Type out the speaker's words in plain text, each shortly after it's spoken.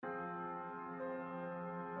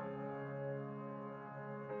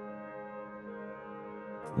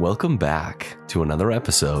Welcome back to another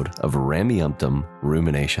episode of Ramyumptum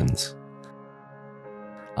Ruminations.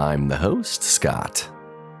 I'm the host, Scott.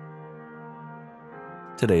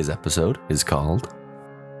 Today's episode is called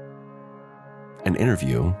An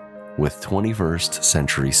Interview with 21st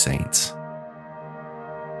Century Saints.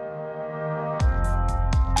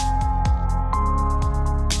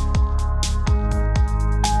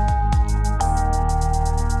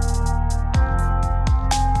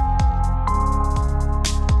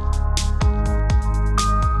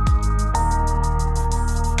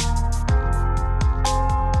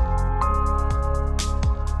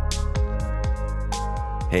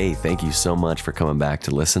 Hey, thank you so much for coming back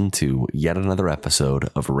to listen to yet another episode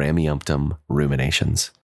of Ramyumptum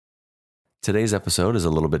Ruminations. Today's episode is a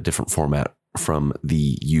little bit different format from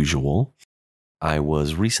the usual. I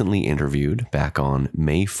was recently interviewed back on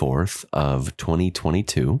May 4th of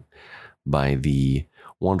 2022 by the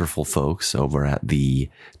wonderful folks over at the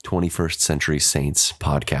 21st Century Saints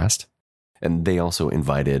podcast. And they also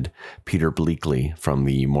invited Peter Bleakley from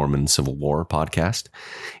the Mormon Civil War podcast.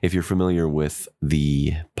 If you're familiar with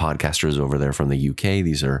the podcasters over there from the UK,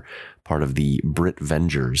 these are part of the Brit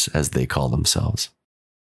Vengers, as they call themselves.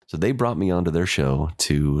 So they brought me onto their show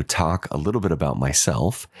to talk a little bit about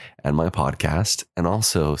myself and my podcast, and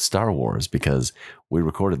also Star Wars, because we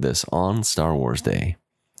recorded this on Star Wars Day,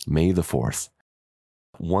 May the 4th.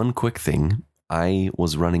 One quick thing. I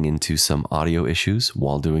was running into some audio issues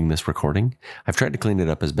while doing this recording. I've tried to clean it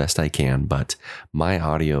up as best I can, but my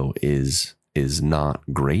audio is not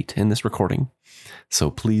great in this recording. So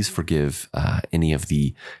please forgive any of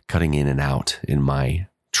the cutting in and out in my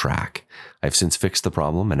track. I've since fixed the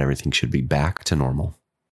problem and everything should be back to normal.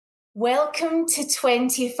 Welcome to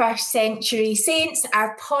 21st Century Saints,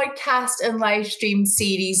 our podcast and live stream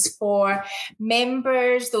series for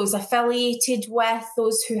members, those affiliated with,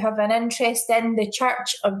 those who have an interest in the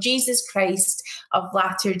Church of Jesus Christ of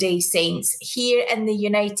Latter-day Saints here in the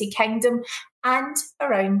United Kingdom and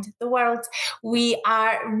around the world. We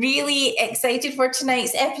are really excited for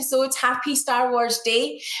tonight's episode. Happy Star Wars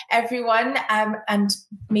Day, everyone, and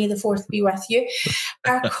may the 4th be with you.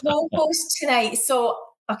 Our co-host tonight,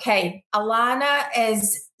 okay, Alana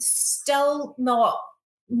is still not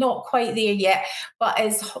quite there yet, but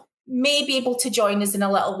may be able to join us in a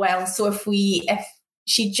little while. So if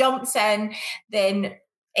she jumps in, then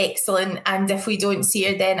excellent. And if we don't see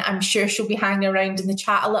her, then I'm sure she'll be hanging around in the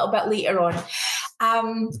chat a little bit later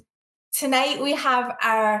on. Tonight we have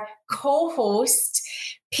our co-host,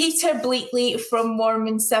 Peter Bleakley from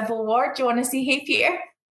Mormon Civil War. Do you want to say hey, Peter?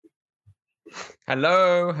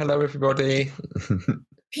 Hello everybody.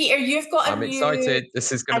 Peter, you've got I'm excited.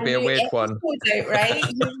 This is going to be a weird one. Out, right?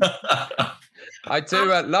 I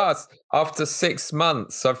do at last. After 6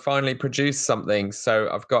 months, I've finally produced something. So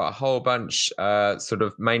I've got a whole bunch sort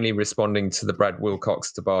of mainly responding to the Brad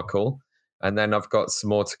Wilcox debacle. And then I've got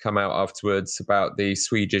some more to come out afterwards about the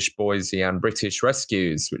Swedish Boise and British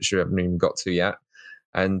rescues, which we haven't even got to yet.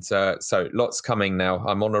 And so lots coming now.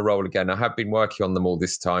 I'm on a roll again. I have been working on them all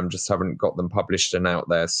this time, just haven't got them published and out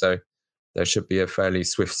there. So there should be a fairly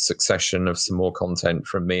swift succession of some more content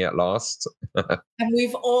from me at last. And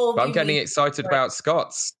we've all. I'm getting excited about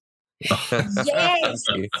Scott's. Yes.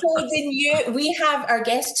 So we have our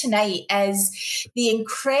guest tonight is the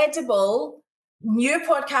incredible new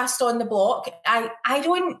podcast on the block. I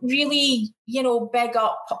don't really, big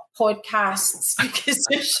up podcasts because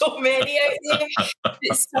there's so many out there.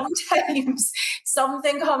 But sometimes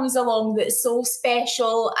something comes along that's so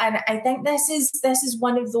special, and I think this is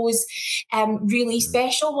one of those really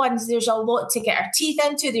special ones. There's a lot to get our teeth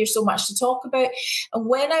into. There's so much to talk about. And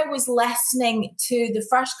when I was listening to the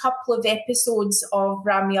first couple of episodes of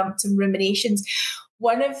Ramyumptum Ruminations,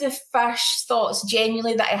 one of the first thoughts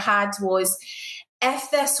genuinely that I had was,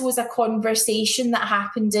 if this was a conversation that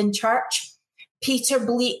happened in church, Peter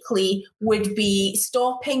Bleakley would be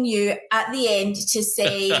stopping you at the end to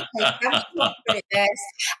say, "Hey, I'm talking about this,"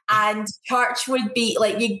 and church would be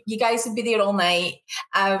like, you guys would be there all night.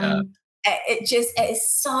 It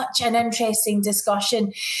is such an interesting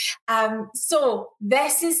discussion. So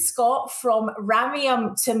this is Scott from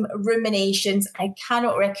Ramyumptum Ruminations. I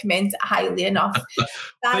cannot recommend it highly enough.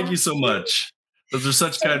 Thank you so much. Those are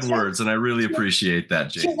such kind words, and I really appreciate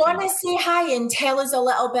that, Jane. Do you want to say hi and tell us a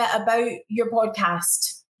little bit about your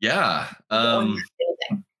podcast? Yeah, of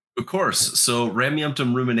course. So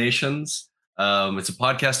Ramyumptum Ruminations, it's a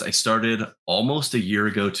podcast I started almost a year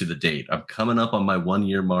ago to the date. I'm coming up on my 1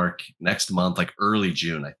 year mark next month, like early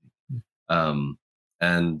June, I think.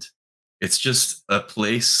 And it's just a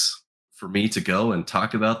place for me to go and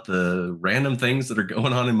talk about the random things that are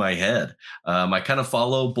going on in my head. I kind of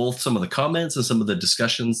follow both some of the comments and some of the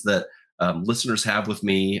discussions that listeners have with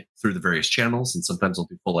me through the various channels. And sometimes I'll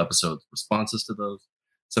do full episode responses to those.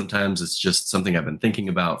 Sometimes it's just something I've been thinking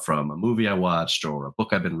about from a movie I watched or a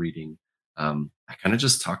book I've been reading. I kind of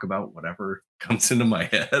just talk about whatever comes into my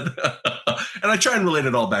head. And I try and relate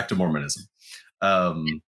it all back to Mormonism.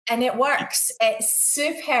 And it works. It's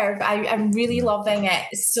superb. I'm really loving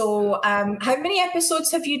it. So how many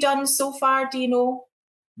episodes have you done so far? Do you know?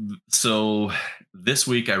 So this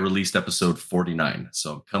week I released episode 49.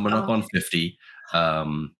 So I'm coming up on 50.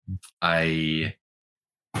 I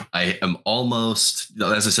am almost,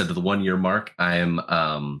 as I said, to the 1 year mark.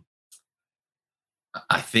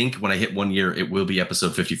 I think when I hit 1 year, it will be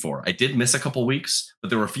episode 54. I did miss a couple weeks, but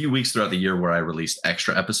there were a few weeks throughout the year where I released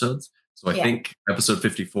extra episodes. So I think episode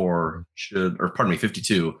 54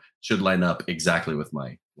 52 should line up exactly with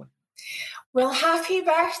my 1 year. Well, happy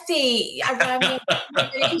birthday.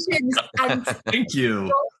 Congratulations. And thank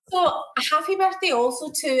you. So happy birthday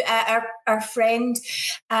also to our friend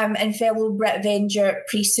and fellow Brit Avenger,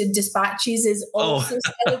 Priesthood Dispatches, is also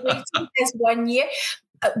celebrating this 1 year.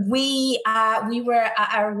 We were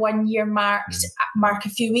at our 1 year mark a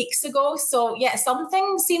few weeks ago. So yeah,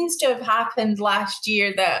 something seems to have happened last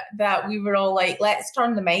year that we were all like, let's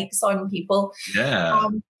turn the mics on, people. Yeah.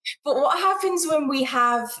 But what happens when we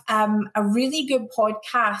have a really good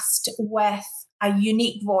podcast with a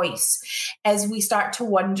unique voice is we start to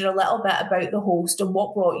wonder a little bit about the host and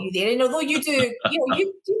what brought you there. And although you do,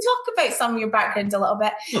 you talk about some of your background a little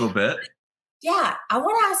bit. A little bit. Yeah, I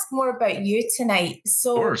want to ask more about you tonight.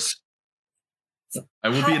 So, of course. I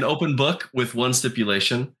will be an open book with one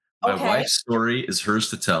stipulation. My wife's story is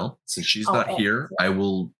hers to tell. Since she's not here, I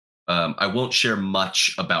won't share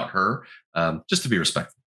much about her, just to be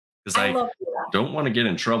respectful. Because I don't want to get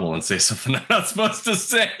in trouble and say something I'm not supposed to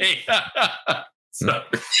say.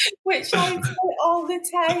 Which I say all the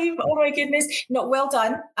time. Oh my goodness. No, well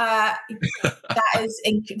done. That is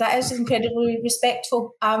incredibly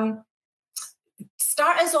respectful.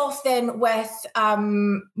 Start us off then with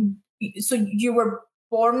so you were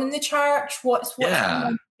born in the church. What's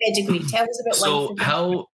pedigree? Tell us about life.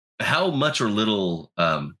 So how much or little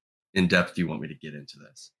in depth do you want me to get into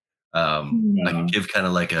this? I can give kind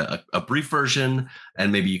of like a brief version,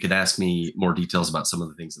 and maybe you could ask me more details about some of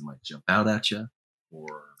the things that might jump out at you.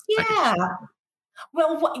 Or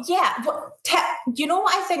well, what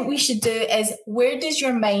I think we should do is, where does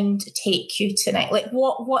your mind take you tonight? Like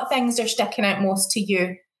what things are sticking out most to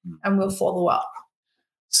you, and we'll follow up.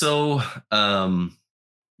 So,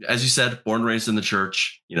 as you said, born and raised in the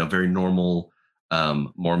church, very normal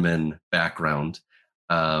Mormon background.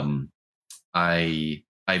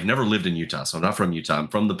 I've never lived in Utah, so I'm not from Utah. I'm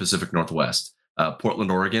from the Pacific Northwest,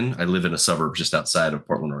 Portland, Oregon. I live in a suburb just outside of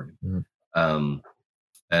Portland, Oregon.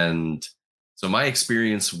 And so my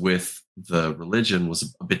experience with the religion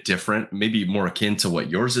was a bit different, maybe more akin to what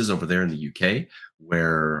yours is over there in the UK,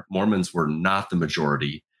 where Mormons were not the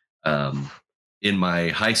majority. In my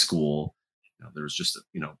high school, there was just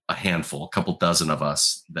a handful, a couple dozen of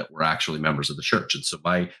us that were actually members of the church. And so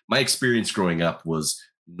my experience growing up was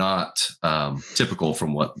not typical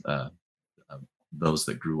from what those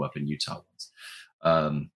that grew up in Utah was.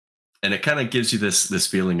 And it kind of gives you this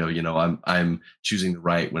feeling of, I'm choosing the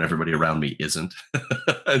right when everybody around me isn't.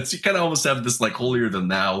 And so you kind of almost have this like holier than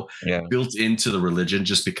thou built into the religion,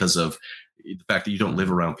 just because of the fact that you don't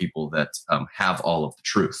live around people that have all of the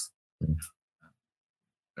truth,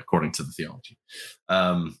 according to the theology.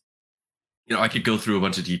 I could go through a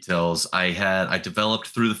bunch of details. I developed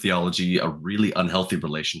through the theology a really unhealthy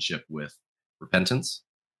relationship with repentance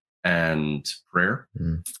and prayer,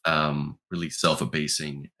 really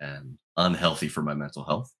self-abasing and unhealthy for my mental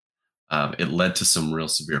health. It led to some real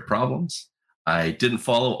severe problems. I didn't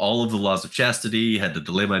follow all of the laws of chastity, had to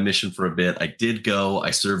delay my mission for a bit. I did go.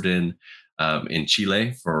 I served in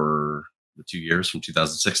Chile for the 2 years from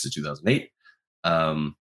 2006 to 2008.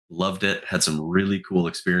 Loved it, had some really cool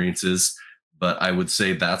experiences. But I would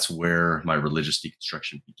say that's where my religious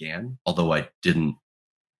deconstruction began, although I didn't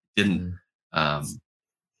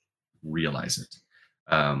realize it.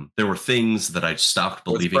 There were things that I stopped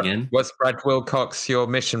believing in. Was Brad Wilcox your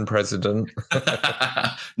mission president?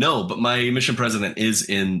 No, but my mission president is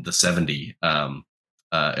in the 70.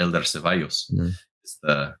 Elder Ceballos.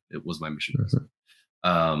 It was my mission president.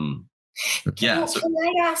 Can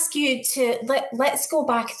I ask you to let's go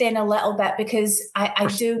back then a little bit, because I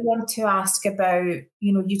do want to ask about,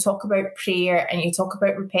 you talk about prayer and you talk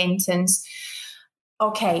about repentance.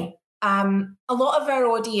 Okay. A lot of our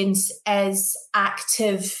audience is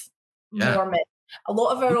active Mormon. A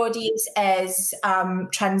lot of our audience is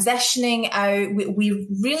transitioning out. We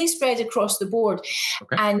really spread across the board.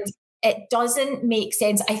 Okay. And it doesn't make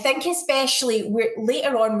sense. I think especially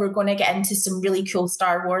later on, we're going to get into some really cool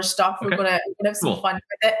Star Wars stuff. Okay. We're going to have some fun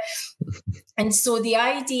with it. And so the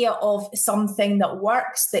idea of something that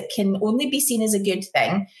works, that can only be seen as a good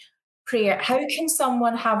thing, prayer. How can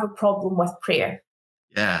someone have a problem with prayer?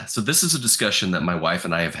 Yeah. So this is a discussion that my wife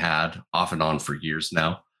and I have had off and on for years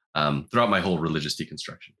now, throughout my whole religious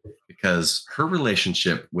deconstruction, because her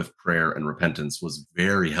relationship with prayer and repentance was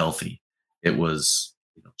very healthy. It was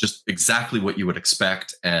just exactly what you would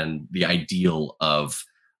expect and the ideal of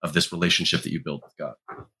this relationship that you build with God.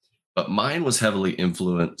 But mine was heavily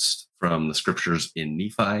influenced from the scriptures in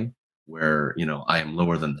Nephi, where, I am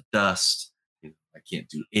lower than the dust. I can't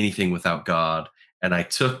do anything without God. And I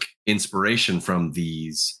took inspiration from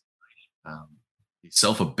these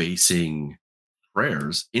self-abasing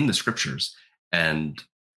prayers in the scriptures and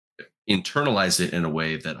internalized it in a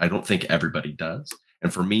way that I don't think everybody does.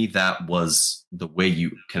 And for me, that was the way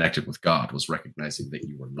you connected with God, was recognizing that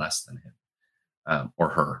you were less than him, or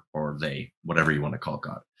her, or they, whatever you want to call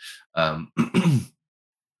God.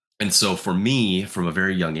 And so for me, from a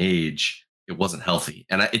very young age, it wasn't healthy.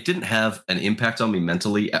 And it didn't have an impact on me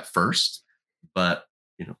mentally at first, but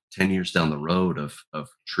 10 years down the road of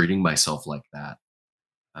treating myself like that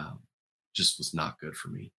just was not good for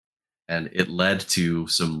me. And it led to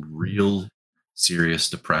some real serious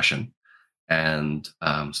depression and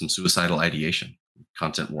some suicidal ideation.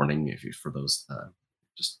 Content warning for those,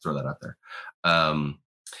 just throw that out there.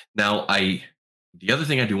 Now, the other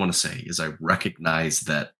thing I do want to say is I recognize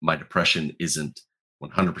that my depression isn't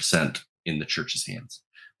 100% in the church's hands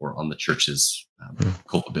or on the church's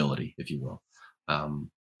culpability, if you will.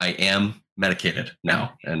 I am medicated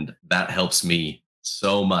now, and that helps me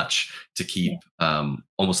so much to keep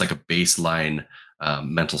almost like a baseline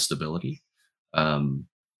mental stability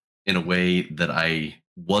in a way that I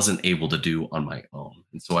wasn't able to do on my own.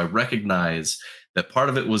 And so I recognize that part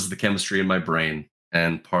of it was the chemistry in my brain,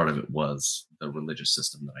 and part of it was the religious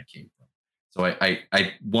system that I came from. So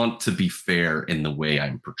I want to be fair in the way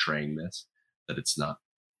I'm portraying this, that it's not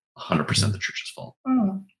 100% the church's fault.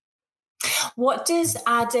 What does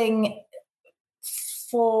adding,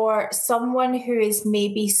 for someone who is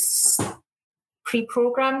maybe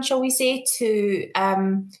pre-programmed, shall we say, to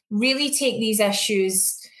really take these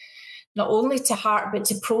issues not only to heart, but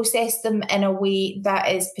to process them in a way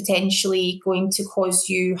that is potentially going to cause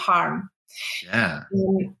you harm? Yeah.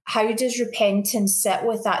 How does repentance sit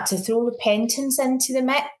with that? To throw repentance into the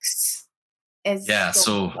mix is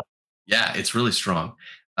it's really strong.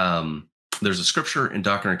 There's a scripture in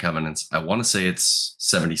Doctrine and Covenants. I want to say it's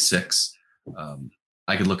 76.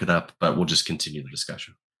 I could look it up, but we'll just continue the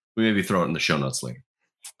discussion. We maybe throw it in the show notes later.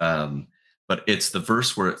 But it's the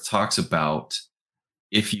verse where it talks about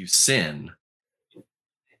if you sin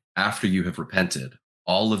after you have repented,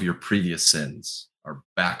 all of your previous sins are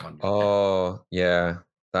back on you. Oh, yeah.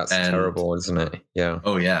 That's terrible, isn't it? Yeah.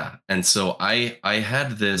 Oh, yeah. And so I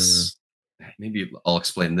had this, maybe I'll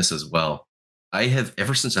explain this as well. I have,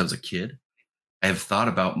 ever since I was a kid, I have thought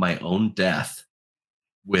about my own death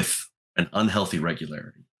with an unhealthy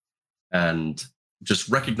regularity and just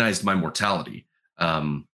recognized my mortality,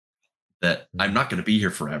 that I'm not going to be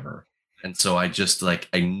here forever. And so I just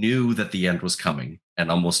I knew that the end was coming,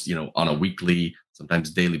 and almost, on a weekly,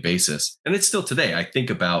 sometimes daily basis. And it's still today. I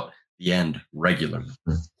think about the end regularly.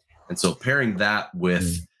 And so pairing that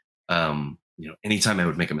with, anytime I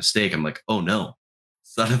would make a mistake, I'm like, oh no,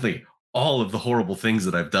 suddenly all of the horrible things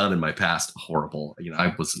that I've done in my past, horrible.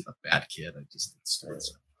 I wasn't a bad kid. I just started.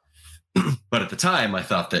 But at the time, I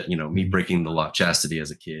thought that, me breaking the law of chastity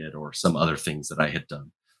as a kid or some other things that I had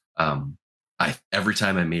done, every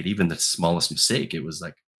time I made even the smallest mistake, it was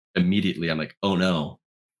immediately I'm like, oh no,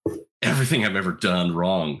 everything I've ever done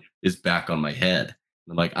wrong is back on my head.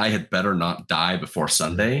 And I'm like, I had better not die before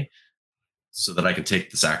Sunday so that I can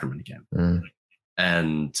take the sacrament again.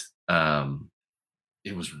 And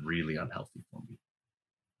it was really unhealthy for me.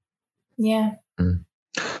 Yeah.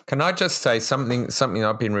 Can I just say something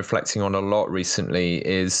I've been reflecting on a lot recently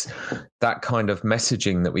is that kind of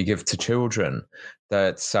messaging that we give to children.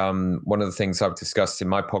 That's one of the things I've discussed in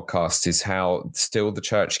my podcast is how still the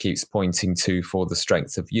church keeps pointing to for the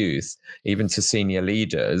strength of youth, even to senior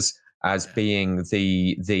leaders, as being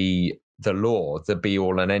the law, the be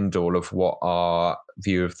all and end all of what our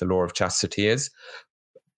view of the law of chastity is.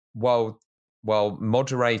 While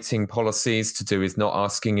moderating policies to do with not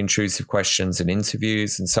asking intrusive questions in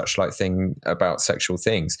interviews and such like thing about sexual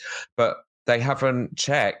things, but they haven't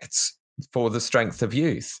checked for the strength of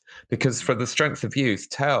youth, because for the strength of youth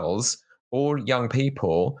tells all young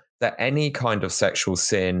people that any kind of sexual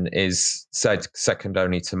sin is said second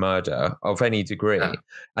only to murder of any degree,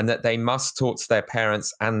 and that they must talk to their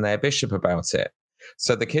parents and their bishop about it.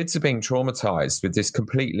 So the kids are being traumatized with this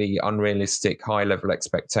completely unrealistic high-level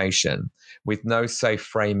expectation with no safe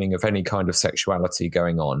framing of any kind of sexuality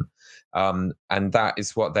going on. And that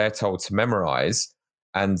is what they're told to memorize.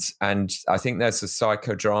 And I think there's a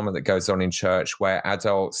psychodrama that goes on in church where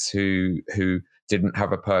adults who didn't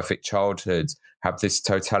have a perfect childhood have this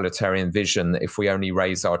totalitarian vision that if we only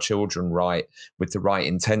raise our children right with the right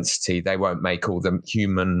intensity, they won't make all the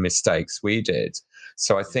human mistakes we did.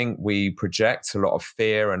 So I think we project a lot of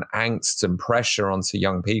fear and angst and pressure onto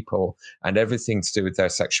young people and everything to do with their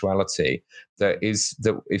sexuality. That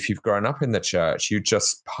if you've grown up in the church, you're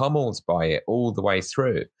just pummeled by it all the way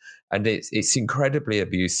through. And it's incredibly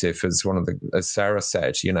abusive, as Sarah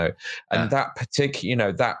said, and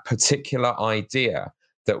that particular idea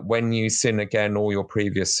that when you sin again, all your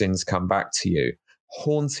previous sins come back to you,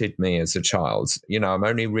 haunted me as a child. I'm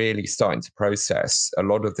only really starting to process a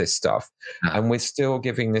lot of this stuff, and we're still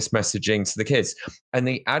giving this messaging to the kids, and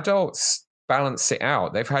the adults balance it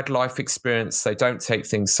out. They've had life experience. They don't take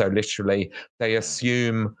things so literally. They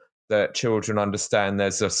assume that children understand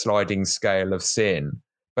there's a sliding scale of sin.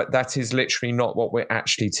 But that is literally not what we're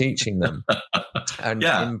actually teaching them. And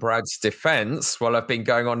in Brad's defense, well, I've been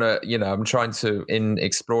going on I'm trying to, in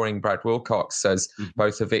exploring Brad Wilcox as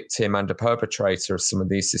both a victim and a perpetrator of some of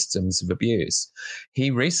these systems of abuse. He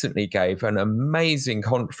recently gave an amazing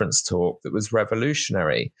conference talk that was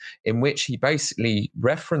revolutionary, in which he basically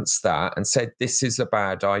referenced that and said, this is a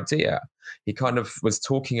bad idea. He kind of was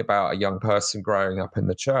talking about a young person growing up in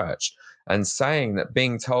the church and saying that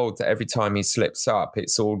being told that every time he slips up,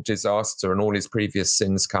 it's all disaster and all his previous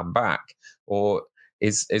sins come back, or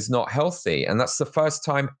is not healthy. And that's the first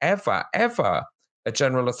time ever a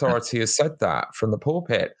general authority has said that from the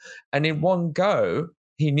pulpit. And in one go,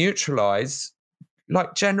 he neutralized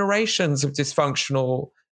like generations of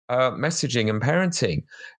dysfunctional messaging and parenting.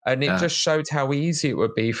 And it just showed how easy it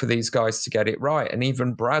would be for these guys to get it right. And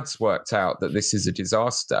even Brad's worked out that this is a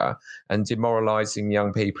disaster and demoralizing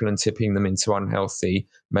young people and tipping them into unhealthy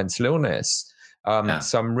mental illness.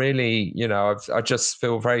 So I'm really, I just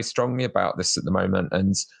feel very strongly about this at the moment.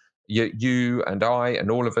 And you and I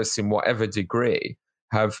and all of us in whatever degree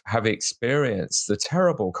have experienced the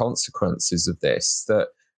terrible consequences of this, that,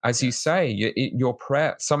 as you say, your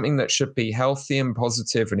prayer, something that should be healthy and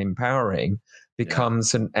positive and empowering,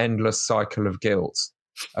 becomes an endless cycle of guilt.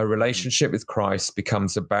 A relationship with Christ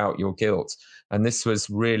becomes about your guilt. And this was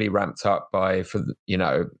really ramped up by,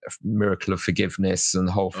 Miracle of Forgiveness and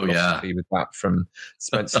the whole philosophy with that from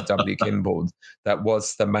Spencer W. Kimball. That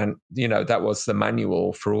was the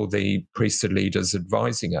manual for all the priesthood leaders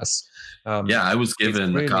advising us. I was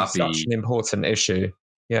given a copy. Such an important issue.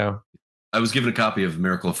 Yeah. I was given a copy of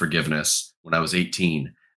Miracle of Forgiveness when I was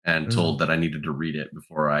 18 and told that I needed to read it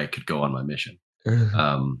before I could go on my mission.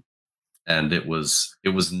 And it was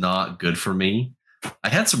not good for me. I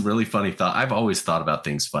had some really funny thoughts. I've always thought about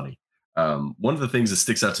things funny. One of the things that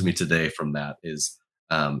sticks out to me today from that is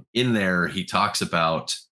in there, he talks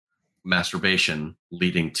about masturbation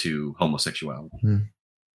leading to homosexuality.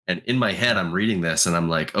 And in my head, I'm reading this and I'm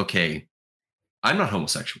like, okay, I'm not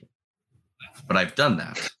homosexual, but I've done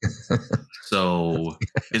that. So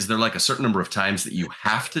is there like a certain number of times that you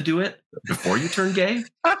have to do it before you turn gay?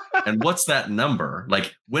 And what's that number?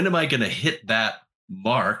 Like, when am I going to hit that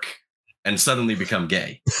mark and suddenly become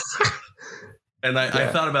gay? And I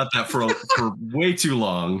thought about that for way too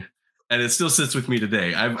long, and it still sits with me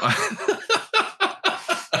today.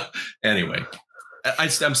 Anyway,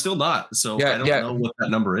 I'm still not. So I don't know what that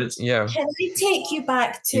number is. Yeah. Can I take you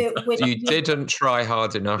back to when you didn't try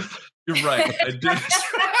hard enough? You're right. I did.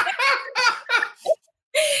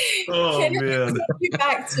 Can I take you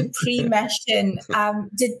back to pre-mission?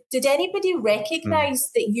 Did anybody recognize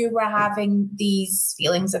that you were having these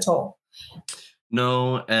feelings at all?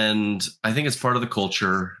 No, and I think it's part of the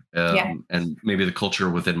culture, and maybe the culture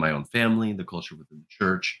within my own family, the culture within the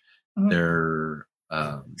church. There,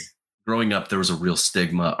 growing up, there was a real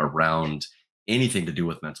stigma around anything to do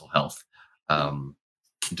with mental health.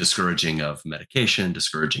 Discouraging of medication,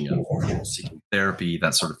 discouraging of seeking therapy,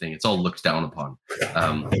 that sort of thing. It's all looked down upon.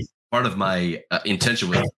 Part of my intention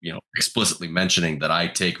with, explicitly mentioning that I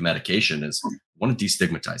take medication is I want to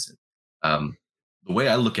destigmatize it. The way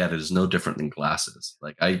I look at it is no different than glasses.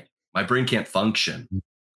 Like my brain can't function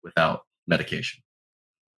without medication.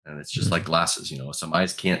 And it's just like glasses, some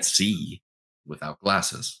eyes can't see without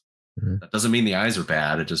glasses. That doesn't mean the eyes are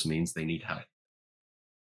bad. It just means they need help.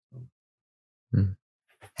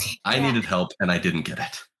 I needed help and I didn't get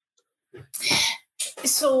it.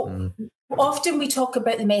 So often we talk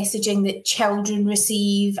about the messaging that children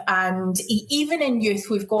receive, and even in youth,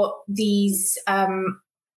 we've got these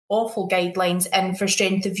awful guidelines in for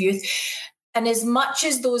Strength of Youth. And as much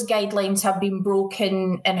as those guidelines have been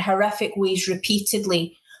broken in horrific ways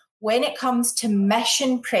repeatedly, when it comes to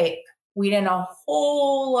mission prep, we're in a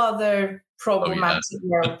whole other problematic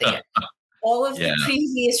world there. All of the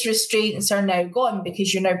previous restraints are now gone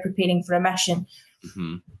because you're now preparing for a mission.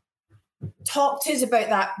 Mm-hmm. Talk to us about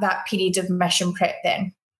that period of mission prep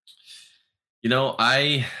then.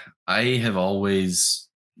 I have always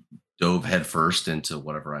dove headfirst into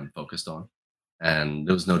whatever I'm focused on. And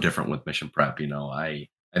it was no different with mission prep. I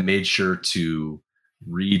made sure to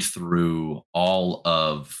read through all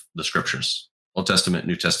of the scriptures, Old Testament,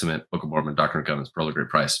 New Testament, Book of Mormon, Doctrine and Covenants, Pearl of Great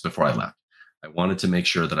Price, before I left. I wanted to make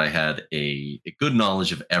sure that I had a good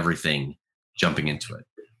knowledge of everything jumping into it.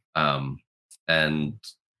 And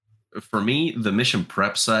for me, the mission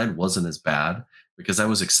prep side wasn't as bad because I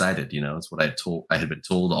was excited. It's what I had been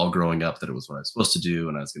told all growing up, that it was what I was supposed to do,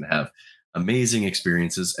 and I was going to have amazing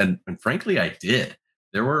experiences. And frankly, I did.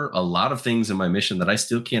 There were a lot of things in my mission that I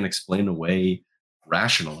still can't explain away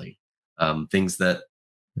rationally. Things that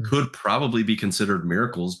could probably be considered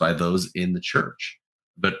miracles by those in the church.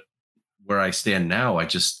 But where I stand now, I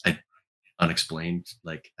unexplained,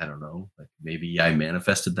 I don't know, maybe I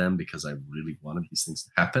manifested them because I really wanted these things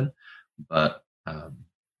to happen. But I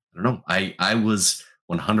don't know. I was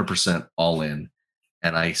 100% all in,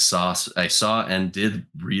 and I saw and did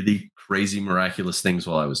really crazy, miraculous things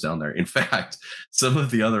while I was down there. In fact, some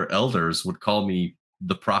of the other elders would call me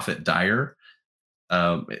the Prophet Dyer,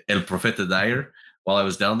 El Profeta Dyer, while I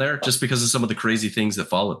was down there, just because of some of the crazy things that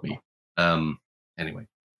followed me. Anyway.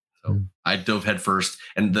 So I dove headfirst,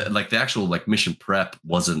 and the actual mission prep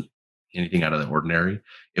wasn't anything out of the ordinary.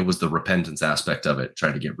 It was the repentance aspect of it,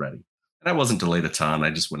 trying to get ready. And I wasn't delayed a ton.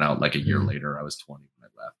 I just went out a year later. I was 20 when I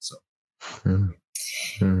left. So,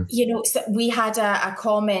 so we had a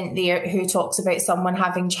comment there who talks about someone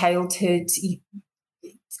having childhood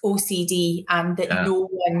OCD and that no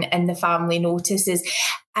one in the family notices.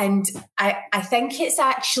 And I think it's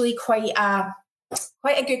actually quite a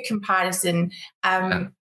good comparison.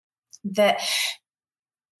 That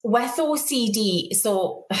with OCD,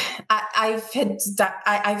 so I've had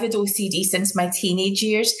OCD since my teenage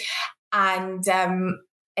years, and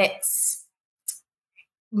it's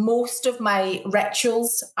most of my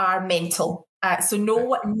rituals are mental. So no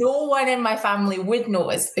one in my family would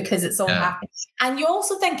notice because it's all happening. And you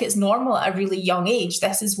also think it's normal at a really young age.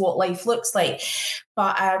 This is what life looks like.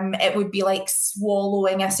 But it would be like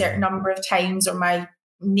swallowing a certain number of times, or my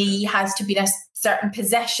knee has to be in a certain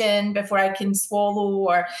position before I can swallow,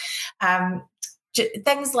 or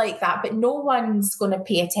things like that. But no one's going to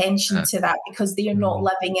pay attention to that because they are not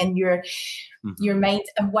living in your mind.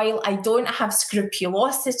 And while I don't have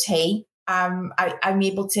scrupulosity, I'm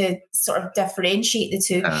able to sort of differentiate the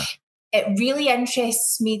two. It really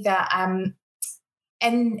interests me that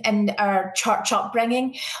in our church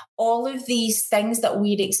upbringing, all of these things that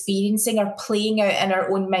we're experiencing are playing out in our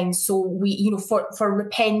own minds. So we, for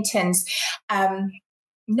repentance,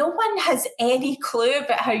 no one has any clue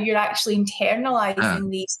about how you're actually internalizing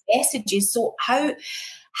these messages. So how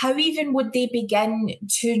even would they begin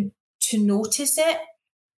to notice it?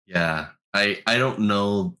 Yeah, I don't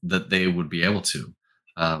know that they would be able to.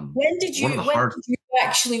 When did you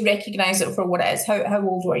actually recognize it for what it is? How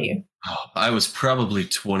old were you? I was probably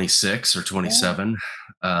 26 or 27.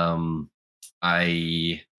 At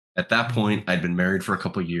that point, I'd been married for a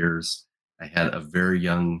couple of years. I had a very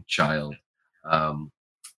young child.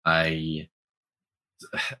 I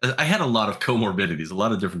had a lot of comorbidities, a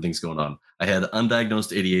lot of different things going on. I had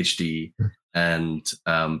undiagnosed ADHD and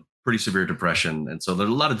pretty severe depression. And so there's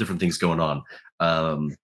a lot of different things going on.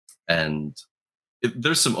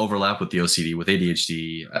 There's some overlap with the OCD, with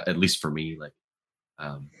ADHD, at least for me.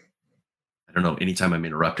 I don't know, anytime I'm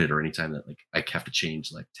interrupted or anytime that I have to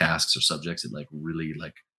change tasks or subjects, it really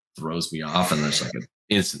throws me off, and there's an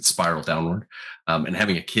instant spiral downward. And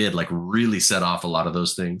having a kid really set off a lot of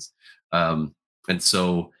those things. And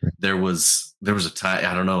so there was a time,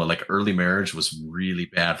 I don't know, early marriage was really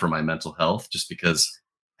bad for my mental health just because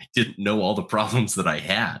I didn't know all the problems that I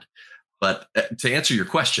had. But to answer your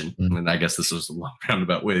question, and I guess this was a long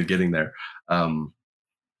roundabout way of getting there,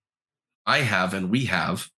 I have, and we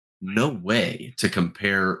have, no way to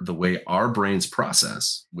compare the way our brains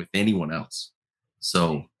process with anyone else.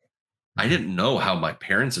 So I didn't know how my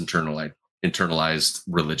parents internalized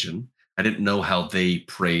religion. I didn't know how they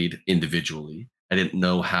prayed individually. I didn't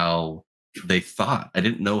know how they thought. I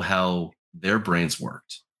didn't know how their brains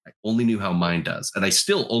worked. I only knew how mine does. And I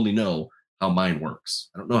still only know how mine works.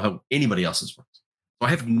 I don't know how anybody else's works. So I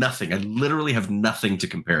have nothing. I literally have nothing to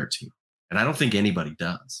compare it to. And I don't think anybody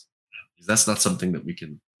does. Because that's not something that we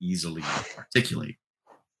can easily articulate.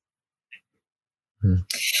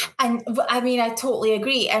 And I mean, I totally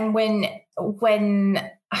agree. And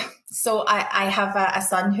so I have a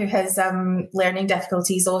son who has learning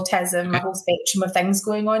difficulties, autism, a whole spectrum of things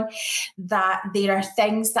going on, that there are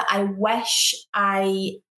things that I wish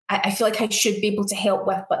I feel like I should be able to help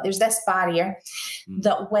with, but there's this barrier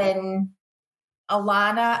that when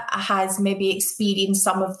Alana has maybe experienced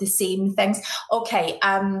some of the same things. Okay,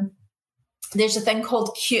 there's a thing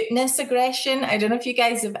called cuteness aggression. I don't know if you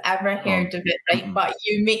guys have ever heard of it, right? Mm-hmm. But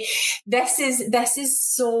this is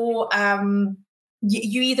so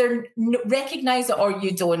you either recognize it or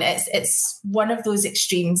you don't. It's one of those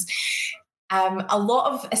extremes. A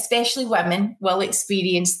lot of, especially women, will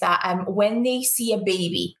experience that when they see a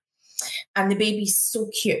baby. And the baby's so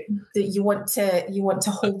cute that you want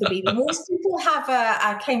to hold the baby. Most people have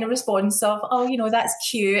a kind of response of, oh, that's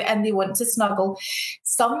cute, and they want to snuggle.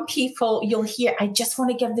 Some people, you'll hear, I just want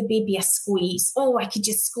to give the baby a squeeze. Oh, I could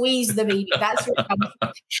just squeeze the baby. That's what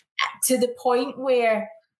comes to the point where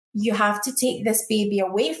you have to take this baby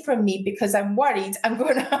away from me because I'm worried I'm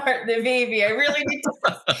going to hurt the baby. I really need to.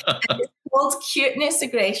 It's called cuteness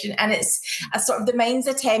aggression, and it's a sort of the mind's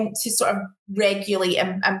attempt to sort of regulate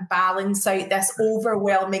and balance out this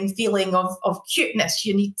overwhelming feeling of cuteness.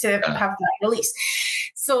 You need to have that release.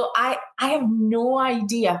 So I have no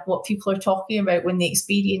idea what people are talking about when they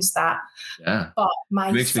experience that. Yeah, but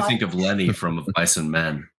it makes me think of Lenny from Of Mice and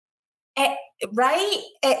Men. Right?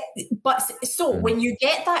 But when you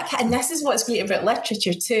get that, and this is what's great about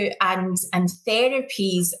literature too, and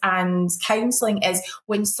therapies and counselling, is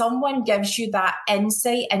when someone gives you that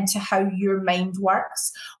insight into how your mind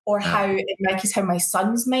works, or how, in my case, how my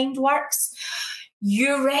son's mind works,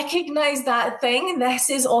 you recognise that thing.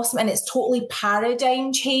 This is awesome, and it's totally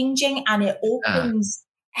paradigm changing, and it opens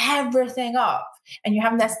everything up. And you're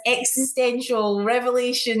having this existential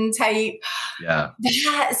revelation type. Yeah.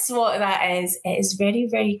 That's what that is. It is very,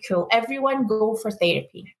 very cool. Everyone go for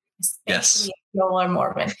therapy, especially if you all are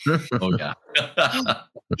Mormon. Oh, yeah.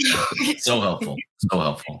 So helpful. So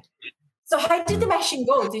helpful. So how did the mission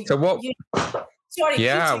go? Sorry.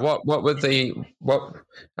 Yeah. What were the what?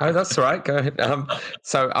 Oh, that's all right. Go ahead.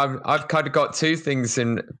 So I've kind of got two things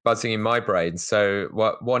buzzing in my brain. So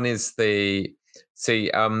one is to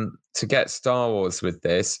get Star Wars with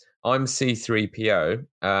this, I'm C-3PO,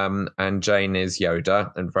 and Jane is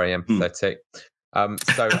Yoda, and very empathetic.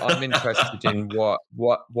 So I'm interested in what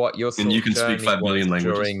your sort and you of can journey speak 5 million was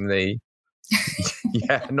languages during the.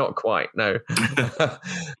 Yeah, not quite. No.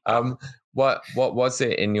 What was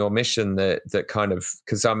it in your mission that kind of,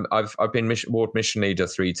 because I've been ward mission leader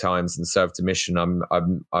 3 times and served a mission. I'm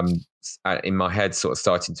in my head sort of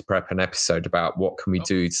starting to prep an episode about what can we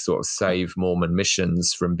do to sort of save Mormon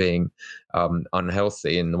missions from being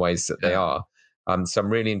unhealthy in the ways that they are. So I'm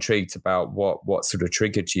really intrigued about what sort of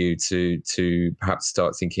triggered you to perhaps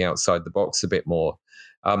start thinking outside the box a bit more,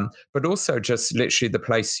 but also just literally the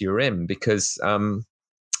place you're in, because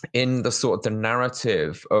in the sort of the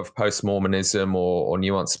narrative of post-Mormonism or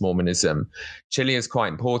nuanced Mormonism, Chile is quite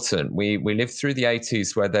important. We lived through the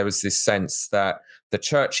 80s where there was this sense that the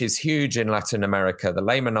church is huge in Latin America. The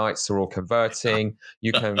Lamanites are all converting.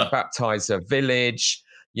 You can baptize a village,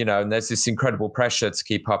 and there's this incredible pressure to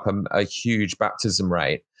keep up a huge baptism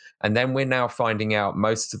rate. And then we're now finding out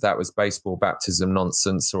most of that was baseball baptism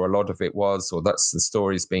nonsense, or a lot of it was, or that's the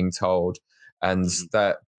stories being told. And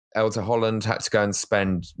that Elder Holland had to go and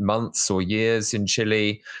spend months or years in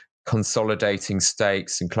Chile consolidating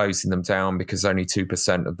stakes and closing them down because only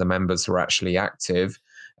 2% of the members were actually active.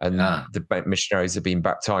 And the missionaries have been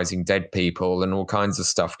baptizing dead people and all kinds of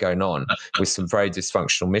stuff going on with some very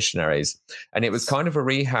dysfunctional missionaries. And it was kind of a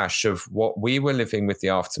rehash of what we were living with the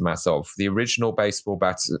aftermath of. The original baseball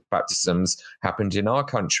baptisms happened in our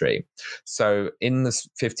country. So in the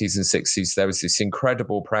 50s and 60s, there was this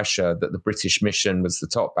incredible pressure that the British mission was the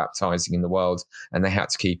top baptizing in the world, and they had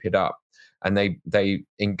to keep it up. And they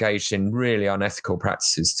engaged in really unethical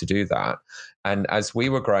practices to do that. And as we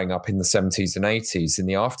were growing up in the 70s and 80s, in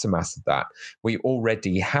the aftermath of that, we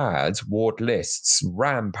already had ward lists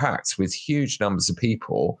ram-packed with huge numbers of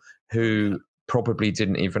people who probably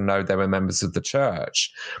didn't even know they were members of the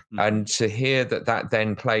church. And to hear that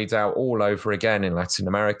then played out all over again in Latin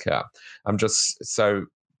America, I'm just so...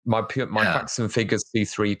 My facts and figures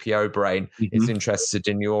C-3PO brain is interested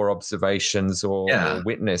in your observations or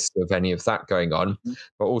witness of any of that going on,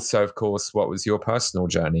 but also, of course, what was your personal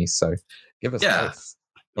journey? So give us those.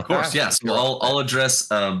 Of course, yes. Yeah. So I'll address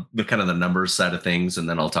the kind of the numbers side of things, and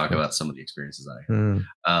then I'll talk about some of the experiences I had.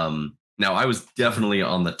 Now, I was definitely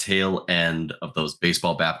on the tail end of those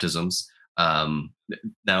baseball baptisms.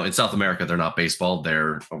 Now, in South America, they're not baseball.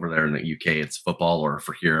 They're over there in the UK, it's football, or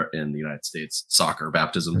for here in the United States, soccer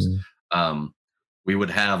baptisms. We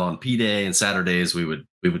would have on P-Day and Saturdays, we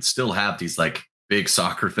would still have these like big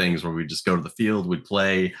soccer things where we'd just go to the field, we'd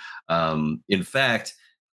play. In fact,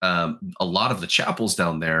 a lot of the chapels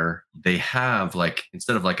down there, they have like,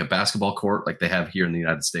 instead of like a basketball court like they have here in the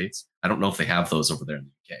United States, I don't know if they have those over there in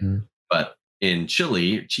the UK, but in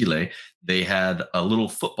Chile, they had a little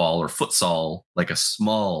football or futsal, like a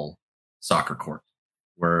small soccer court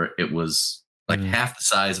where it was like half the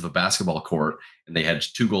size of a basketball court, and they had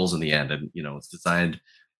 2 goals in the end. And, you know, it's designed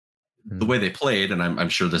the way they played, and I'm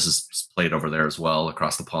sure this is played over there as well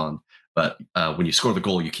across the pond. But when you score the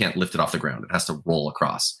goal, you can't lift it off the ground. It has to roll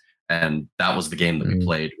across. And that was the game that we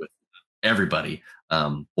played with everybody,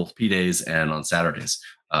 both P-Days and on Saturdays.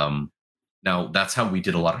 Now, that's how we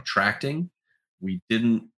did a lot of tracting. We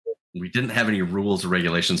didn't have any rules or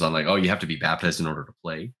regulations on like, oh, you have to be baptized in order to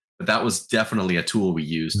play. But that was definitely a tool we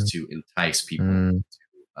used to entice people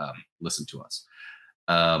to listen to us.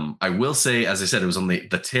 I will say, as I said, it was on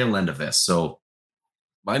the tail end of this. So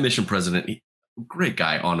my mission president, great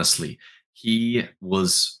guy, honestly.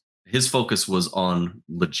 His focus was on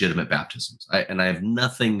legitimate baptisms. I have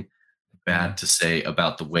nothing bad to say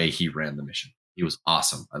about the way he ran the mission. He was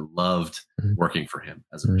awesome. I loved working for him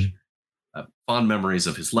as a missionary. Fond memories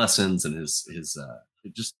of his lessons and his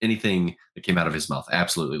just anything that came out of his mouth. I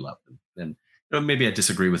absolutely loved him. And you know, maybe I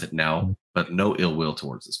disagree with it now, but no ill will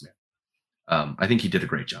towards this man. I think he did a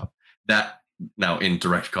great job. That now, in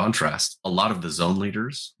direct contrast, a lot of the zone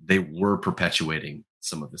leaders, they were perpetuating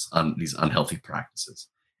some of these unhealthy practices,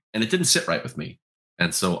 and it didn't sit right with me.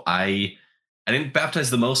 And so I didn't baptize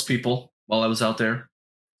the most people while I was out there.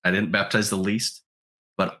 I didn't baptize the least,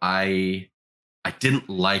 but I didn't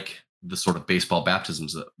like the sort of baseball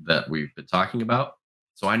baptisms that we've been talking about.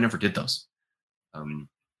 So I never did those.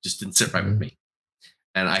 Just didn't sit right with me.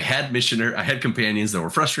 And I had companions that were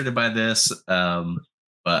frustrated by this.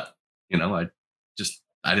 But you know, I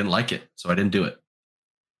didn't like it. So I didn't do it.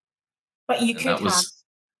 But you could have.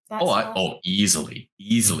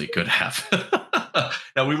 Easily could have.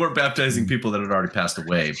 Now, we weren't baptizing people that had already passed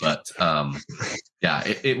away, but yeah,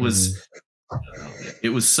 it was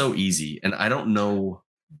so easy. And I don't know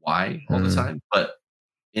why all the time, but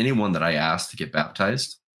anyone that I asked to get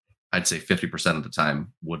baptized, I'd say 50% of the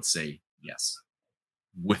time would say yes,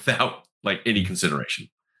 without like any consideration.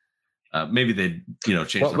 Maybe they'd,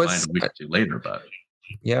 change their mind a week or two later, but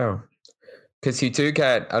yeah. Because you do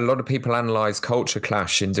get a lot of people analyze culture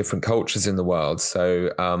clash in different cultures in the world.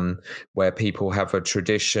 So where people have a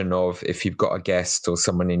tradition of, if you've got a guest or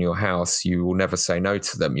someone in your house, you will never say no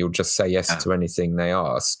to them. You'll just say yes to anything they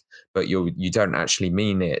ask, but you don't actually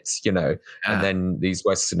mean it, And then these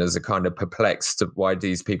Westerners are kind of perplexed of why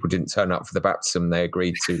these people didn't turn up for the baptism they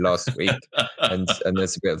agreed to last week. And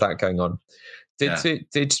there's a bit of that going on.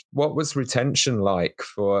 What was retention like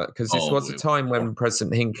because this was a time when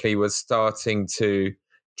President Hinckley was starting to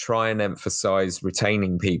try and emphasize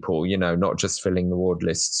retaining people, not just filling the ward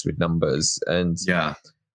lists with numbers. And so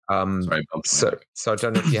I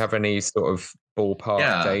don't know if you have any sort of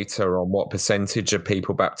ballpark data on what percentage of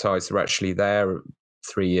people baptized are actually there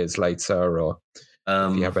 3 years later, or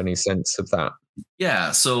if you have any sense of that.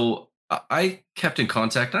 Yeah. So I kept in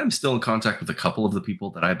contact. I'm still in contact with a couple of the people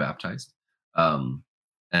that I baptized.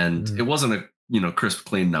 And it wasn't a, crisp,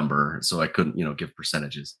 clean number, so I couldn't, give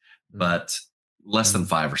percentages, but less than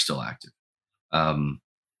 5 are still active.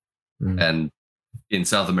 And in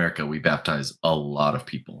South America, we baptize a lot of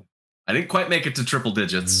people. I didn't quite make it to triple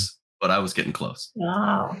digits, but I was getting close.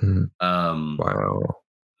 Wow. Wow.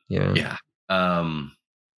 Yeah.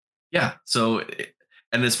 Yeah. So,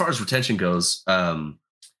 and as far as retention goes,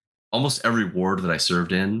 almost every ward that I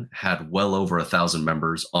served in had well over 1,000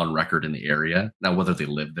 members on record in the area. Now, whether they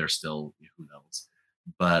lived there still, who knows?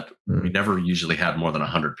 But we never usually had more than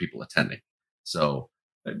 100 people attending. So,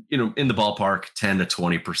 in the ballpark, 10 to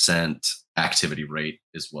 20% activity rate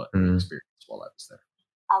is what I experienced while I was there.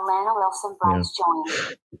 Alana Wilson Bryce joined.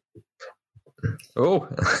 Oh,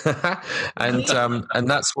 and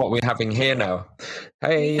that's what we're having here now.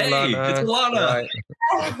 Hey Alana. It's Alana. Right.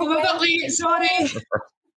 Oh, got late, sorry.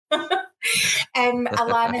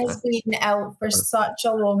 Alana has been out for such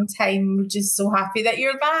a long time. We're just so happy that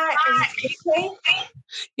you're back. Okay?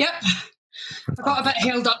 Yep. I got a bit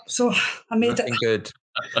held up, so I made it. Good.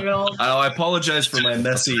 I apologize for my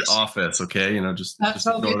messy office. Okay, just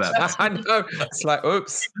ignore that. I know. It's like,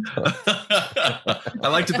 oops. I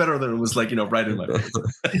liked it better than it was like right in my face.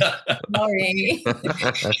 Sorry.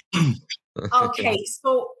 Okay,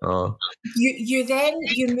 so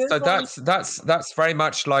you move. So that's very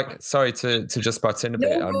much like. Sorry to just butt in a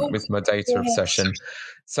bit with my data obsession.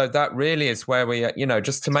 So that really is where we,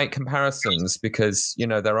 just to make comparisons, because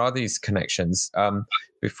there are these connections.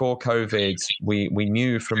 Before COVID, we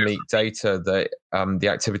knew from leaked data that the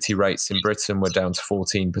activity rates in Britain were down to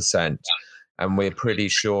 14%. And we're pretty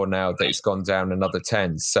sure now that it's gone down another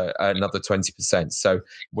 20%. So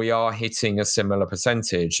we are hitting a similar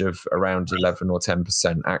percentage of around 11 or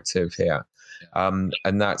 10% active here. And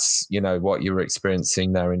that's, what you're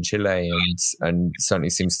experiencing there in Chile, and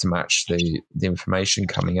certainly seems to match the information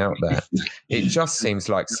coming out there. It just seems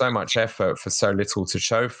like so much effort for so little to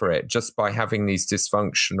show for it, just by having these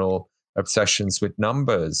dysfunctional obsessions with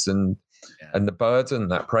numbers and the burden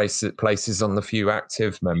that places on the few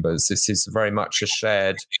active members. This is very much a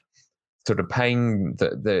shared sort of pain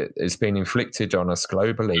that is being inflicted on us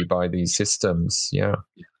globally by these systems. Yeah,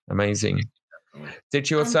 amazing. Did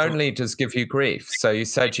yours only just give you grief? So you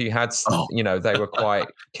said you had, they were quite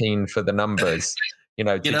keen for the numbers.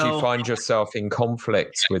 Did you find yourself in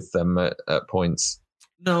conflict with them at points?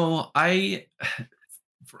 No,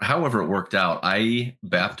 however it worked out, I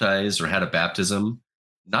baptized or had a baptism,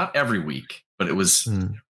 not every week, but it was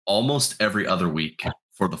almost every other week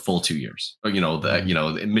for the full 2 years.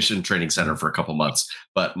 The mission training center for a couple months.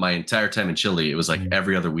 But my entire time in Chile, it was like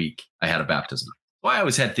every other week I had a baptism. Well, I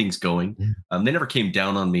always had things going. They never came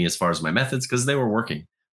down on me as far as my methods because they were working.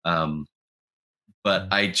 But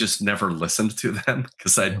I just never listened to them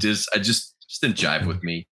because I just didn't jive with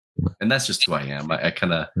me. And that's just who I am. I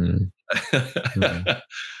kind of,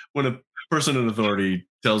 when a person in authority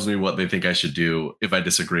tells me what they think I should do, if I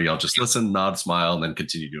disagree, I'll just listen, nod, smile, and then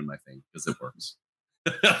continue doing my thing because it works.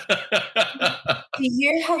 Do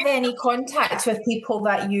you have any contact with people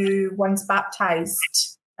that you once baptized?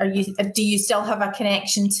 Do you still have a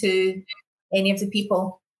connection to any of the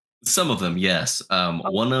people? Some of them, yes.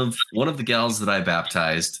 One of the gals that I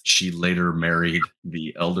baptized, she later married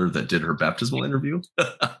the elder that did her baptismal interview.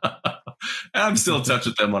 I'm still in touch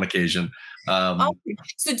with them on occasion.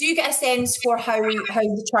 So do you get a sense for how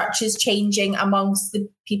the church is changing amongst the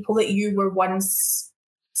people that you were once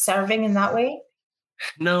serving in that way?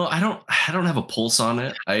 No, I don't have a pulse on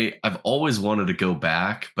it. I've always wanted to go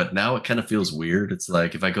back, but now it kind of feels weird. It's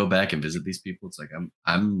like if I go back and visit these people, it's like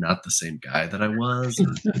I'm not the same guy that I was,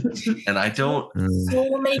 and I don't.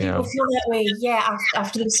 So many people feel that way. Yeah,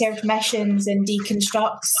 after they've served missions and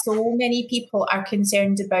deconstruct, so many people are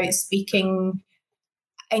concerned about speaking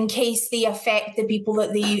in case they affect the people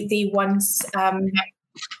that they once.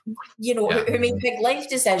 Who made big life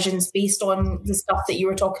decisions based on the stuff that you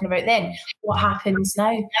were talking about then. What happens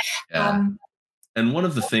now? Yeah. And one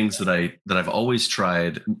of the things that I've always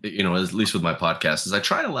tried, at least with my podcast, is I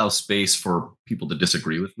try to allow space for people to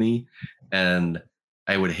disagree with me. And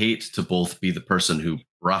I would hate to both be the person who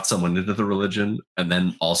brought someone into the religion and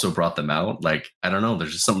then also brought them out. Like, I don't know,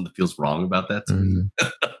 there's just something that feels wrong about that to me.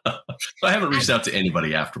 So I haven't reached out to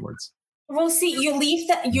anybody afterwards. Well, see, you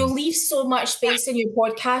leave so much space in your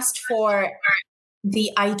podcast for the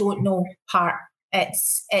I don't know part.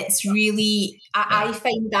 It's really, I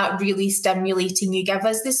find that really stimulating. You give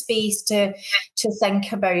us the space to think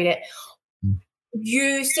about it.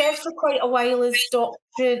 You served for quite a while as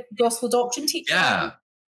gospel doctrine teacher. Yeah.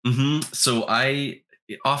 Mm-hmm. So I,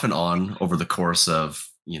 off and on over the course of,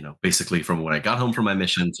 basically from when I got home from my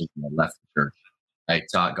mission to when I left the church, I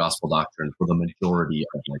taught gospel doctrine for the majority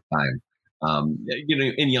of my time.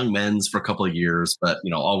 In young men's for a couple of years, but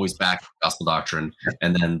always back to gospel doctrine.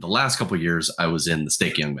 And then the last couple of years, I was in the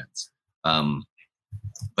stake young men's.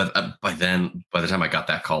 But by the time I got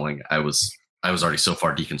that calling, I was already so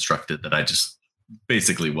far deconstructed that I just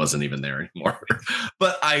basically wasn't even there anymore.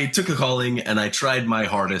 But I took a calling and I tried my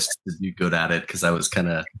hardest to be good at it because I was kind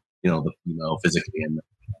of the female physically and.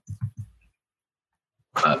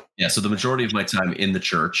 So the majority of my time in the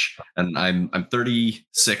church, and I'm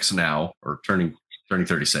 36 now, or turning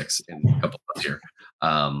 36 in a couple of months here.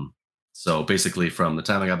 So basically, from the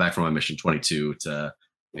time I got back from my mission, 22 to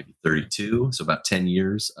maybe 32, so about 10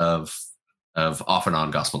 years of off and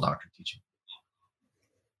on gospel doctrine teaching.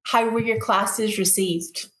 How were your classes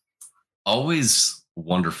received? Always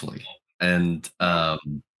wonderfully, and I've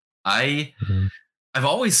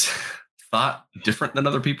always thought different than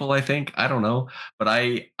other people, I think. I don't know. But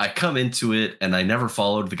I come into it and I never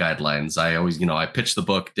followed the guidelines. I always, I pitched the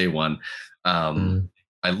book day one.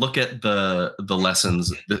 I look at the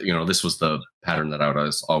lessons. This was the pattern that I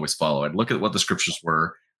would always follow. I'd look at what the scriptures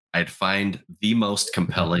were. I'd find the most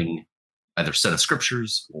compelling either set of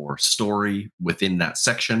scriptures or story within that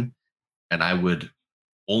section, and I would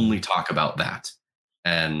only talk about that.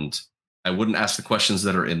 And I wouldn't ask the questions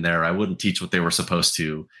that are in there. I wouldn't teach what they were supposed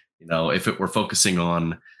to. If it were focusing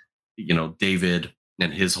on, David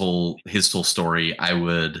and his whole story, I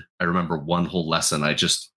remember one whole lesson. I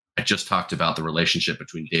just talked about the relationship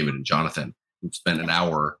between David and Jonathan. We spent an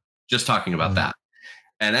hour just talking about that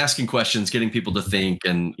and asking questions, getting people to think,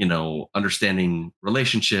 and understanding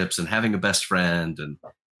relationships and having a best friend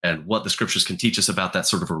and what the scriptures can teach us about that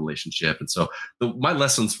sort of a relationship. And so my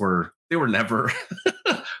lessons were never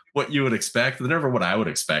what you would expect. They're never what I would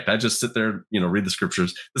expect. I just sit there, read the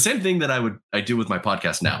scriptures. The same thing that I do with my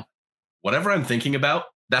podcast now. Whatever I'm thinking about,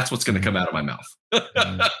 that's what's going to come out of my mouth.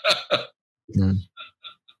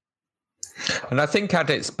 And I think at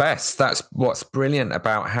its best, that's what's brilliant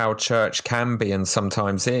about how church can be and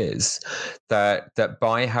sometimes is, that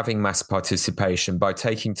by having mass participation, by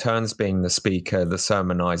taking turns being the speaker, the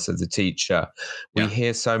sermonizer, the teacher, we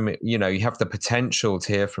hear so many, you have the potential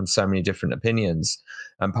to hear from so many different opinions.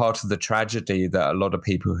 And part of the tragedy that a lot of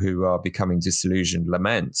people who are becoming disillusioned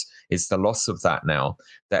lament is the loss of that now,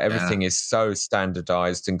 that everything is so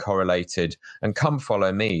standardized and correlated, and come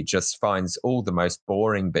follow me just finds all the most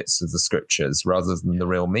boring bits of the scriptures rather than the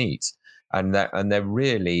real meat. And they're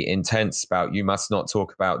really intense about, you must not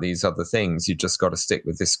talk about these other things. You just got to stick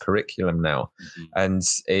with this curriculum now. Mm-hmm. And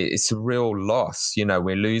it's a real loss.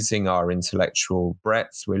 We're losing our intellectual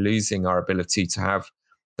breadth. We're losing our ability to have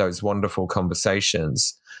those wonderful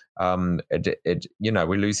conversations. We're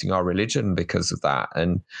losing our religion because of that.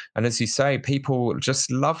 And as you say, people just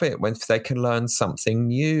love it when they can learn something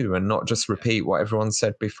new and not just repeat what everyone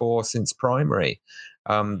said before since primary.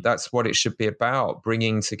 That's what it should be about,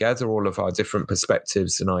 bringing together all of our different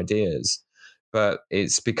perspectives and ideas. But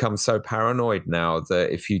it's become so paranoid now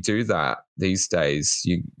that if you do that these days,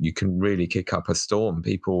 you can really kick up a storm.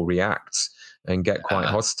 People react and get quite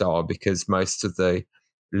hostile because most of the,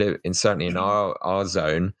 and certainly in our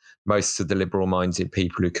zone, most of the liberal-minded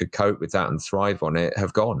people who could cope with that and thrive on it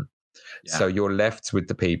have gone. Yeah. So you're left with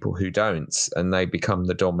the people who don't, and they become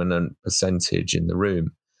the dominant percentage in the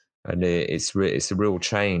room. And it's a real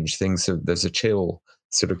change. There's a chill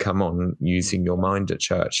sort of come on using your mind at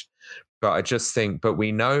church. But I just think, but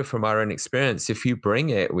we know from our own experience, if you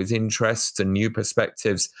bring it with interest and new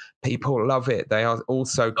perspectives, people love it. They are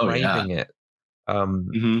also craving it. Well,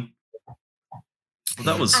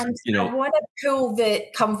 that was, and I want to pull the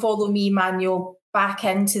Come Follow Me manual back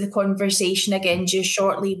into the conversation again just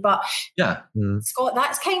shortly. But Scott,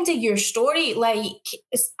 that's kind of your story. Like,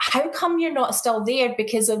 how come you're not still there?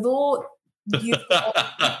 Because although you've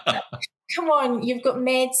got, come on, you've got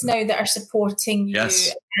meds now that are supporting you,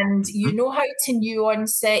 and you know how to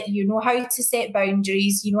nuance it, you know how to set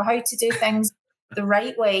boundaries, you know how to do things the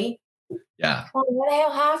right way. Yeah. Oh, what the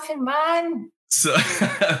hell happened, man? So,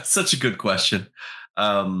 such a good question.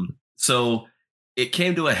 So it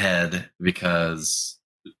came to a head because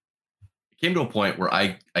it came to a point where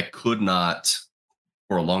I could not,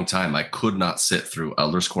 for a long time, I could not sit through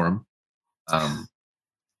Elders Quorum.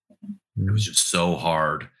 It was just so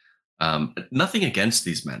hard. Nothing against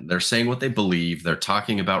these men. They're saying what they believe. They're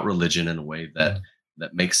talking about religion in a way that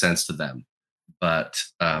makes sense to them. But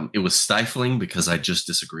it was stifling because I just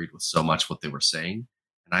disagreed with so much what they were saying.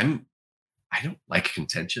 And I don't like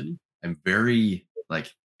contention. I'm very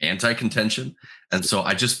anti-contention. And so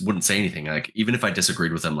I just wouldn't say anything. Like, even if I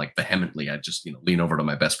disagreed with them vehemently, I'd just, lean over to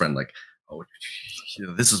my best friend, oh,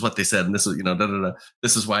 this is what they said. And this is,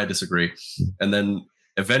 this is why I disagree. And then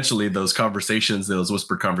eventually those conversations, those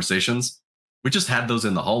whispered conversations, we just had those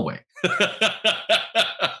in the hallway.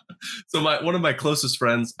 So one of my closest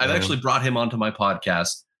friends, I've actually brought him onto my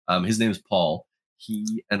podcast. His name is Paul.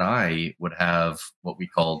 He and I would have what we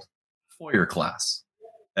called foyer class.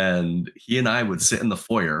 And he and I would sit in the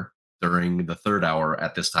foyer during the third hour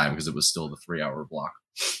at this time, because it was still the 3-hour block.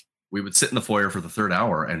 We would sit in the foyer for the third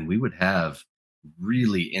hour, and we would have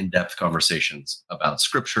really in-depth conversations about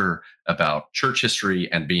scripture, about church history,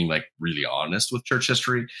 and being really honest with church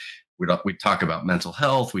history. We'd talk about mental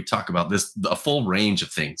health. We'd talk about a full range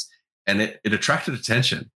of things. And it attracted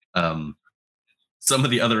attention. Some of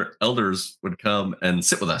the other elders would come and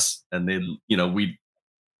sit with us, and we'd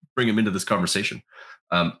bring them into this conversation.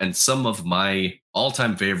 And some of my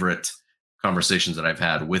all-time favorite conversations that I've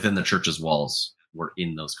had within the church's walls were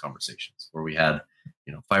in those conversations where we had,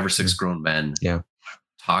 5 or 6 grown men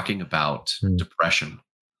talking about depression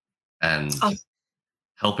and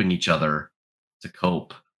helping each other to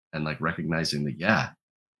cope, and recognizing that,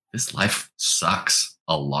 this life sucks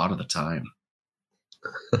a lot of the time.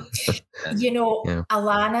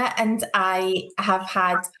 Alana and I have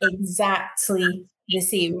had exactly the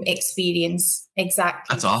same experience. Exactly.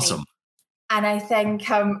 That's awesome. And I think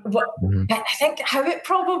I think how it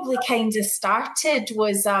probably kind of started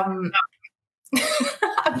was I'm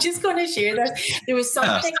just going to share this. There was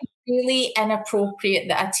something really inappropriate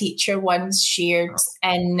that a teacher once shared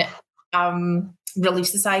in Relief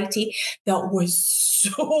Society that was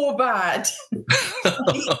so bad.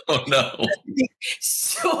 Oh no.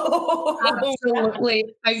 So absolutely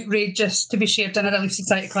outrageous to be shared in a Relief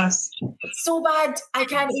Society class. So bad I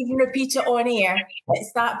can't even repeat it on air.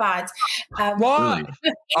 It's that bad. What?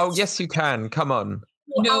 Oh yes, you can. Come on.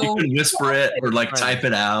 No, you can whisper it or like type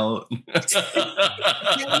it out.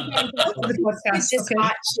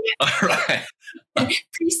 All right.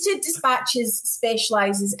 Priesthood Dispatches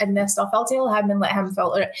specializes in this stuff. I'll tell him and let him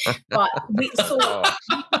filter it. But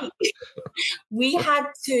we had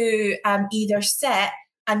to either sit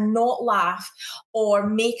and not laugh or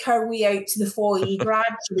make our way out to the foyer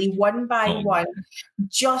gradually, one by one,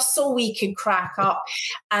 just so we could crack up.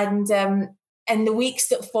 And in the weeks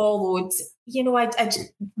that followed, we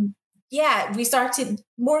started,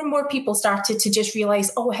 more and more people started to just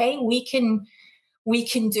realize, oh, hey, we can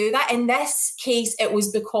do that. In this case, it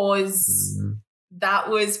was because that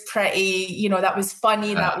was pretty, that was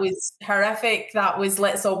funny, that was horrific, that was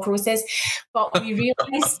let's all process. But we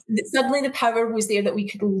realized that suddenly the power was there that we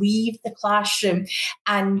could leave the classroom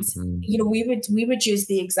and, we would use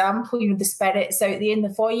the example, the spirits out there in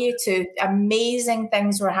the foyer too. Amazing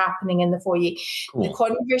things were happening in the foyer. Cool. The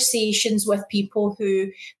conversations with people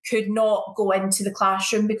who could not go into the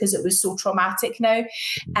classroom because it was so traumatic now,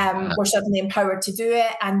 were suddenly empowered to do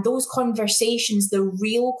it. And those conversations, the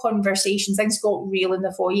real conversations, things got real in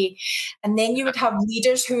the foyer. And then you would have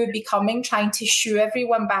leaders who would be coming, trying to shoo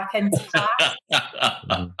everyone back into class.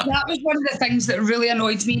 That was one of the things that really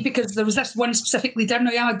annoyed me, because there was this one specific leader. Now,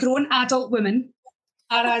 I'm a grown adult woman,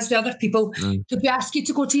 as the other people. Could we ask you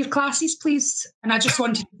to go to your classes, please? And I just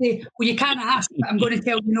wanted to say, well, you can't ask, but I'm going to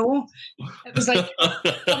tell you no. It was like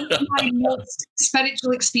one of my most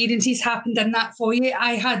spiritual experiences happened in that foyer.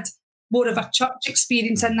 I had more of a church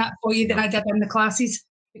experience in that foyer than I did in the classes,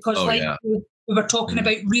 because we were talking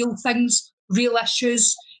about real things, real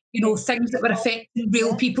issues, things that were affecting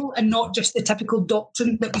real people and not just the typical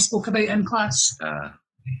doctrine that we spoke about in class.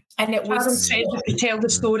 And it was to tell the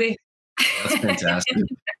story. That's fantastic.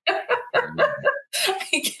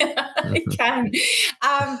 I can.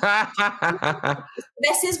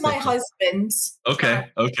 This is my husband. Okay.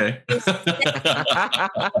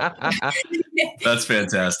 That's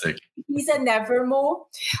fantastic. He's a Nevermore.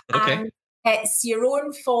 Okay. It's your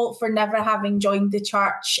own fault for never having joined the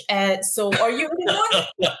church. Or you know,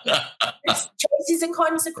 choices and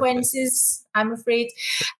consequences, I'm afraid.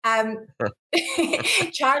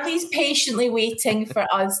 Charlie's patiently waiting for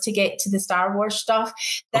us to get to the Star Wars stuff.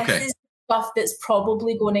 This is stuff that's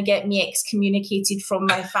probably going to get me excommunicated from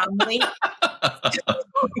my family.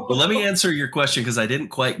 Well, let me answer your question, because I didn't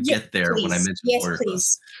quite get there when I mentioned Yes,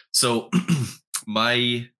 please. So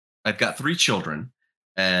I've got 3 children,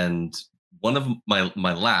 and one of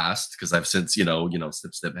my last, because I've since had a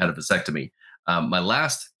vasectomy. My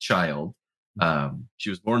last child, she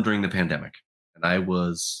was born during the pandemic, and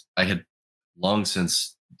I had long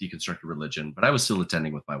since deconstructed religion, but I was still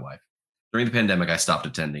attending with my wife. During the pandemic, I stopped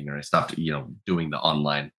attending, or I stopped, doing the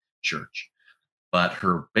online church. But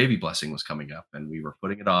her baby blessing was coming up, and we were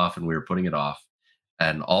putting it off,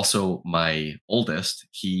 And also my oldest,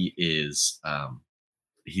 he is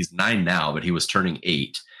he's 9 now, but he was turning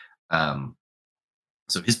 8.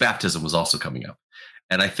 So his baptism was also coming up.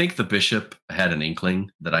 And I think the bishop had an inkling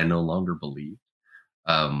that I no longer believed.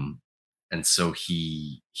 And so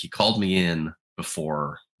he called me in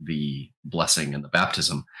before the blessing and the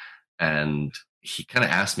baptism. And he kind of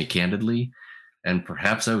asked me candidly, and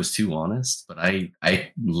perhaps I was too honest, but I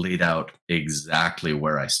laid out exactly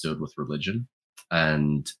where I stood with religion.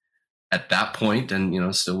 And at that point,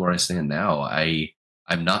 and still where I stand now,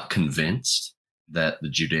 I'm not convinced that the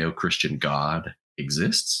Judeo-Christian God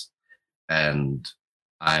exists, and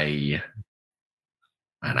I'm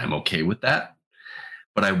okay with that.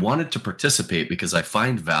 But I wanted to participate because I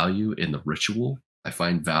find value in the ritual. I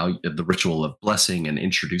find value in the ritual of blessing and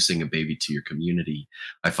introducing a baby to your community.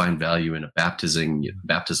 I find value in a baptism,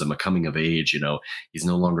 a coming of age. He's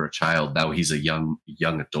no longer a child. Now he's a young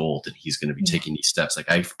adult, and he's going to be taking these steps.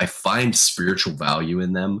 Like I find spiritual value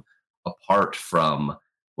in them apart from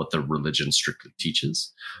what the religion strictly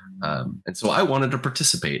teaches. And so I wanted to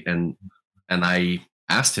participate, and I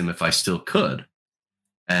asked him if I still could.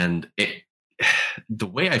 And the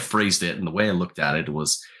way I phrased it and the way I looked at it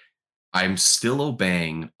was, I'm still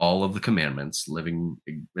obeying all of the commandments, living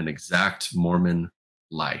an exact Mormon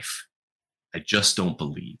life. I just don't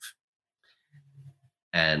believe.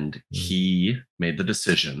 And he made the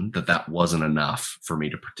decision that that wasn't enough for me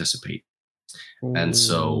to participate. And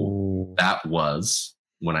so that was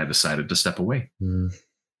when I decided to step away.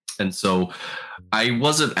 And so I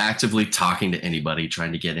wasn't actively talking to anybody,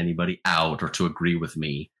 trying to get anybody out or to agree with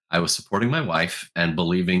me. I was supporting my wife and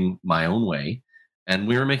believing my own way. And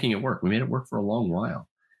we were making it work. We made it work for a long while.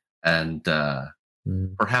 And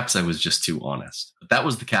perhaps I was just too honest. But that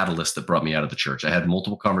was the catalyst that brought me out of the church. I had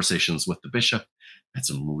multiple conversations with the bishop. I had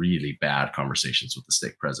some really bad conversations with the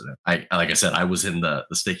stake president. Like I said, I was in the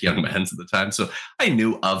stake young men's at the time. So I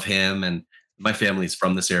knew of him, and my family's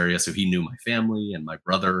from this area. So he knew my family, and my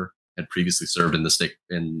brother had previously served in the stake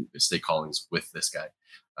callings with this guy.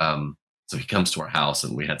 So he comes to our house,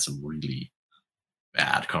 and we had some really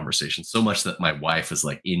bad conversations, so much that my wife is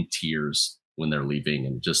like in tears when they're leaving.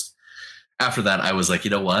 And just after that, I was like, you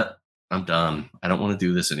know what? I'm done. I don't want to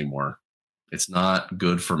do this anymore. It's not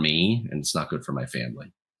good for me, and it's not good for my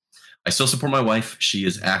family. I still support my wife. She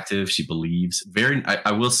is active. She believes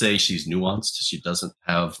I will say she's nuanced. She doesn't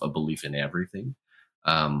have a belief in everything.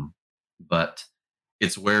 But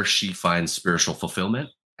it's where she finds spiritual fulfillment.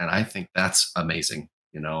 And I think that's amazing.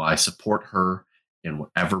 You know, I support her in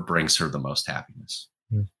whatever brings her the most happiness.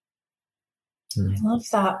 I love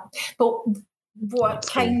that. But what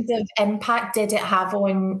kind of impact did it have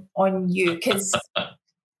on you? Because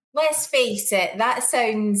let's face it, that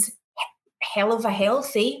sounds hell of a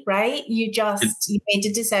healthy, right? You made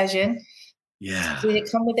a decision. Yeah. Did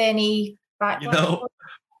it come with any backlash? You know,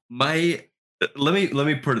 let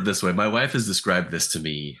me put it this way. My wife has described this to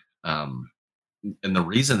me. And the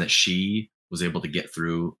reason that she was able to get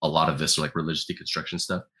through a lot of this, like religious deconstruction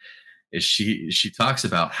stuff, is she talks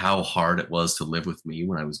about how hard it was to live with me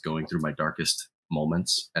when I was going through my darkest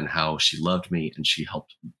moments, and how she loved me and she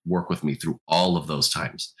helped work with me through all of those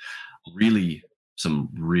times. Really, some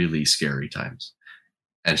really scary times.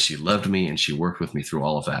 And she loved me and she worked with me through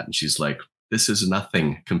all of that. And she's like, this is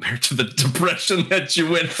nothing compared to the depression that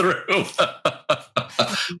you went through.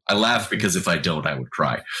 I laugh because if I don't, I would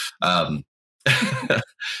cry.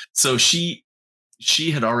 So she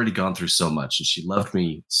had already gone through so much, and she loved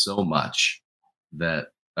me so much that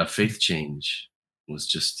a faith change was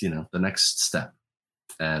just, the next step.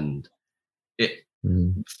 And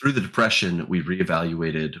through the depression, we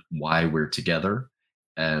reevaluated why we're together.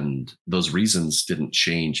 And those reasons didn't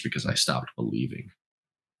change because I stopped believing.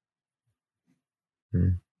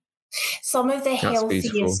 Some of the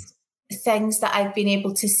healthiest things that I've been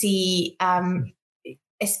able to see,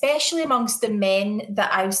 especially amongst the men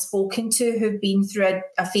that I've spoken to who've been through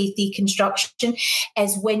a faith deconstruction,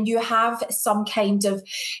 is when you have some kind of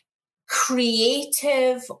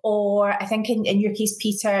creative, or I think in your case,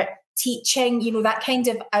 Peter, teaching, that kind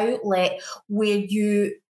of outlet where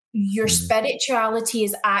your spirituality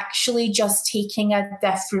is actually just taking a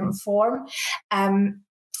different form. How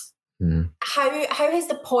has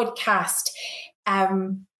the podcast,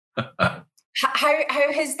 how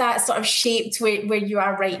has that sort of shaped where you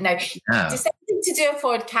are right now? Yeah. Deciding to do a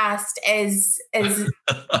podcast is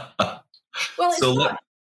well,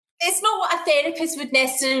 it's not what a therapist would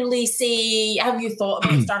necessarily say. Have you thought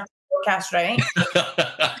about starting a podcast, right?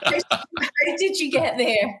 How did you get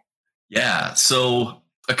there? Yeah, so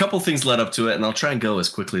a couple things led up to it, and I'll try and go as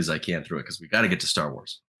quickly as I can through it because we got to get to Star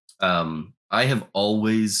Wars. I have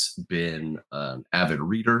always been an avid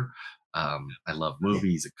reader. I love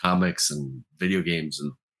movies and comics and video games,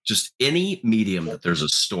 and just any medium that there's a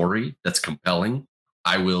story that's compelling,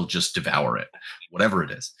 I will just devour it, whatever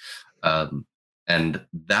it is. And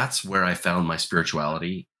that's where I found my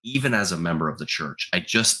spirituality, even as a member of the church. I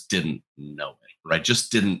just didn't know it. Or I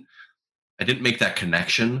didn't make that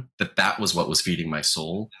connection that was what was feeding my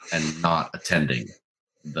soul, and not attending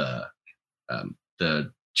the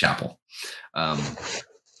chapel.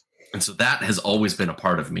 And so that has always been a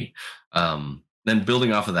part of me. Then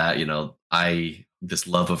building off of that, this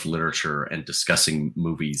love of literature and discussing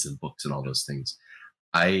movies and books and all those things.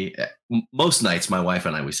 Most nights, my wife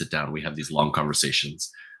and I, we sit down, we have these long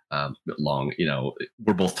conversations.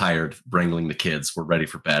 We're both tired, wrangling the kids, we're ready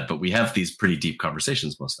for bed, but we have these pretty deep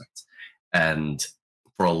conversations most nights. And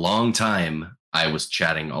for a long time, I was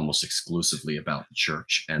chatting almost exclusively about the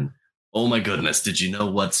church. And oh my goodness, did you know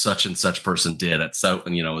what such and such person did at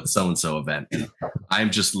so-and-so event? And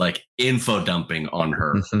I'm just like info dumping on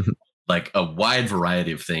her, like a wide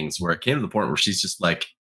variety of things, where it came to the point where she's just like,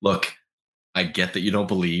 look, I get that you don't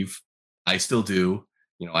believe. I still do.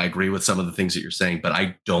 I agree with some of the things that you're saying, but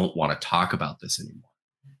I don't want to talk about this anymore.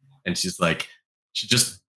 And she's like, she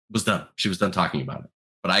just was done. She was done talking about it.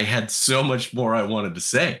 But I had so much more I wanted to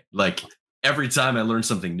say. Like every time I learn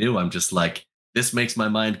something new, I'm just like, this makes my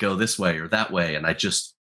mind go this way or that way. And I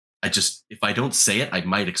just, if I don't say it, I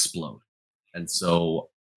might explode. And so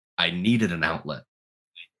I needed an outlet.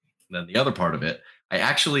 And then the other part of it, I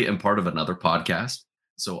actually am part of another podcast.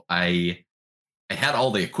 So I had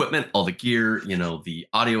all the equipment, all the gear, the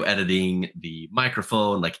audio editing, the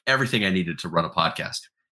microphone, like everything I needed to run a podcast.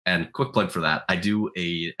 And quick plug for that, I do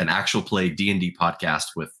an actual play D&D podcast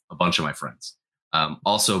with a bunch of my friends.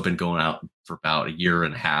 Also been going out for about a year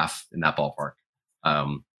and a half in that ballpark.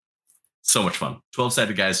 So much fun.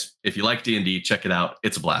 12-sided guys. If you like D&D, check it out.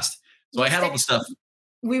 It's a blast. So I had all the stuff.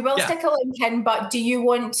 We will stick a link in, but do you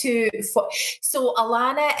want to? So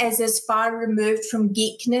Alana is as far removed from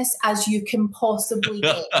geekness as you can possibly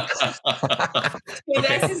get.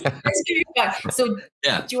 This is fun. So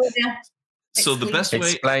yeah. Do you want to? So the best way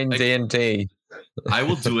explain D&D. I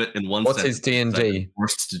will do it in one What sentence. is D&D? I've been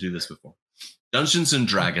forced to do this before. Dungeons and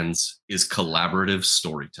Dragons is collaborative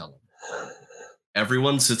storytelling.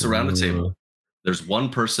 Everyone sits around a table. There's one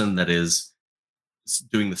person that is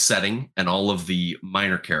doing the setting and all of the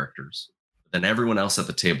minor characters. Then everyone else at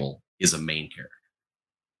the table is a main character.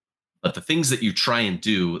 But the things that you try and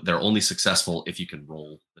do, they're only successful if you can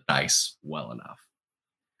roll the dice well enough.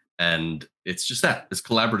 And it's just that. It's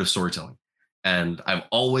collaborative storytelling. And I've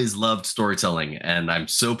always loved storytelling, and I'm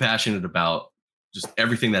so passionate about just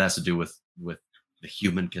everything that has to do with the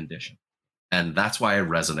human condition. And that's why I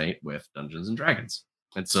resonate with Dungeons and Dragons.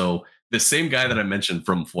 And so the same guy that I mentioned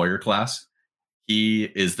from Foyer class, he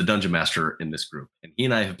is the dungeon master in this group. And he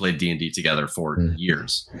and I have played D&D together for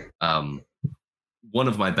years. One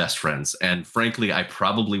of my best friends. And frankly, I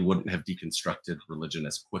probably wouldn't have deconstructed religion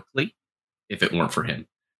as quickly if it weren't for him,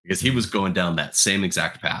 because he was going down that same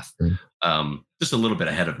exact path, just a little bit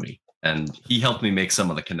ahead of me. And he helped me make some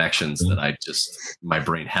of the connections that my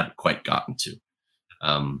brain hadn't quite gotten to.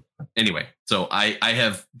 Anyway, so I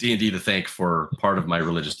have D&D to thank for part of my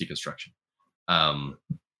religious deconstruction.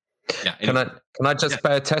 Yeah. Can I just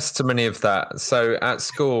bear testimony of that? So at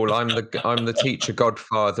school, I'm the teacher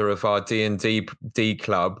godfather of our D&D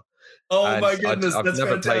club. Oh my goodness, I've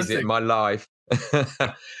never played it in my life.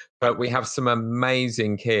 But we have some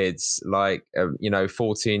amazing kids, like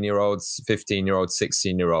 14-year-olds, 15-year-olds,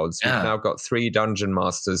 16-year-olds. Yeah. We've now got 3 dungeon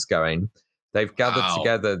masters going. They've gathered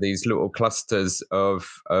together these little clusters of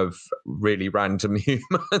really random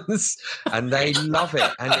humans, and they love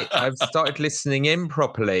it. And I've started listening in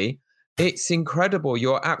properly. It's incredible.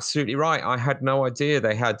 You're absolutely right. I had no idea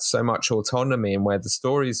they had so much autonomy in where the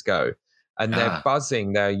stories go. And they're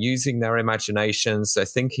buzzing. They're using their imaginations. They're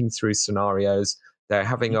thinking through scenarios. They're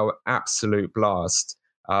having an absolute blast.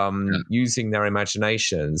 Using their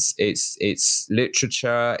imaginations. It's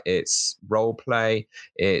literature, it's role play,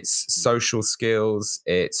 it's social skills,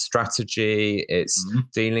 it's strategy, it's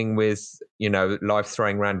dealing with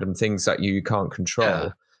life-throwing random things that you can't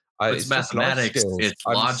control. It's mathematics. It's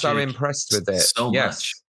logic. I'm so impressed with it. So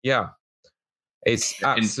much. Yeah. It's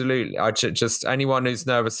absolutely. I just anyone who's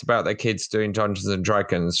nervous about their kids doing Dungeons and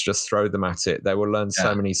Dragons, just throw them at it. They will learn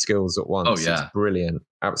so many skills at once. Oh, yeah. It's brilliant.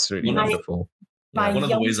 Absolutely wonderful. Yeah, one of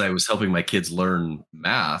the ways I was helping my kids learn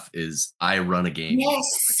math is I run a game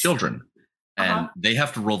for children, and they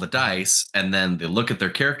have to roll the dice, and then they look at their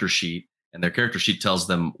character sheet, and their character sheet tells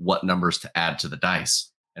them what numbers to add to the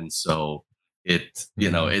dice. And so it's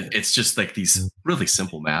just like these really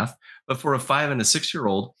simple math, but for a 5 and a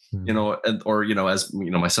 6-year-old, as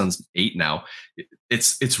my son's 8 now,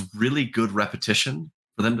 it's really good repetition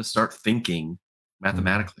for them to start thinking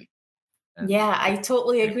mathematically. Yeah, I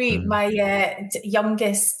totally agree. My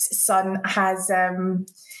youngest son has,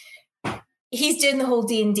 he's doing the whole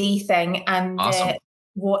D&D thing. And awesome.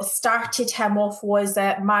 What started him off was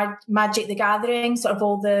Magic the Gathering, sort of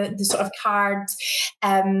all the sort of cards,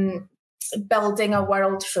 building a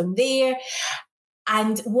world from there.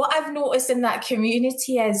 And what I've noticed in that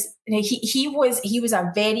community is he was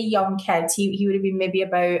a very young kid. He would have been maybe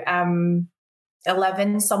about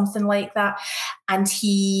 11, something like that. And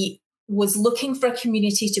he was looking for a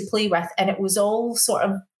community to play with, and it was all sort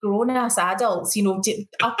of grown-ass adults,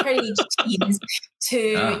 upper age teens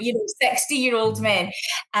to 60-year-old men,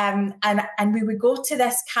 and we would go to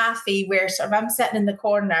this cafe where sort of I'm sitting in the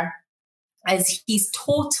corner as he's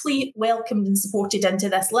totally welcomed and supported into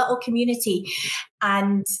this little community,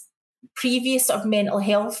 and previous sort of mental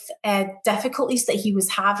health difficulties that he was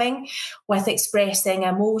having with expressing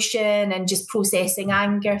emotion and just processing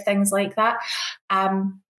anger, things like that.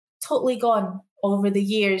 totally gone over the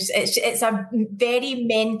years. It's a very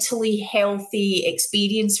mentally healthy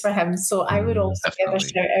experience for him. So I would also give a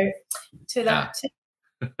shout out to that too.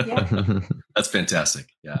 Yeah. That's fantastic.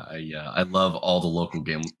 Yeah, I love all the local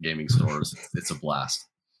gaming stores. It's a blast.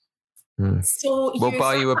 So we'll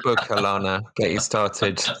buy you a book, Alana. Get you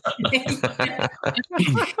started.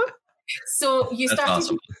 So you started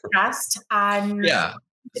awesome. the podcast, and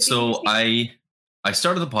so I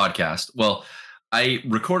started the podcast. Well, I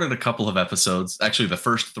recorded a couple of episodes. Actually, the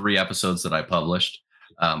first 3 episodes that I published,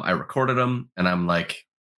 I recorded them, and I'm like,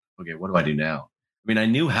 okay, what do I do now? I mean, I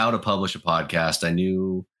knew how to publish a podcast. I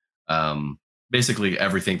knew basically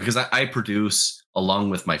everything because I produce, along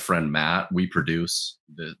with my friend Matt, we produce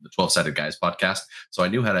the 12-Sided Guys podcast. So I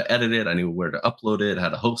knew how to edit it. I knew where to upload it, how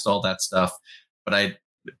to host all that stuff. But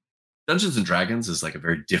Dungeons and Dragons is like a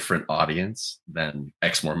very different audience than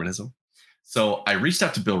ex-Mormonism. So I reached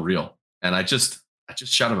out to Bill Reel, and I just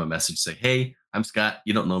shot him a message, say, hey, I'm Scott.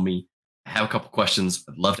 You don't know me. I have a couple questions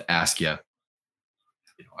I'd love to ask you.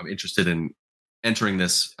 I'm interested in entering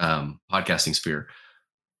this podcasting sphere,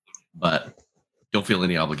 but don't feel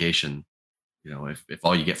any obligation. If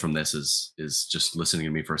all you get from this is just listening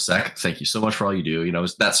to me for a sec, thank you so much for all you do.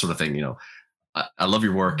 It's that sort of thing. I love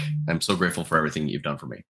your work. I'm so grateful for everything you've done for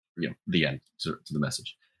me. The end to the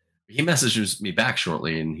message. He messages me back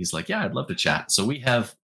shortly, and he's like, yeah, I'd love to chat. So we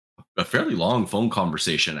have a fairly long phone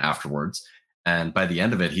conversation afterwards. And by the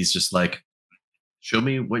end of it, he's just like, show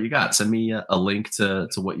me what you got. Send me a link to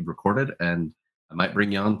what you've recorded, and I might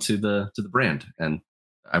bring you on to the brand. And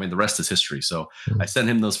I mean, the rest is history. So I sent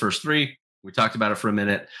him those first 3. We talked about it for a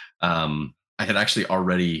minute. I had actually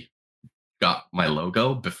already got my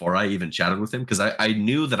logo before I even chatted with him because I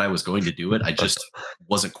knew that I was going to do it. I just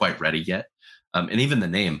wasn't quite ready yet. And even the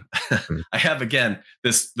name, I have, again,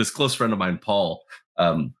 this close friend of mine, Paul.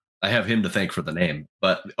 I have him to thank for the name.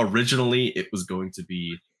 But originally, it was going to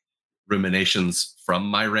be Ruminations from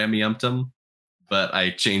my Rameumptum, but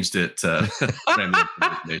I changed it to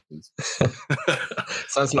Rameumptum Ruminations.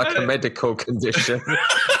 Sounds like a medical condition.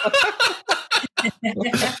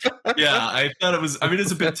 Yeah, I thought it was. I mean,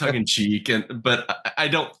 it's a bit tongue in cheek, but I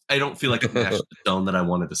don't feel like it matched the tone that I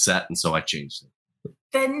wanted to set, and so I changed it.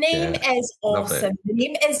 The name is awesome. The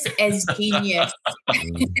name is genius,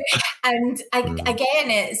 and again,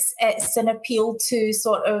 it's an appeal to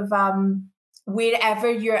sort of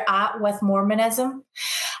wherever you're at with Mormonism.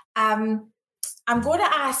 I'm going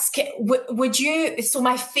to ask, would you? So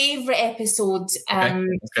my favorite episode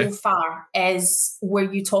so far is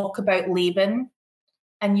where you talk about Laban,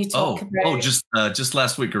 and you talk about just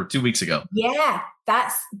last week or 2 weeks ago. Yeah,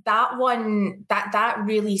 that one that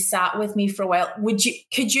really sat with me for a while.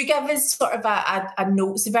 Could you give us sort of a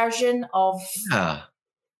notes version of? Yeah,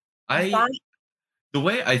 the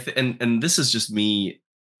way and this is just me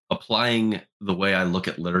applying the way I look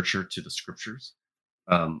at literature to the scriptures.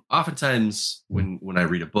 Oftentimes when I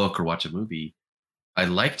read a book or watch a movie, I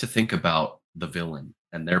like to think about the villain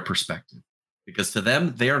and their perspective, because to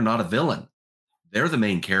them, they are not a villain. They're the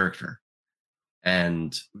main character.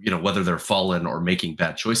 And, whether they're fallen or making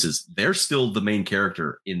bad choices, they're still the main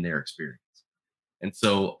character in their experience. And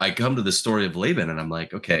so I come to the story of Laban, and I'm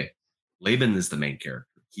like, okay, Laban is the main character.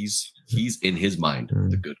 He's in his mind,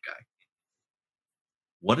 the good guy.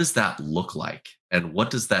 What does that look like? And what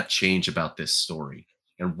does that change about this story?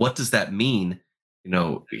 And what does that mean?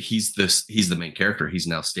 He's the main character. He's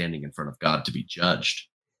now standing in front of God to be judged.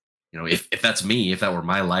 If that's me, if that were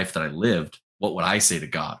my life that I lived, what would I say to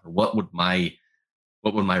God? Or what would my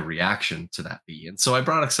reaction to that be? And so I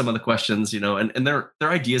brought up some of the questions, and they're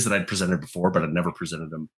ideas that I'd presented before, but I'd never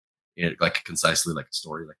presented them like concisely, like a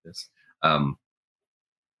story like this.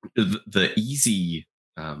 The easy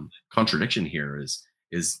contradiction here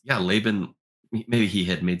is Laban, maybe he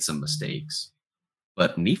had made some mistakes,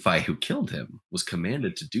 but Nephi, who killed him, was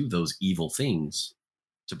commanded to do those evil things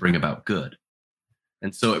to bring about good.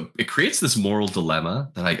 And so it creates this moral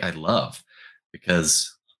dilemma that I love,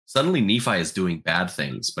 because suddenly Nephi is doing bad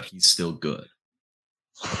things, but he's still good.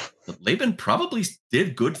 But Laban probably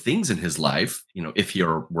did good things in his life, if he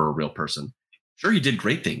were a real person. Sure, he did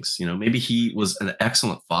great things. Maybe he was an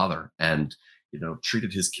excellent father and,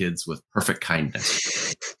 treated his kids with perfect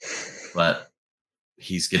kindness. But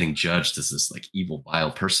he's getting judged as this like evil, vile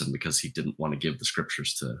person because he didn't want to give the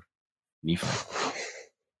scriptures to Nephi.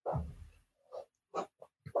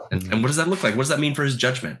 And what does that look like? What does that mean for his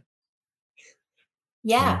judgment?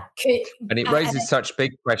 Yeah. And it raises such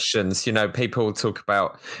big questions. You know, people talk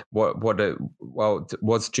about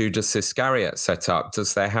was Judas Iscariot set up?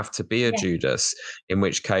 Does there have to be a Judas? In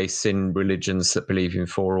which case, in religions that believe in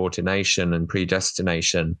foreordination and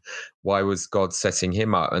predestination, why was God setting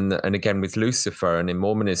him up? And again, with Lucifer and in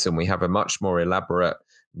Mormonism, we have a much more elaborate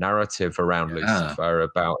narrative around Lucifer,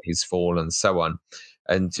 about his fall and so on.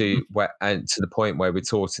 And to the point where we're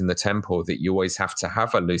taught in the temple that you always have to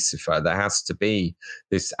have a Lucifer. There has to be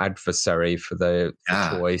this adversary for the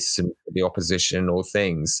choice and for the opposition or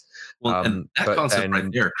things. Well, and that concept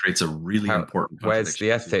right there creates a really important. Where's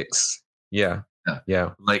the ethics? Yeah.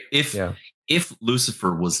 Like if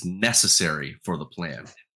Lucifer was necessary for the plan,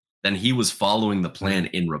 then he was following the plan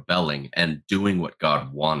in rebelling and doing what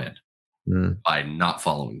God wanted by not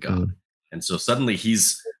following God. And so suddenly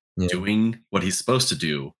he's doing what he's supposed to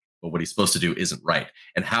do, but what he's supposed to do isn't right.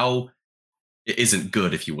 And how it isn't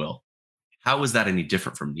good, if you will. How is that any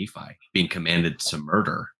different from Nephi being commanded to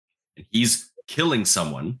murder? And he's killing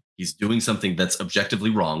someone. He's doing something that's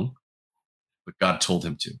objectively wrong, but God told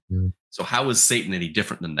him to. So how is Satan any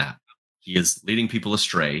different than that? He is leading people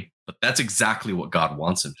astray, but that's exactly what God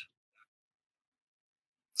wants him to.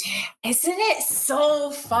 Isn't it so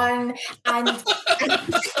fun? And I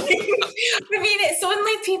mean, it's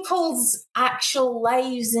only people's actual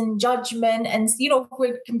lives and judgment, and you know,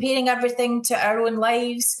 we're comparing everything to our own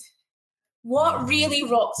lives. What really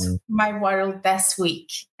rocked my world this week,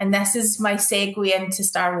 and this is my segue into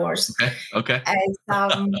Star Wars. Okay. And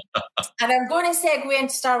I'm going to segue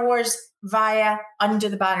into Star Wars via Under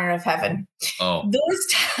the Banner of Heaven.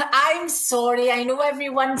 I'm sorry, I know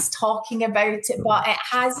everyone's talking about it, but it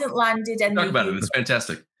hasn't landed in. Talk about it. It's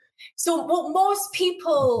fantastic. So most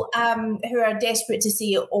people who are desperate to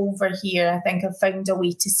see it over here, I think, have found a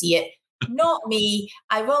way to see it. Not me.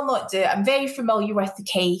 I will not do it. I'm very familiar with the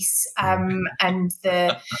case and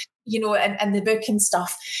the, you know, and the book and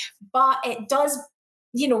stuff. But it does,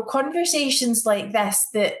 you know, conversations like this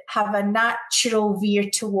that have a natural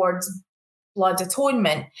veer towards blood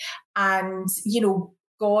atonement and, you know,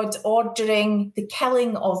 God ordering the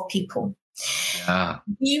killing of people. Yeah.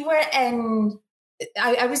 We were in...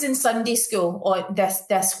 I was in Sunday school on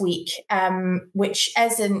this week, which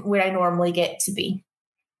isn't where I normally get to be.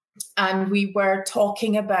 And we were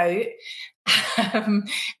talking about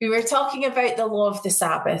the law of the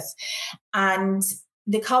Sabbath, and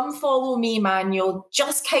the Come Follow Me manual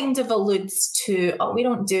just kind of alludes to, we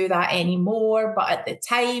don't do that anymore. But at the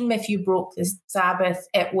time, if you broke the Sabbath,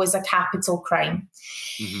 it was a capital crime.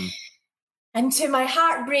 Mm-hmm. And to my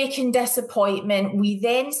heartbreak and disappointment, we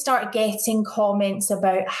then start getting comments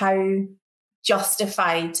about how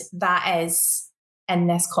justified that is in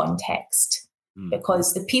this context.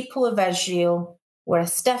 Because the people of Israel were a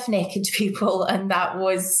stiff-necked people, and that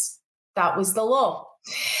was the law.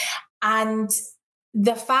 And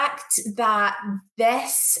the fact that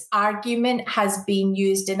this argument has been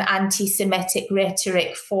used in anti-Semitic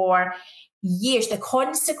rhetoric for years, the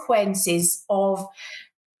consequences of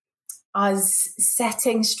us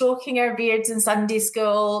sitting, stroking our beards in Sunday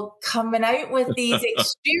school, coming out with these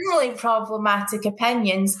extremely problematic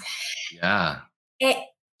opinions. Yeah. It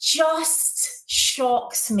just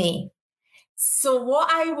shocks me. So what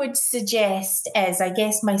I would suggest is, I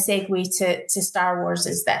guess my segue to Star Wars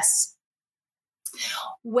is this.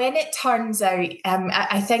 When it turns out,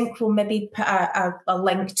 I think we'll maybe put a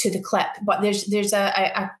link to the clip, but there's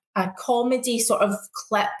a comedy sort of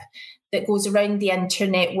clip that goes around the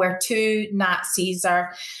internet where two Nazis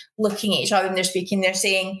are looking at each other and they're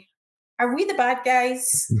saying, "Are we the bad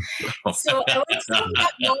guys?" So I want to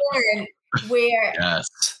that more where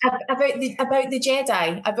about the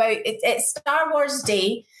Jedi, about it's Star Wars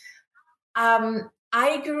Day.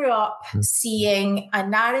 I grew up seeing a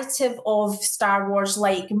narrative of Star Wars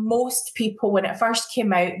like most people when it first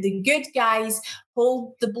came out. The good guys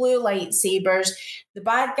hold the blue lightsabers, the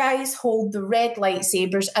bad guys hold the red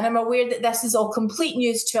lightsabers. And I'm aware that this is all complete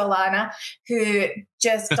news to Alana, who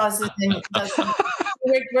just doesn't.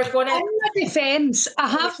 We're going to. In my defence, I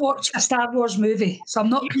have watched a Star Wars movie, so I'm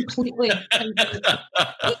not completely. You're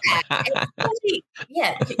not sick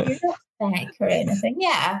or anything.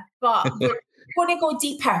 Yeah, but we're going to go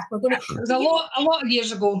deeper. We're going to. It was a lot of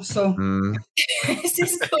years ago. So this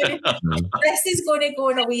is going to go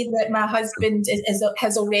in a way that my husband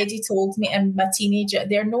has already told me, and my teenager.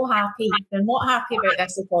 They're not happy. They're not happy about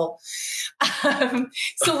this at all.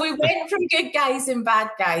 So we went from good guys and bad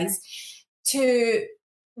guys to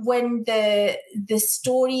when the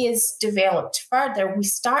story is developed further, we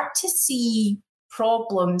start to see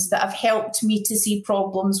problems that have helped me to see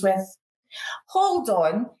problems with, hold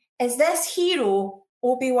on, is this hero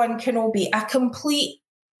Obi-Wan Kenobi a complete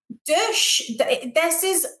douche. This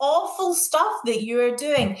is awful stuff that you are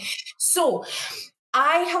doing. So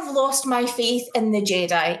I have lost my faith in the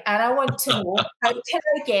Jedi, and I want to know, how can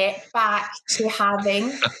I get back to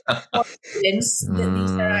having confidence that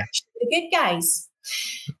these are actually the good guys?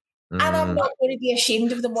 And I'm not going to be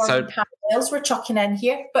ashamed of the modern parallels we're chucking in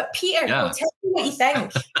here. But Peter, tell me what you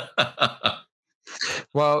think.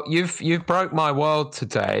 Well, you've broke my world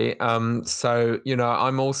today. So,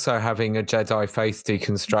 I'm also having a Jedi faith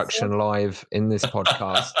deconstruction live in this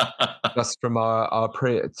podcast, just from our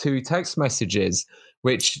two text messages,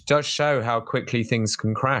 which does show how quickly things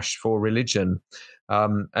can crash for religion.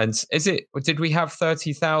 And did we have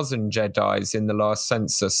 30,000 Jedis in the last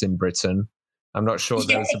census in Britain? I'm not sure.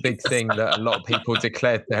 There was a big thing that a lot of people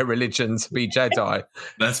declared their religion to be Jedi.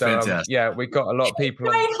 That's fantastic. We've got a lot of people.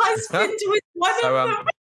 My husband was one of them.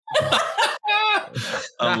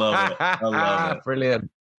 I love it. Brilliant.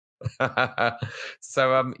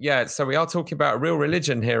 So we are talking about a real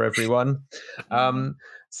religion here, everyone.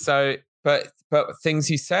 But things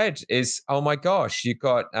you said is, oh my gosh, you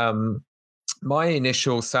got my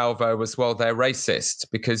initial salvo was, well, they're racist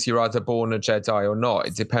because you're either born a Jedi or not.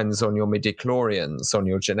 It depends on your midichlorians, on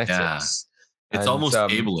your genetics. Yeah. It's almost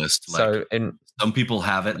ableist. So some people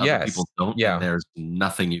have it, other people don't. Yeah. And there's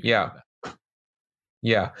nothing you can do about it.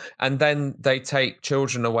 Yeah. And then they take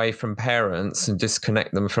children away from parents and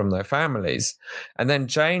disconnect them from their families. And then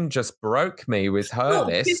Jane just broke me with her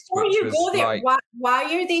list. Before you go there, why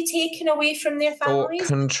are they taken away from their families?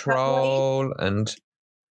 Control and...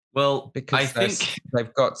 Well, because I think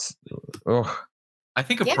they've got... I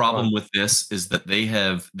think a problem with this is that they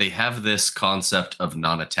have this concept of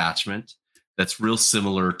non-attachment that's real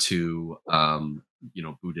similar to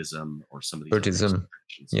Buddhism or some of these Buddhism.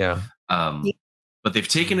 Yeah. But they've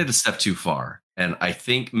taken it a step too far. And I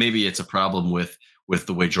think maybe it's a problem with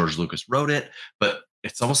the way George Lucas wrote it, but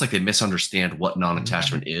it's almost like they misunderstand what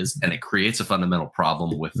non-attachment is, and it creates a fundamental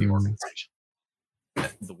problem with the organization.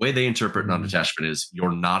 The way they interpret non-attachment is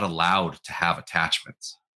you're not allowed to have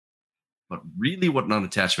attachments. But really what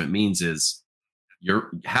non-attachment means is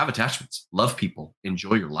have attachments, love people,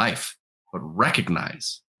 enjoy your life, but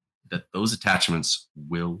recognize that those attachments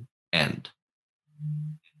will end.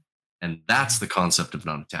 And that's the concept of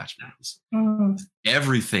non-attachment.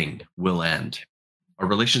 Everything will end. Our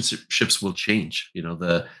relationships will change.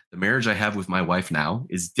 The marriage I have with my wife now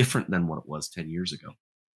is different than what it was 10 years ago.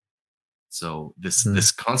 So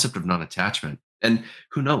this concept of non-attachment, and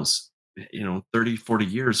who knows, 30, 40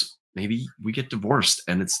 years, maybe we get divorced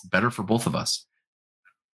and it's better for both of us.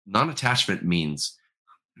 Non-attachment means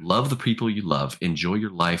love the people you love, enjoy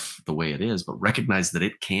your life the way it is, but recognize that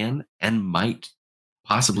it can and might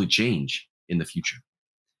possibly change in the future.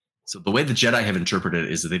 So the way the Jedi have interpreted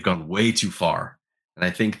it is that they've gone way too far. And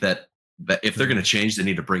I think that if they're going to change, they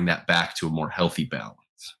need to bring that back to a more healthy balance.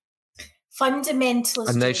 Fundamentalist.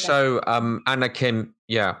 And they show Anakin,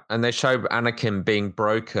 and they show Anakin being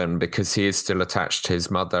broken because he is still attached to his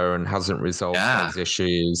mother and hasn't resolved those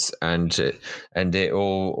issues, and it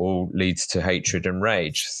all leads to hatred and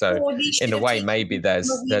rage. So in a way, maybe there's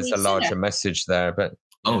a larger message there, but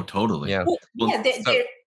totally. Yeah.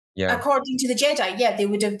 According to the Jedi, they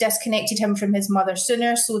would have disconnected him from his mother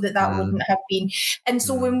sooner so that wouldn't have been. And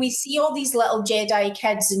so when we see all these little Jedi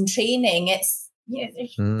kids in training, it's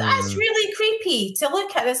that's really creepy to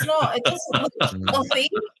look at. It doesn't look healthy,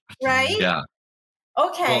 right? Yeah.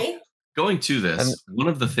 Okay. Well, going to this, one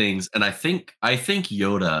of the things, and I think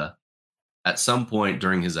Yoda at some point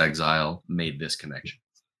during his exile made this connection,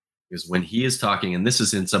 is when he is talking, and this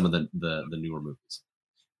is in some of the newer movies,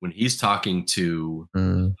 when he's talking to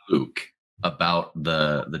Luke about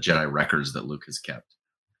the Jedi records that Luke has kept,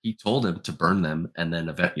 he told him to burn them, and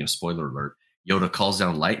then spoiler alert, Yoda calls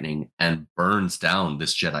down lightning and burns down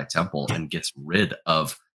this Jedi temple and gets rid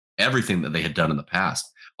of everything that they had done in the past,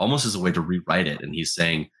 almost as a way to rewrite it. And he's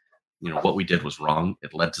saying, what we did was wrong.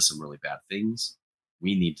 It led to some really bad things.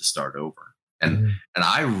 We need to start over. And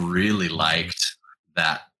I really liked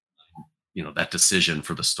that, that decision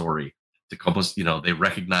for the story to almost, they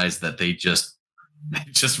recognized that they just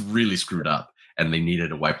really screwed up. And they needed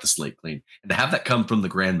to wipe the slate clean. And to have that come from the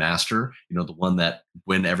Grand Master, the one that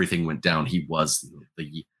when everything went down, he was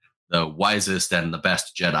the wisest and the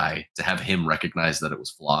best Jedi, to have him recognize that it was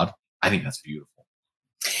flawed, I think that's beautiful.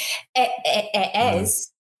 It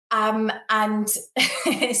is. And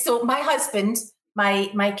so my husband,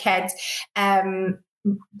 my kids,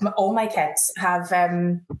 all my kids have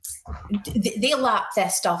they lap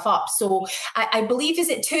this stuff up. So I believe, is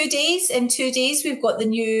it 2 days? In 2 days we've got the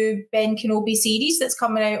new Ben Kenobi series that's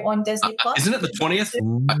coming out on Disney Plus. Isn't it the 20th?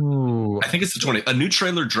 I think it's the 20th. A new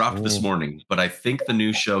trailer dropped this morning, but I think the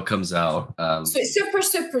new show comes out. So it's super,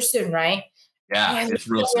 super soon, right? Yeah, it's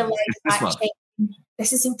real soon. It's this month.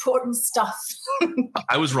 This is important stuff.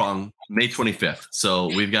 I was wrong. May 25th. So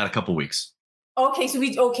we've got a couple weeks. Okay, so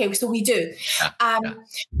we do. Yeah.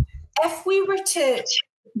 If we were to,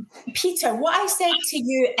 Peter, what I said to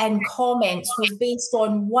you in comments was based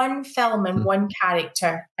on one film and one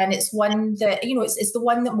character, and it's one that it's the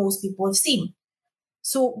one that most people have seen.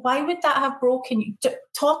 So why would that have broken you?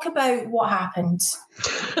 Talk about what happened.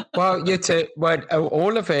 Well,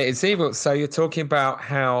 all of it is evil. So you're talking about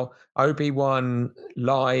how Obi-Wan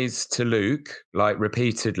lies to Luke, like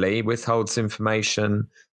repeatedly, withholds information,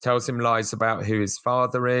 tells him lies about who his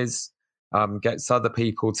father is, gets other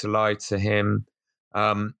people to lie to him,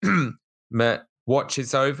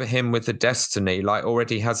 watches over him with a destiny, like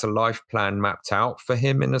already has a life plan mapped out for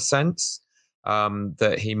him in a sense,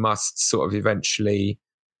 that he must sort of eventually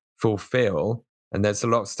fulfill. And there's a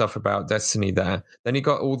lot of stuff about destiny there. Then you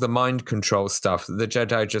got all the mind control stuff. The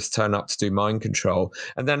Jedi just turn up to do mind control.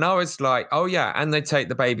 And then I was like, oh yeah, and they take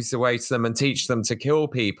the babies away to them and teach them to kill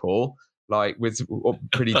people, like with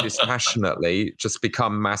pretty dispassionately, just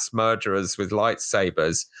become mass murderers with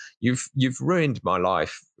lightsabers. You've ruined my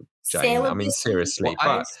life, Jane. I mean, seriously.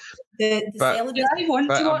 But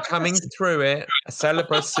I'm coming through it.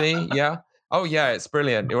 Celibacy, yeah. Oh yeah, it's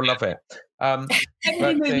brilliant. You'll love it. But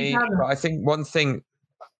I think one thing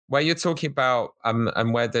where you're talking about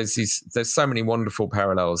and where there's so many wonderful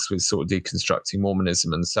parallels with sort of deconstructing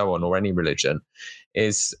Mormonism and so on, or any religion,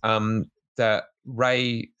 is that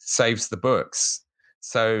Rey saves the books.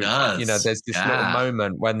 So there's this little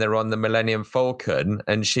moment when they're on the Millennium Falcon,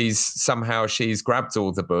 and she's grabbed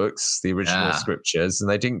all the books, the original scriptures, and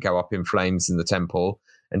they didn't go up in flames in the temple,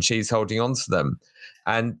 and she's holding on to them.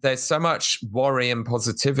 And there's so much worry and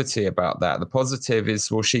positivity about that. The positive is,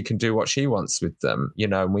 well, she can do what she wants with them,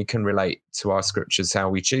 and we can relate to our scriptures how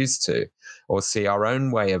we choose to, or see our own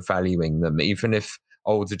way of valuing them, even if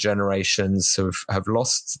older generations have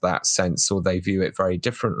lost that sense or they view it very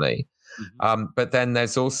differently. Mm-hmm. But then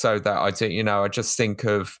there's also that idea, I just think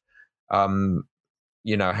of, how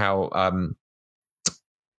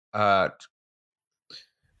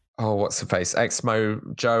what's the face? Exmo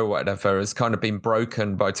Joe, whatever, has kind of been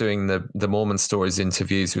broken by doing the Mormon Stories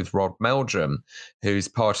interviews with Rod Meldrum, who's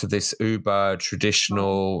part of this uber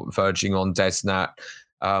traditional, verging on Desnat,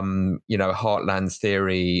 heartland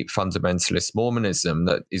theory, fundamentalist Mormonism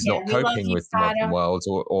that is not coping with the modern world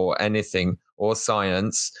or anything or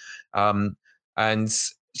science, and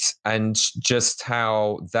just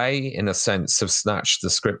how they, in a sense, have snatched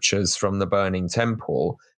the scriptures from the burning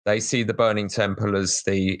temple. They see the burning temple as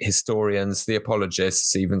the historians, the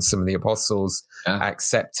apologists, even some of the apostles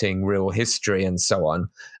accepting real history and so on.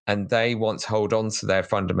 And they want to hold on to their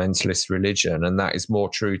fundamentalist religion. And that is more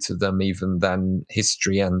true to them even than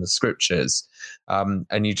history and the scriptures.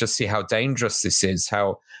 And you just see how dangerous this is,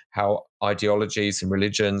 how ideologies and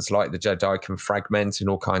religions like the Jedi can fragment in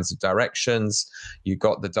all kinds of directions. You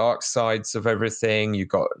got the dark sides of everything. You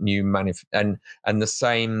got new and the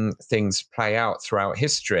same things play out throughout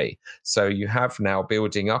history. So you have now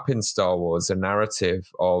building up in Star Wars a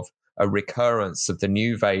narrative of a recurrence of the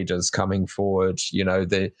new Vaders coming forward,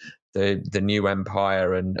 the new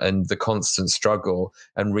empire and the constant struggle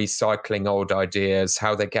and recycling old ideas,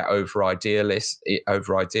 how they get over idealized.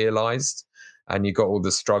 And you got all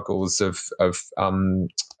the struggles of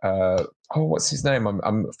what's his name?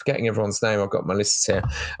 I'm forgetting everyone's name. I've got my list here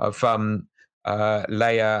of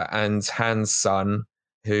Leia and Han's son,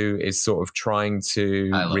 who is sort of trying to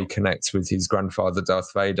reconnect with his grandfather,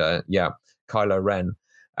 Darth Vader. Yeah, Kylo Ren.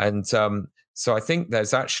 And so I think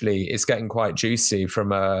it's getting quite juicy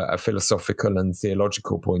from a philosophical and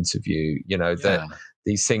theological point of view, that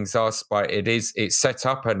these things are it set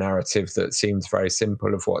up a narrative that seems very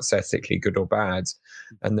simple of what's ethically good or bad.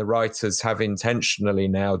 And the writers have intentionally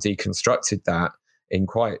now deconstructed that in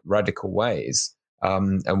quite radical ways.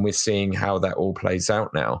 And we're seeing how that all plays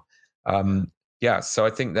out now. So I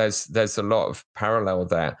think there's a lot of parallel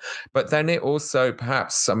there. But then it also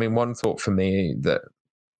perhaps, one thought for me that,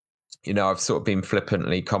 I've sort of been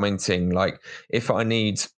flippantly commenting, like, if I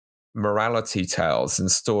need morality tales and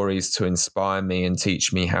stories to inspire me and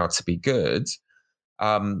teach me how to be good,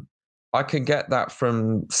 I can get that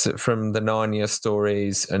from the Narnia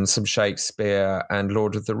stories and some Shakespeare and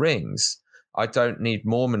Lord of the Rings. I don't need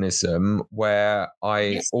Mormonism, where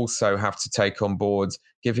I also have to take on board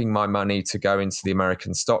giving my money to go into the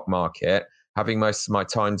American stock market, having most of my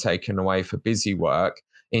time taken away for busy work,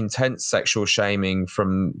 intense sexual shaming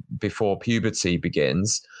from before puberty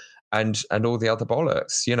begins, and all the other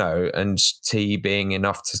bollocks, and tea being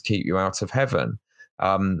enough to keep you out of heaven.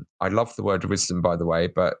 I love the word wisdom, by the way,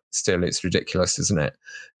 but still it's ridiculous, isn't it?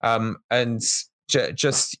 And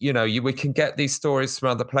just, we can get these stories from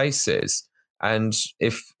other places. And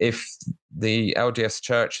if the LDS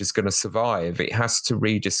Church is going to survive, it has to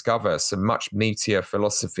rediscover some much meatier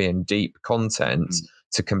philosophy and deep content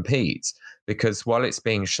to compete. Because while it's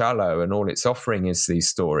being shallow and all it's offering is these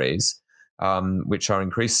stories, which are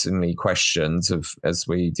increasingly questioned as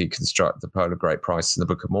we deconstruct the Pearl of Great Price and the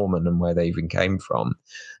Book of Mormon and where they even came from,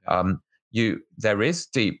 there is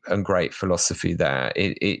deep and great philosophy there.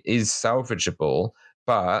 It is salvageable.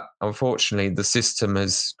 But unfortunately, the system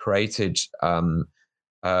has created,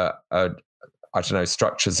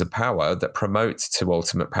 structures of power that promote to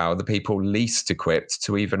ultimate power the people least equipped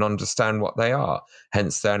to even understand what they are.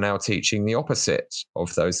 Hence, they're now teaching the opposite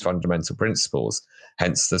of those fundamental principles.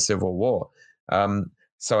 Hence, the Civil War.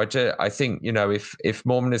 So I think, if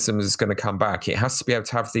Mormonism is going to come back, it has to be able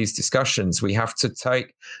to have these discussions. We have to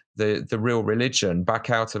take the real religion back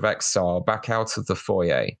out of exile, back out of the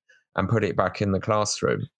foyer, and put it back in the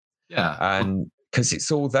classroom. Yeah. And because it's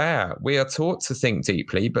all there. We are taught to think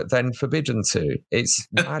deeply, but then forbidden to. It's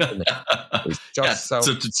maddening. It's just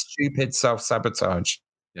stupid self-sabotage.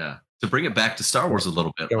 Yeah. To bring it back to Star Wars a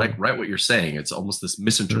little bit, like right what you're saying, it's almost this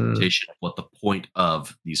misinterpretation of what the point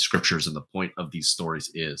of these scriptures and the point of these stories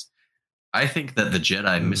is. I think that the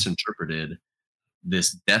Jedi misinterpreted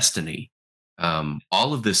this destiny.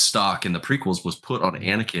 All of this stock in the prequels was put on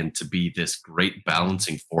Anakin to be this great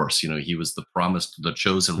balancing force. He was the promised, the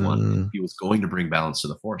chosen one. He was going to bring balance to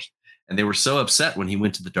the Force. And they were so upset when he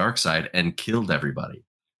went to the dark side and killed everybody.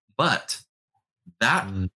 But that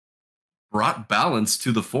brought balance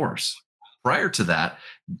to the Force. Prior to that,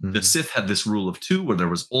 the Sith had this rule of 2 where there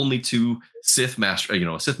was only 2 Sith master,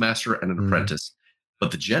 a Sith master and an apprentice.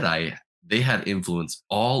 But the Jedi, they had influence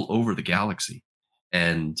all over the galaxy.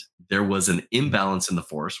 And there was an imbalance in the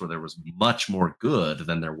Force where there was much more good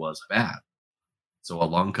than there was bad. So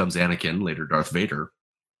along comes Anakin, later Darth Vader,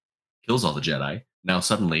 kills all the Jedi. Now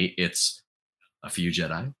suddenly it's a few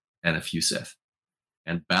Jedi and a few Sith.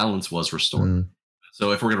 And balance was restored.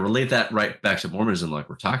 So if we're going to relate that right back to Mormonism like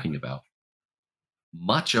we're talking about,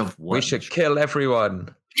 much of what... We should kill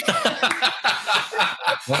everyone.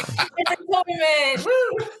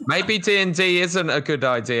 Maybe D&D isn't a good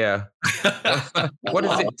idea. What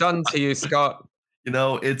has it done to you, Scott?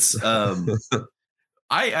 It's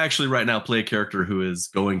I actually right now play a character who is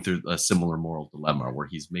going through a similar moral dilemma where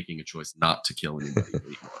he's making a choice not to kill anybody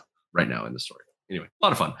anymore right now in the story. Anyway, a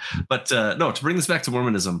lot of fun. But no, to bring this back to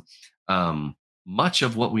Mormonism, much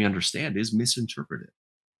of what we understand is misinterpreted.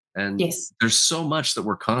 And there's so much that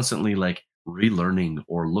we're constantly like relearning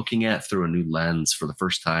or looking at through a new lens for the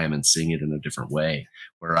first time and seeing it in a different way,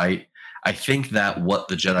 where I think that what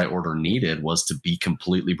the Jedi Order needed was to be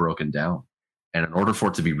completely broken down. And in order for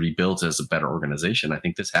it to be rebuilt as a better organization, I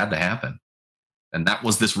think this had to happen. And that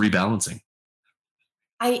was this rebalancing.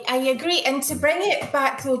 I agree. And to bring it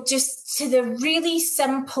back, though, just to the really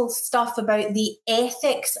simple stuff about the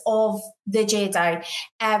ethics of the Jedi,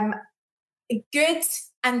 good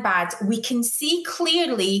and bad, we can see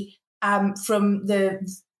clearly from the,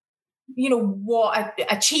 what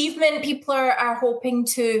achievement people are hoping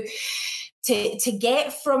to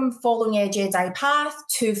get from following a Jedi path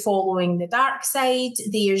to following the dark side.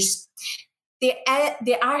 There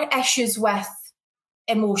are issues with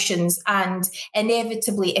emotions, and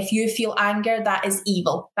inevitably, if you feel anger, that is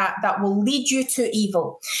evil. That will lead you to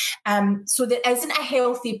evil. So there isn't a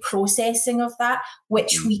healthy processing of that,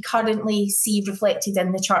 which we currently see reflected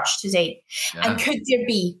in the church today. Yeah. And could there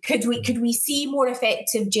be? Could we see more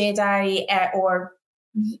effective Jedi, or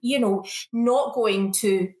not going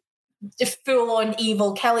to full-on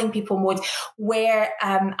evil killing people mode, where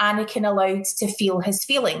Anakin allowed to feel his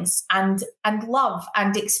feelings and love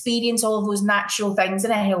and experience all of those natural things in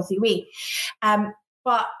a healthy way.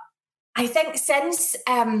 But I think since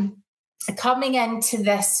coming into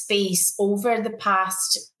this space over the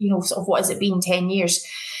past, sort of what has it been, 10 years,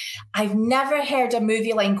 I've never heard a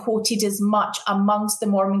movie line quoted as much amongst the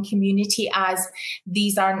Mormon community as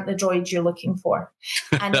 "these aren't the droids you're looking for."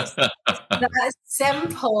 And it's that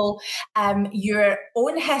simple. Your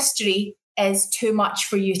own history is too much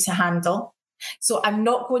for you to handle. So I'm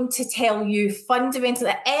not going to tell you fundamentally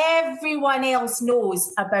that everyone else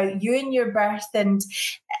knows about you and your birth and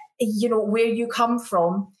where you come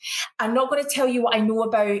from. I'm not going to tell you what I know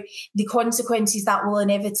about the consequences that will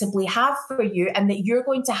inevitably have for you, and that you're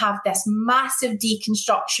going to have this massive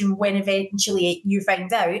deconstruction when eventually you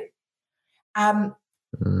find out.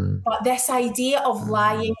 But this idea of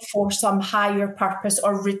lying for some higher purpose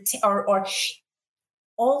or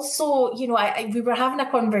also, you know, we were having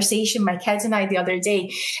a conversation, my kids and I, the other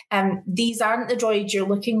day. These aren't the droids you're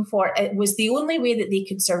looking for. It was the only way that they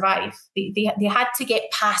could survive. They had to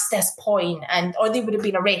get past this point, or they would have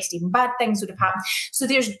been arrested and bad things would have happened. So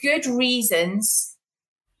there's good reasons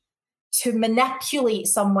to manipulate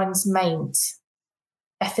someone's mind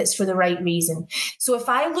if it's for the right reason. So if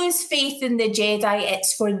I lose faith in the Jedi,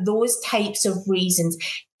 it's for those types of reasons.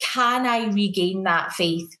 Can I regain that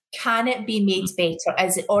faith? Can it be made better?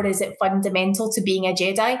 Is it fundamental to being a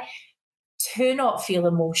Jedi to not feel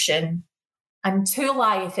emotion and to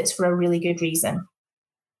lie if it's for a really good reason?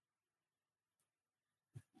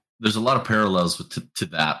 There's a lot of parallels to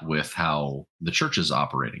that with how the church is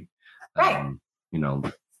operating. Right. You know,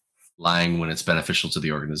 lying when it's beneficial to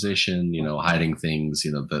the organization, you know, hiding things,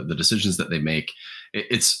 you know, the decisions that they make.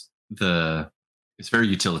 It's very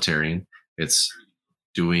utilitarian. It's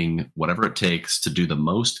doing whatever it takes to do the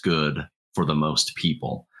most good for the most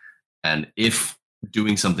people. And if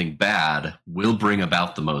doing something bad will bring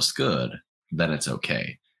about the most good, then it's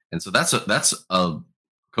okay. And so that's a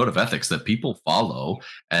code of ethics that people follow,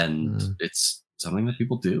 and it's something that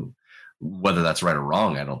people do. Whether that's right or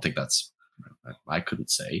wrong, I don't think I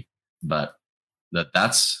couldn't say, but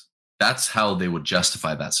that's how they would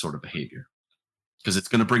justify that sort of behavior, because it's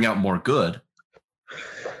going to bring out more good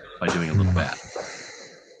by doing a little bad.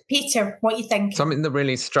 Peter, what do you think? Something that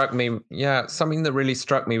really struck me with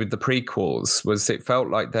the prequels was it felt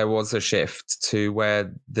like there was a shift to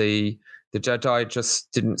where the Jedi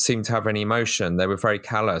just didn't seem to have any emotion. They were very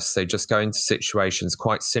callous. They just go into situations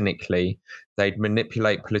quite cynically. They'd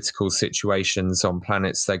manipulate political situations on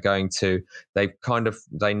planets they're going to.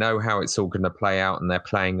 They know how it's all going to play out, and they're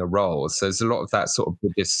playing a role. So there's a lot of that sort of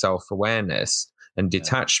Buddhist self-awareness and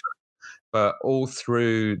detachment. But all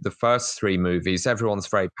through the first three movies, everyone's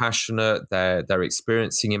very passionate. They're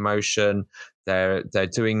experiencing emotion. They're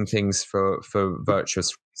doing things for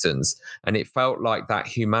virtuous reasons, and it felt like that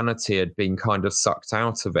humanity had been kind of sucked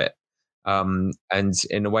out of it. And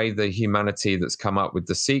in a way, the humanity that's come up with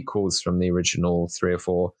the sequels from the original 3 or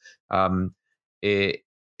 4,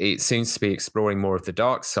 it seems to be exploring more of the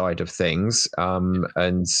dark side of things, and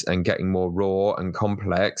getting more raw and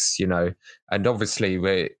complex, you know. And obviously,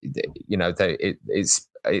 it's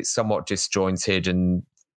somewhat disjointed, and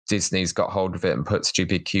Disney's got hold of it and put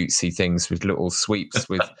stupid cutesy things with little sweeps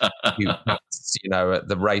with cute cats, you know, at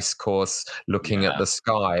the race course looking at the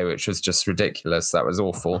sky, which was just ridiculous. That was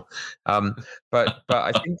awful. But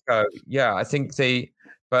I think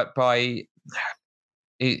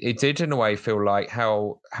It did, in a way, feel like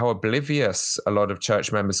how oblivious a lot of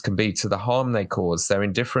church members can be to the harm they cause, their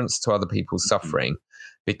indifference to other people's suffering,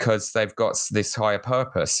 because they've got this higher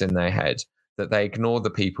purpose in their head, that they ignore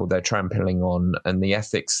the people they're trampling on and the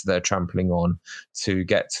ethics they're trampling on to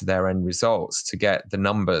get to their end results, to get the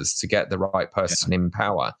numbers, to get the right person in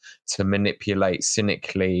power, to manipulate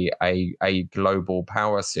cynically a global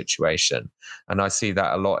power situation. And I see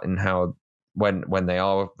that a lot in how when they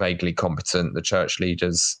are vaguely competent, the church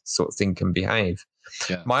leaders sort of think and behave.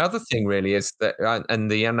 Yeah. My other thing really is that,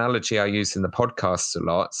 and the analogy I use in the podcast a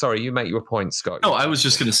lot. Sorry, you make your point, Scott. No, I was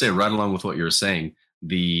just going to say, right along with what you were saying,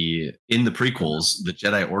 in the prequels, the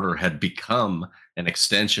Jedi Order had become an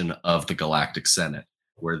extension of the Galactic Senate,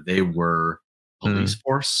 where they were police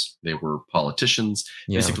force, they were politicians.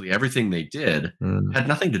 Basically, everything they did had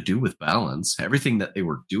nothing to do with balance. Everything that they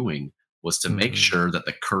were doing was to make sure that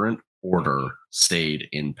the current order stayed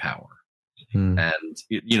in power. And,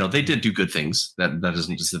 you know, they did do good things. That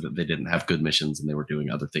doesn't just say that they didn't have good missions and they were doing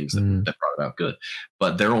other things that brought about good.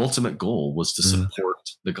 But their ultimate goal was to support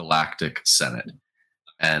the Galactic Senate.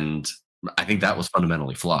 And I think that was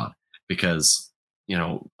fundamentally flawed because, you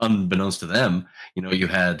know, unbeknownst to them, you know, you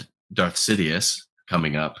had Darth Sidious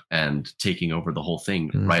coming up and taking over the whole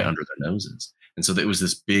thing right under their noses. And so there was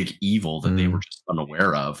this big evil that they were just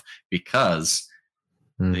unaware of because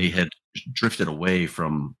they had drifted away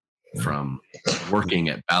from working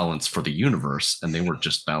at balance for the universe, and they were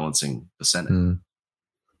just balancing the Senate.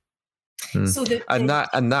 So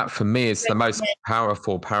that for me is the most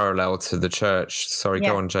powerful parallel to the church. Sorry,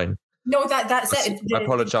 go on, Jane. No, that's it. I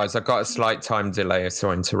apologize. I've got a slight time delay, so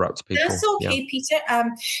I interrupt people. That's okay, Peter.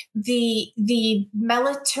 The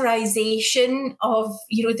militarization of,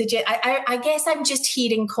 you know, the I guess I'm just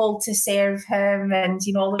hearing called to serve him, and,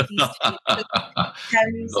 you know, all of these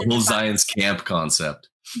the whole Zion's camp concept.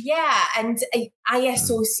 Yeah, and I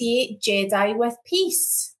associate Jedi with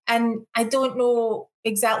peace, and I don't know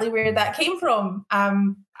exactly where that came from.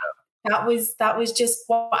 That was just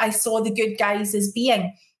what I saw the good guys as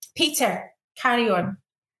being. Peter, carry on.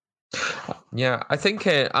 Yeah, I think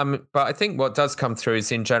but I think what does come through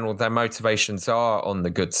is in general their motivations are on the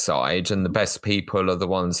good side, and the best people are the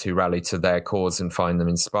ones who rally to their cause and find them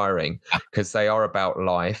inspiring, because they are about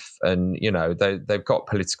life, and they've got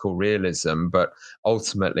political realism, but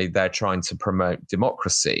ultimately they're trying to promote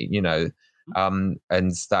democracy, and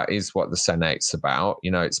that is what the Senate's about.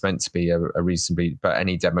 It's meant to be a reasonably, but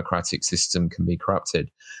any democratic system can be corrupted.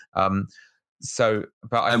 So,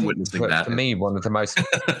 but I think for me, one of the most,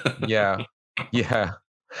 yeah.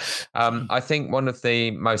 I think one of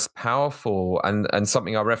the most powerful and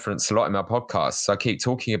something I reference a lot in my podcasts, I keep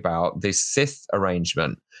talking about this Sith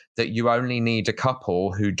arrangement, that you only need a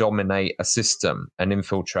couple who dominate a system and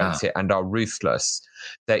infiltrate it and are ruthless,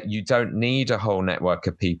 that you don't need a whole network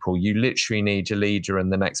of people. You literally need a leader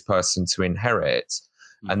and the next person to inherit.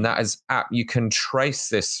 And that is, you can trace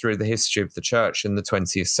this through the history of the church in the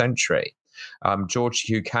 20th century. George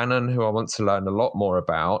Buchanan, who I want to learn a lot more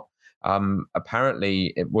about,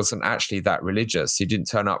 apparently it wasn't actually that religious. He didn't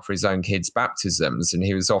turn up for his own kids' baptisms, and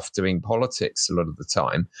he was off doing politics a lot of the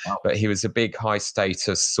time. Wow. But he was a big high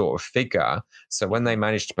status sort of figure. So when they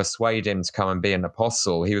managed to persuade him to come and be an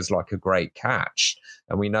apostle, he was like a great catch.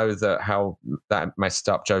 And we know that how that messed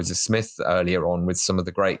up Joseph Smith earlier on with some of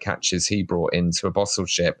the great catches he brought into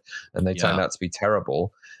apostleship, and they turned out to be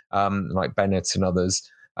terrible, like Bennett and others.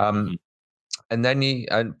 And then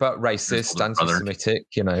but racist, anti-Semitic,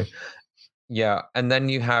 and then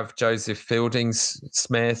you have Joseph Fielding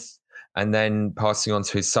Smith, and then passing on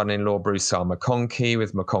to his son-in-law Bruce R. McConkie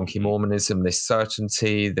with McConkie Mormonism, this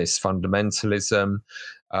certainty, this fundamentalism,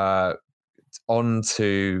 on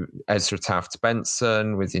to Ezra Taft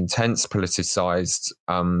Benson with intense politicized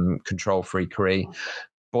control freakery,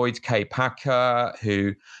 Boyd K. Packer,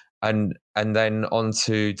 who. And then on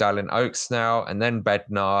to Dallin Oaks now, and then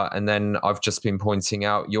Bednar, and then I've just been pointing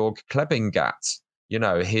out Jörg Klebingat,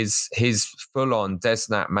 his full-on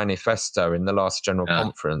Desnat manifesto in the last General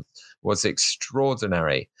Conference was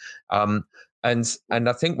extraordinary. And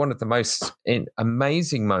I think one of the most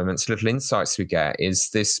amazing moments, little insights we get,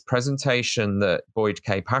 is this presentation that Boyd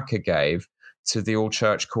K. Packer gave to the All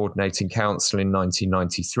Church Coordinating Council in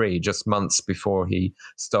 1993, just months before he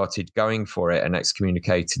started going for it and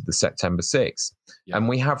excommunicated the September 6th. Yeah. And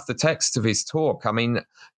we have the text of his talk. I mean,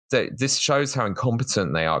 this shows how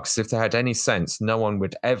incompetent they are, because if they had any sense, no one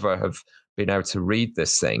would ever have been able to read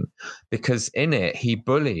this thing, because in it, he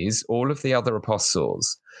bullies all of the other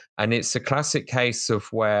apostles. And it's a classic case of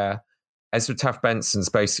where Ezra Taft Benson's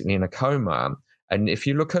basically in a coma. And if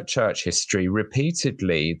you look at church history,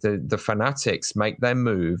 repeatedly, the fanatics make their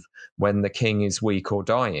move when the king is weak or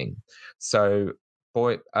dying. So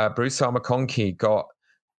Bruce R. McConkie got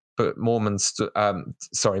Mormon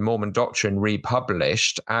doctrine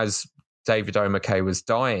republished as David O. McKay was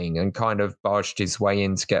dying, and kind of barged his way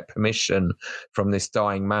in to get permission from this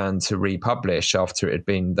dying man to republish after it had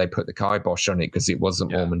been, they put the kibosh on it because it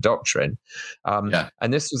wasn't Mormon doctrine.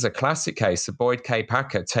 And this was a classic case of Boyd K.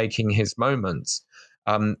 Packer taking his moments.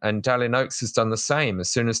 And Dallin Oaks has done the same.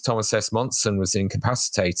 As soon as Thomas S. Monson was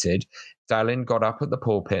incapacitated, Dallin got up at the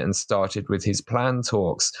pulpit and started with his plan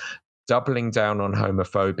talks, doubling down on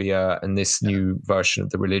homophobia and this new version of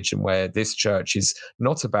the religion where this church is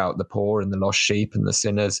not about the poor and the lost sheep and the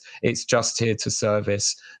sinners. It's just here to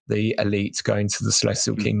service the elite going to the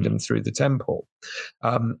celestial kingdom through the temple.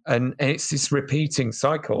 And it's this repeating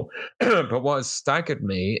cycle. But what has staggered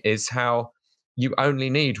me is how you only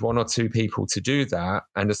need one or two people to do that,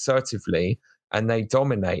 and assertively, and they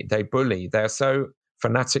dominate, they bully. They're so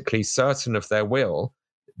fanatically certain of their will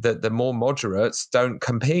that the more moderates don't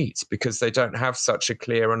compete because they don't have such a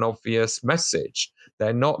clear and obvious message.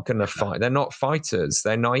 They're not going to fight. They're not fighters.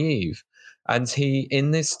 They're naive. And he,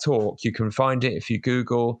 in this talk, you can find it if you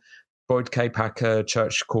Google Boyd K. Packer,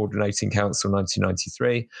 Church Coordinating Council,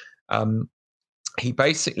 1993. He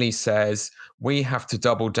basically says, we have to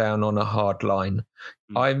double down on a hard line.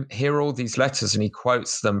 I hear all these letters, and he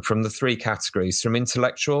quotes them from the three categories: from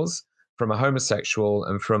intellectuals, from a homosexual,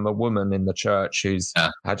 and from a woman in the church who's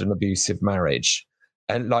had an abusive marriage.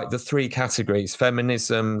 And like the three categories,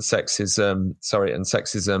 feminism, sexism,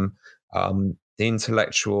 the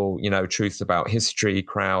intellectual, truth about history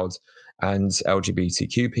crowd, and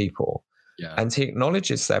LGBTQ people. Yeah. And he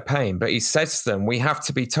acknowledges their pain, but he says to them, we have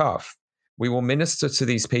to be tough. We will minister to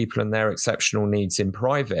these people and their exceptional needs in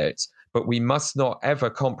private, but we must not ever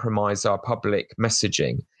compromise our public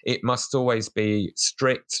messaging. It must always be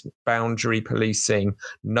strict boundary policing,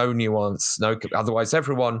 no nuance, otherwise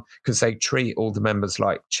everyone, because they treat all the members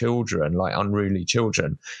like children, like unruly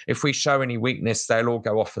children. If we show any weakness, they'll all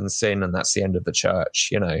go off and sin, and that's the end of the church,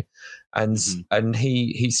 And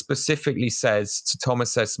he specifically says to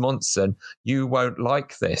Thomas S. Monson, you won't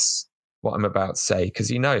like this, what I'm about to say, because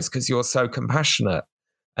he knows, because you're so compassionate.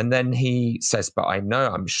 And then he says, but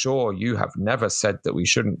I'm sure you have never said that we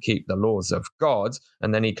shouldn't keep the laws of God.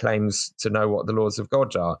 And then he claims to know what the laws of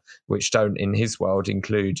God are, which don't, in his world,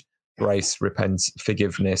 include grace, repentance,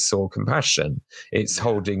 forgiveness, or compassion. It's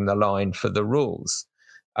holding the line for the rules.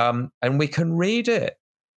 And we can read it.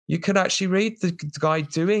 You can actually read the guy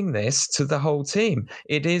doing this to the whole team.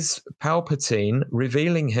 It is Palpatine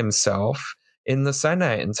revealing himself in the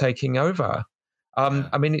Senate and taking over.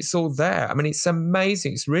 I mean, it's all there. I mean, it's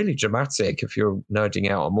amazing. It's really dramatic if you're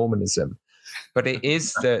nerding out on Mormonism. But it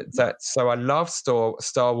is that. So I love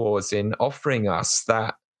Star Wars in offering us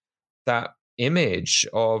that image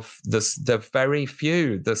of the very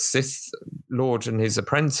few, the Sith Lord and his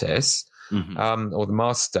apprentice, or the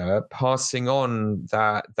master, passing on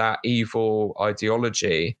that evil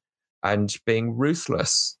ideology and being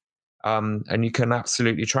ruthless. And you can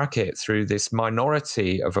absolutely track it through this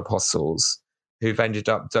minority of apostles who've ended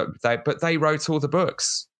up, but they wrote all the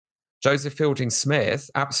books. Joseph Fielding Smith,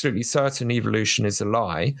 absolutely certain evolution is a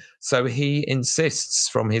lie. So he insists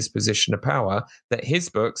from his position of power that his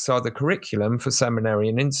books are the curriculum for seminary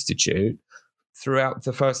and institute throughout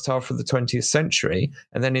the first half of the 20th century.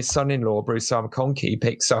 And then his son-in-law, Bruce R. McConkie,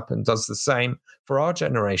 picks up and does the same for our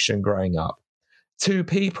generation growing up. Two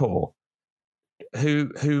people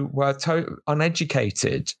who were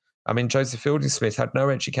uneducated. I mean, Joseph Fielding Smith had no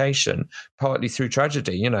education, partly through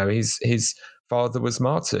tragedy. You know, his father was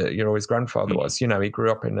martyr, you know, his grandfather was, you know, he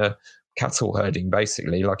grew up in a cattle herding,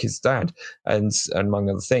 basically, like his dad, and among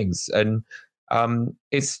other things. And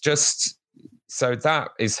it's just, so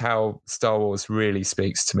that is how Star Wars really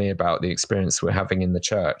speaks to me about the experience we're having in the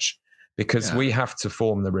church, because we have to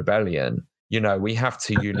form the rebellion. You know, we have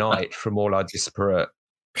to unite from all our disparate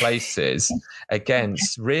places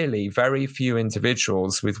against really very few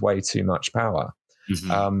individuals with way too much power.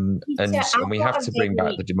 And we have to bring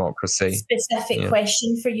back the democracy. Specific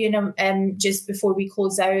question for you, just before we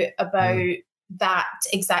close out, about that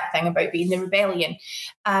exact thing about being the rebellion.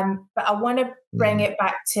 But I want to bring it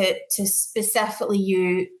back to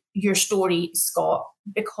specifically your story, Scott,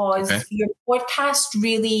 because your podcast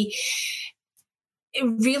really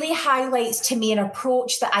highlights to me an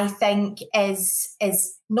approach that I think is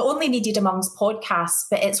not only needed amongst podcasts,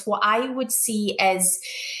 but it's what I would see as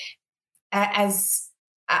a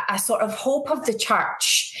sort of hope of the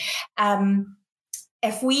church.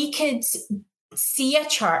 If we could see a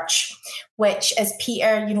church which, as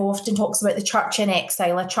Peter, often talks about, the church in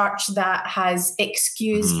exile, a church that has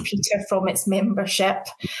excused Peter from its membership,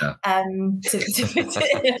 to put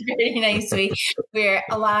it in a very nice way, where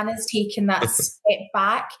Alana's taken that step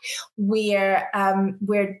back, where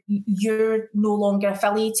you're no longer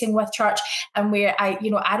affiliating with church, and where I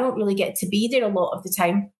don't really get to be there a lot of the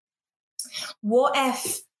time. What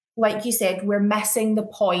if, like you said, we're missing the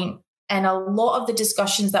point in a lot of the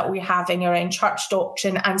discussions that we're having around church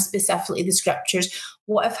doctrine and specifically the scriptures?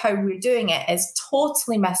 What if how we're doing it is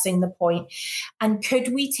totally missing the point? And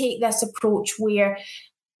could we take this approach where,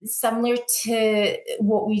 similar to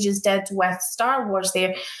what we just did with Star Wars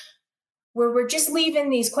there, where we're just leaving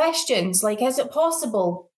these questions, like, is it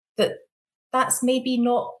possible that that's maybe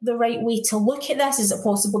not the right way to look at this? Is it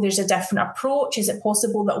possible there's a different approach? Is it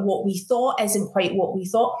possible that what we thought isn't quite what we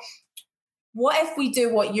thought? What if we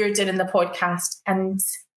do what you're doing in the podcast and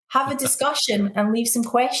have a discussion and leave some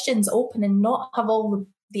questions open and not have all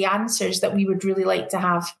the answers that we would really like to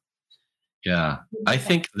have? Yeah, I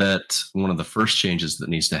think that one of the first changes that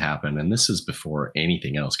needs to happen, and this is before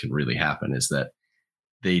anything else can really happen, is that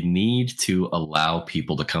they need to allow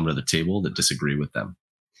people to come to the table that disagree with them.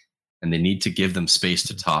 And they need to give them space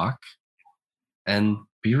to talk and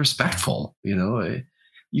be respectful.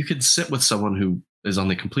 You could sit with someone who is on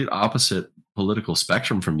the complete opposite political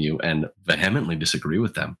spectrum from you and vehemently disagree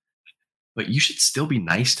with them, but you should still be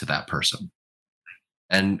nice to that person.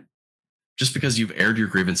 And just because you've aired your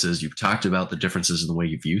grievances, you've talked about the differences in the way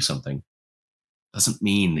you view something, doesn't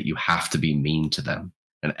mean that you have to be mean to them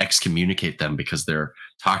and excommunicate them because they're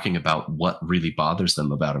talking about what really bothers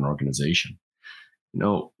them about an organization.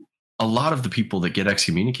 A lot of the people that get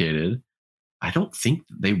excommunicated, I don't think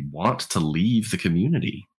they want to leave the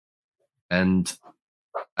community. And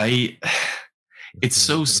it's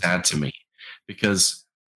so sad to me, because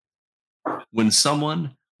when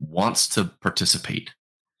someone wants to participate,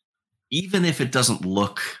 even if it doesn't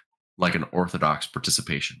look like an orthodox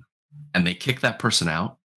participation, and they kick that person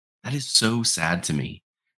out, that is so sad to me.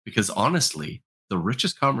 Because honestly, the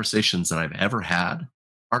richest conversations that I've ever had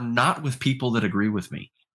are not with people that agree with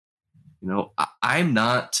me. I'm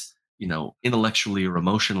not, intellectually or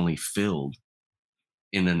emotionally filled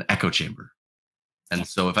in an echo chamber. And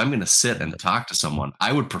so if I'm going to sit and talk to someone,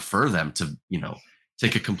 I would prefer them to,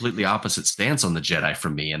 take a completely opposite stance on the Jedi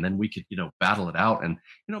from me. And then we could, battle it out. And,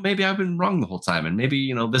 maybe I've been wrong the whole time. And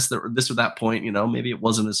maybe, this or that point, maybe it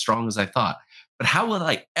wasn't as strong as I thought. But how would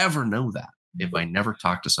I ever know that if I never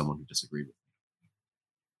talked to someone who disagreed with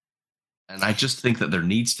me? And I just think that there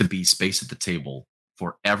needs to be space at the table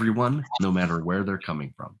for everyone, no matter where they're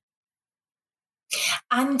coming from.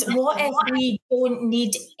 And what if we don't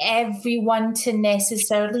need everyone to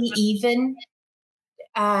necessarily even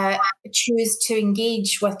choose to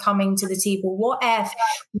engage with coming to the table? What if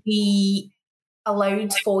we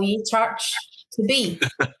allowed foyer church to be?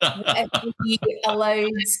 What if we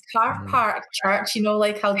allowed car park church?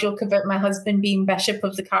 Like I'll joke about my husband being bishop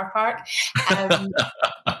of the car park.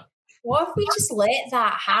 What if we just let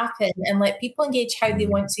that happen and let people engage how they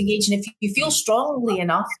want to engage? And if you feel strongly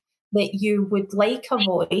enough that you would like a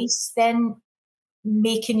voice, then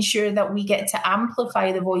making sure that we get to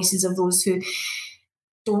amplify the voices of those who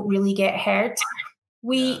don't really get heard.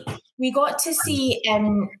 We got to see,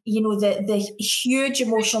 the huge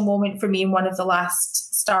emotional moment for me in one of the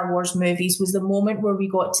last Star Wars movies was the moment where we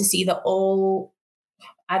got to see that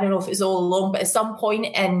I don't know if it was all along, but at some point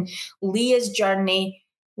in Leia's journey,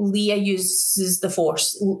 Leia uses the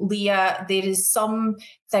Force. There is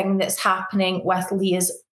something that's happening with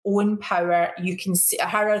Leia's own power. You can see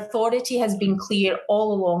her authority has been clear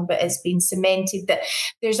all along, but it's been cemented that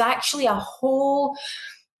there's actually a whole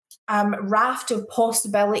raft of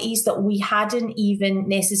possibilities that we hadn't even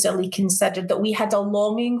necessarily considered, that we had a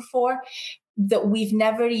longing for, that we've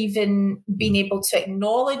never even been able to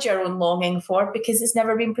acknowledge our own longing for because it's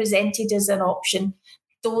never been presented as an option.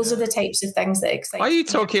 Those are the types of things that excite me. Are you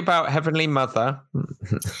talking about Heavenly Mother?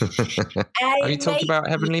 Are you talking about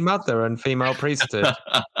Heavenly Mother and female priesthood?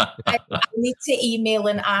 I need to email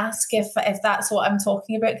and ask if that's what I'm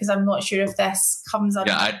talking about, because I'm not sure if this comes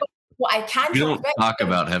under. What I can we don't talk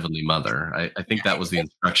about Heavenly Mother. I think that was the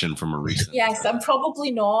instruction from a recent. Yes, I'm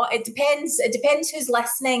probably not. It depends. It depends who's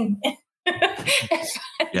listening.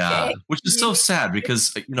 Yeah, which is so sad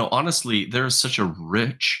because, honestly, there's such a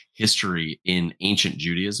rich history in ancient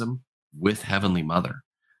Judaism with Heavenly Mother.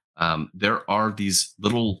 There are these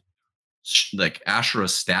little like Asherah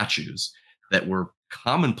statues that were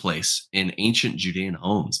commonplace in ancient Judean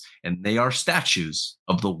homes, and they are statues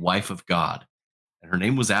of the wife of God, and her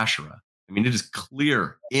name was Asherah. I mean, it is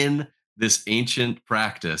clear in this ancient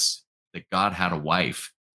practice that God had a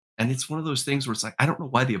wife. And it's one of those things where it's like, I don't know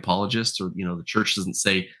why the apologists or, the church doesn't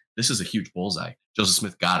say this is a huge bullseye. Joseph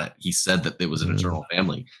Smith got it. He said that it was an eternal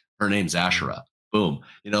family. Her name's Asherah. Boom.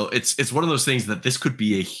 It's one of those things that this could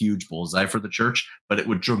be a huge bullseye for the church, but it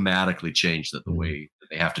would dramatically change the way that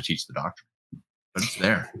they have to teach the doctrine. But it's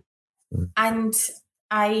there. And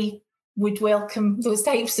I would welcome those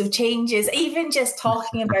types of changes, even just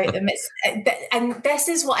talking about them. And this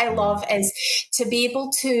is what I love, is to be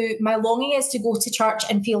able to, my longing is to go to church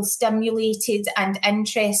and feel stimulated and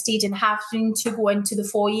interested, and having to go into the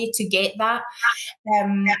foyer to get that.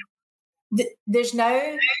 There's now,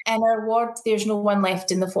 in our ward, there's no one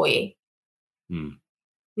left in the foyer.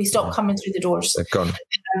 They stopped coming through the doors. They're gone.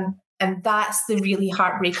 And that's the really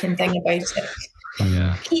heartbreaking thing about it.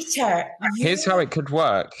 Yeah. Peter, here's how it could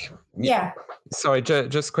work. Yeah. Sorry,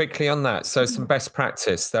 just quickly on that. So some best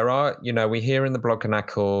practice. There are, we hear in the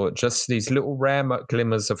Bloggernacle just these little rare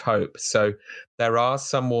glimmers of hope. So there are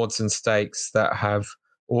some wards and stakes that have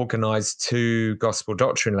organized 2 gospel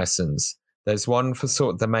doctrine lessons. There's one for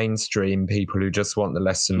sort of the mainstream people who just want the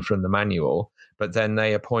lesson from the manual, but then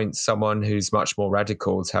they appoint someone who's much more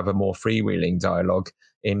radical to have a more freewheeling dialogue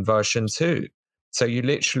in version 2. So you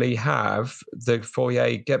literally have the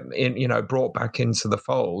foyer get brought back into the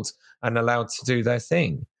fold and allowed to do their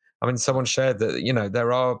thing. I mean, someone shared that,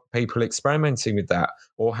 there are people experimenting with that,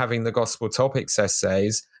 or having the gospel topics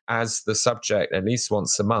essays as the subject at least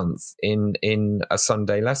once a month in a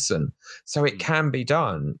Sunday lesson. So it can be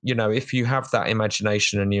done, if you have that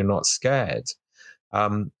imagination and you're not scared.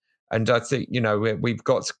 And I think, we've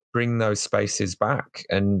got to bring those spaces back,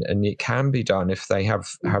 and it can be done if they have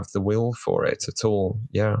the will for it at all.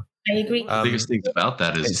 Yeah. I agree. The biggest thing about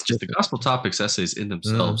that is just the gospel topics essays in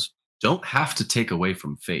themselves don't have to take away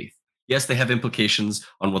from faith. Yes, they have implications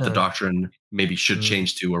on what the doctrine maybe should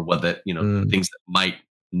change to, or what that, things that might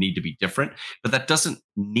need to be different, but that doesn't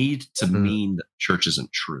need to mean that church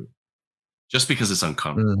isn't true. just because it's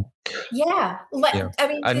uncomfortable. Yeah.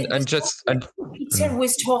 I mean, Peter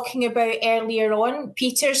was talking about earlier on.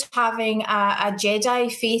 Peter's having a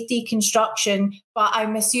Jedi faith deconstruction, but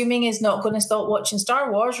I'm assuming is not going to stop watching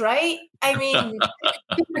Star Wars, right? I mean,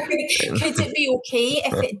 could it be okay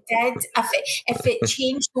if it did? If it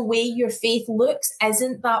changed the way your faith looks?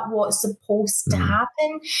 Isn't that what's supposed to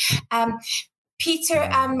happen? Peter,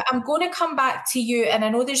 I'm going to come back to you, and I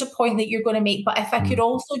know there's a point that you're going to make, but if I could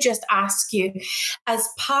also just ask you, as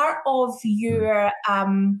part of your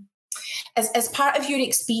as part of your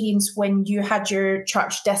experience when you had your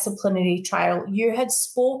church disciplinary trial, you had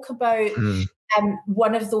spoke about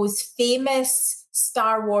one of those famous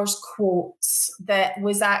Star Wars quotes that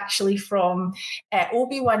was actually from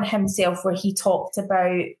Obi-Wan himself, where he talked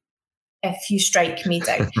about, "If you strike me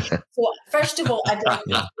down." So first of all, I'd like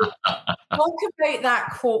to talk about that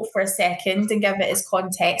quote for a second and give it as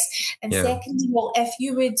context. And second of all, if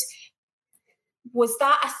you would, was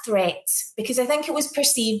that a threat? Because I think it was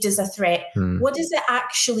perceived as a threat. What does it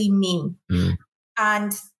actually mean?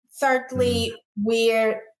 And thirdly,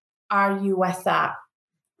 where are you with that?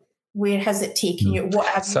 Where has it taken you? What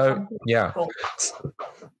have you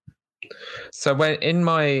So when in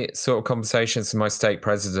my sort of conversations with my stake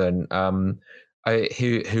president, who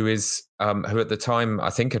at the time I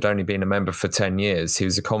think had only been a member for 10 years, he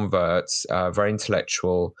was a convert, very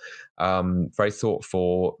intellectual, very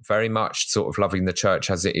thoughtful, very much sort of loving the church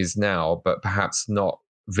as it is now, but perhaps not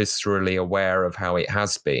viscerally aware of how it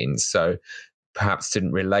has been. So perhaps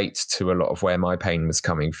didn't relate to a lot of where my pain was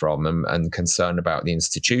coming from and concern about the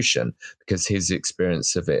institution, because his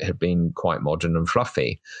experience of it had been quite modern and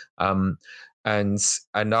fluffy. And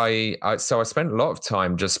I spent a lot of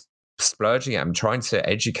time just splurging at him, trying to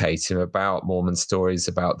educate him about Mormon stories,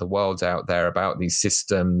 about the world out there, about these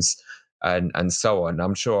systems, and so on.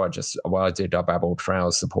 I'm sure I babbled for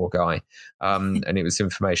hours, the poor guy, and it was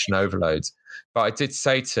information overload. But I did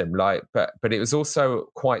say to him, but it was also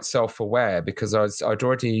quite self-aware, because I'd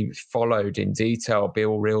already followed in detail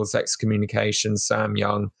Bill Reel's excommunication, Sam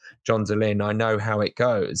Young, John DeLynn. I know how it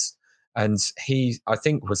goes. And he, I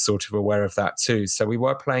think, was sort of aware of that too. So we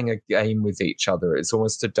were playing a game with each other. It's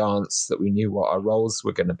almost a dance that we knew what our roles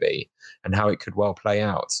were going to be and how it could well play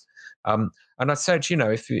out. And I said,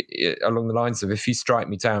 if you, along the lines of, if you strike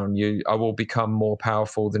me down, I will become more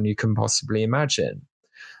powerful than you can possibly imagine.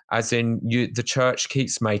 As in, the church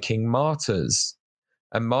keeps making martyrs,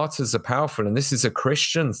 and martyrs are powerful. And this is a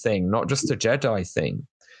Christian thing, not just a Jedi thing.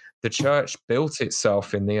 The church built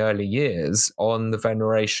itself in the early years on the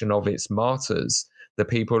veneration of its martyrs, the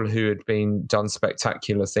people who had been done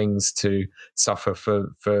spectacular things to suffer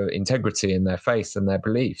for integrity in their faith and their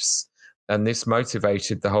beliefs. And this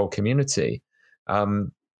motivated the whole community.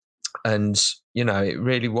 And, it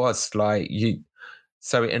really was like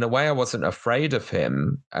so in a way I wasn't afraid of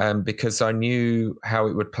him, because I knew how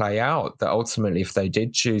it would play out, that ultimately if they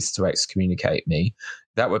did choose to excommunicate me,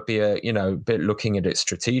 that would be a bit looking at it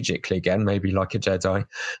strategically again, maybe like a Jedi,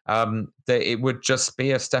 that it would just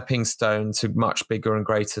be a stepping stone to much bigger and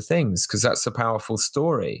greater things, because that's a powerful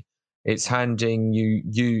story. It's handing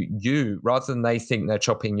you, rather than they think they're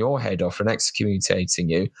chopping your head off and excommunicating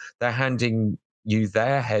you, they're handing you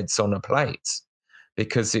their heads on a plate,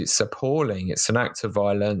 because it's appalling. It's an act of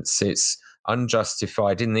violence. It's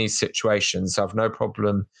unjustified in these situations. I have no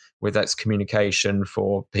problem with excommunication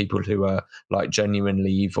for people who are like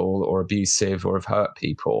genuinely evil or abusive or have hurt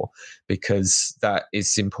people, because that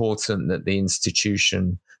is important that the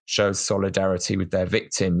institution shows solidarity with their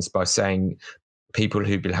victims by saying people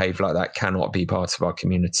who behave like that cannot be part of our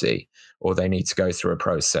community, or they need to go through a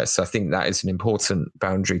process. I think that is an important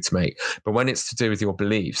boundary to make. But when it's to do with your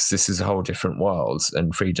beliefs, this is a whole different world,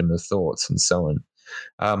 and freedom of thought and so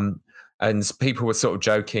on. And people were sort of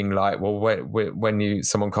joking, like, well, when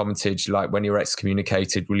someone commented, like, when you're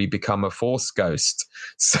excommunicated, will you become a Force ghost?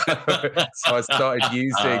 So I started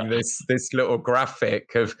using this little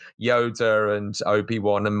graphic of Yoda and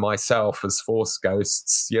Obi-Wan and myself as Force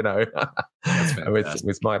ghosts,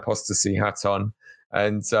 with my apostasy hat on.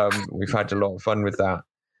 And we've had a lot of fun with that.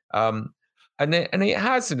 And it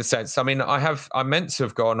has, in a sense. I mean, I meant to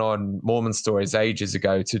have gone on Mormon Stories ages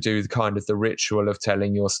ago to do kind of the ritual of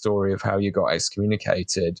telling your story of how you got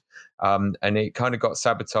excommunicated. And it kind of got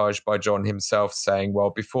sabotaged by John himself saying, well,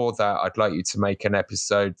 before that, I'd like you to make an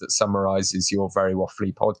episode that summarizes your very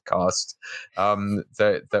waffly podcast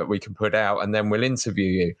that we can put out, and then we'll interview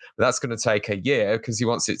you. But that's going to take a year because he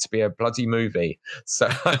wants it to be a bloody movie. So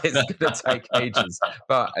it's going to take ages,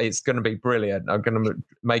 but it's going to be brilliant. I'm going to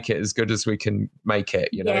make it as good as we can make it,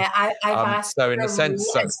 you know. Yeah, I've asked so in a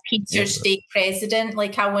sense, as Peter's stake president,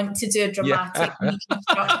 like I want to do a dramatic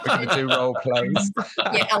reconstruction. We're going to do role plays.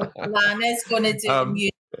 Yeah, Lana's going to do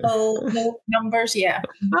musical numbers. Yeah,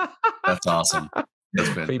 that's awesome. That's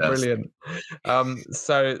fantastic. Be brilliant.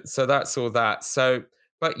 So that's all that. So,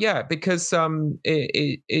 but yeah, because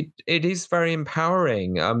it is very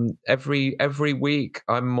empowering. Every week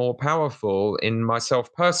I'm more powerful in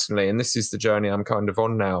myself personally, and this is the journey I'm kind of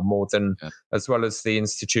on now, more than as well as the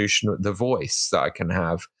institution, the voice that I can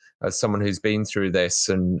have as someone who's been through this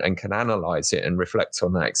and can analyze it and reflect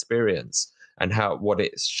on that experience and what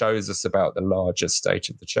it shows us about the larger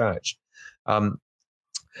state of the church.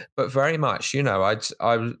 But very much, you know,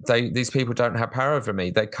 these people don't have power over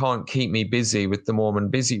me. They can't keep me busy with the Mormon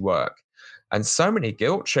busy work. And so many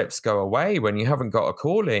guilt trips go away when you haven't got a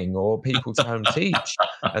calling or people to home teach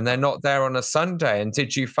and they're not there on a Sunday. And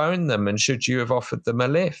did you phone them? And should you have offered them a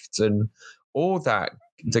lift? And all that,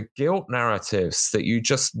 the guilt narratives that you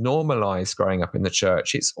just normalize growing up in the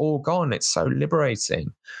church, it's all gone. It's so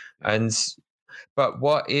liberating. But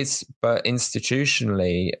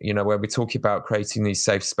institutionally, you know, where we talk about creating these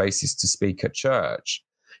safe spaces to speak at church,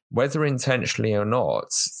 whether intentionally or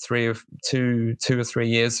not, 2 or 3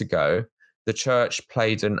 years ago, the church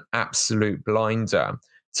played an absolute blinder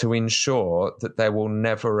to ensure that there will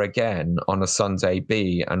never again on a Sunday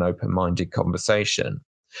be an open-minded conversation.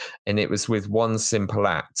 And it was with one simple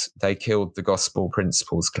act. They killed the Gospel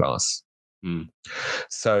Principles class.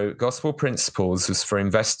 So Gospel Principles was for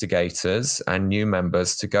investigators and new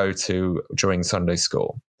members to go to during Sunday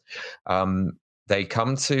school. They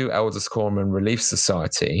come to Elders Quorum and Relief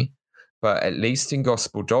Society, but at least in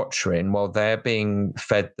Gospel Doctrine, while they're being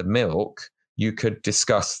fed the milk, you could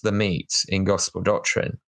discuss the meat in Gospel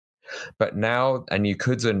Doctrine. But now, and you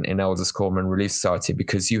couldn't in Elders Quorum and Relief Society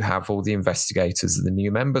because you have all the investigators and the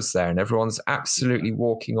new members there, and everyone's absolutely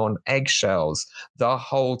walking on eggshells the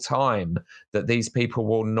whole time that these people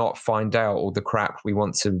will not find out all the crap we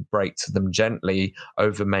want to break to them gently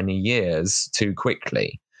over many years too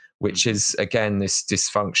quickly, which is, again, this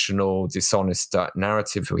dysfunctional, dishonest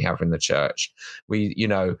narrative we have in the church. We, you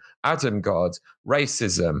know, Adam God,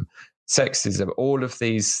 racism, sexism, all of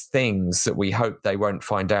these things that we hope they won't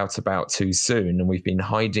find out about too soon. And we've been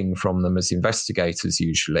hiding from them as investigators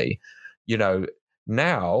usually. You know,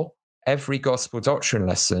 now every Gospel Doctrine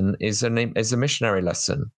lesson is a missionary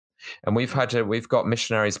lesson. And we've got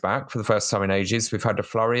missionaries back for the first time in ages. We've had a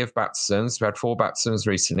flurry of baptisms. We had 4 baptisms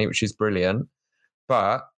recently, which is brilliant.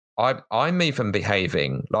 But I'm even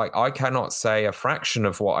behaving like I cannot say a fraction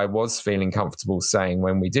of what I was feeling comfortable saying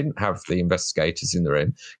when we didn't have the investigators in the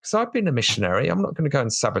room, because I've been a missionary. I'm not going to go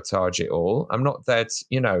and sabotage it all. I'm not there to,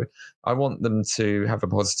 you know, I want them to have a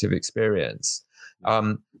positive experience.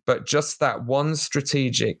 But just that one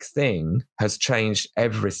strategic thing has changed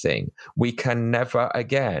everything. We can never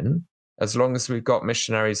again, as long as we've got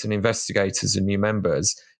missionaries and investigators and new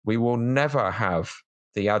members, we will never have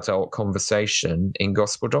the adult conversation in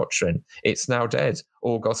Gospel Doctrine. It's now dead.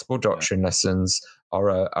 All Gospel Doctrine lessons are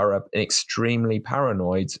an extremely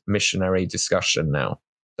paranoid missionary discussion now.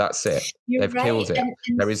 That's it. They've killed it. And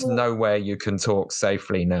there is nowhere you can talk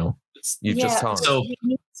safely now. You just can't. So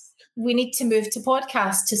we need to move to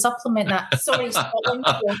podcast to supplement that. Sorry, Scotland.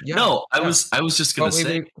 No, I was just going to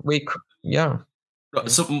say.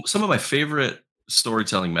 Some of my favorite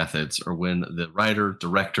storytelling methods are when the writer,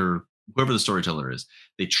 director, whoever the storyteller is,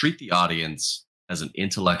 they treat the audience as an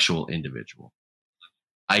intellectual individual.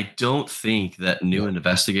 I don't think that new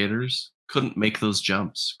investigators couldn't make those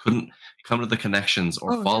jumps, couldn't come to the connections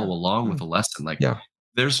or follow along with a lesson. Like,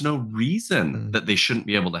 there's no reason that they shouldn't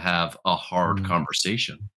be able to have a hard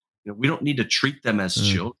conversation. You know, we don't need to treat them as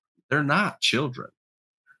children. They're not children.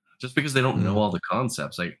 Just because they don't know all the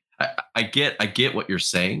concepts. Like, I get what you're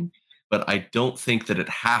saying, but I don't think that it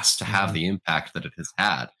has to have the impact that it has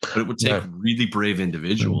had. But it would take really brave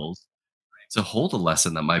individuals to hold a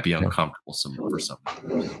lesson that might be uncomfortable for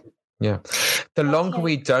someone. Yeah. The longer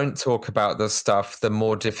we don't talk about the stuff, the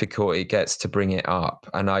more difficult it gets to bring it up.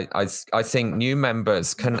 And I think new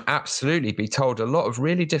members can absolutely be told a lot of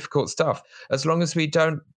really difficult stuff. As long as we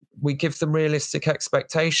don't we give them realistic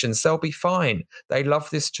expectations. They'll be fine. They love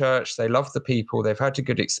this church. They love the people. They've had a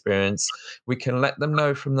good experience. We can let them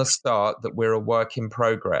know from the start that we're a work in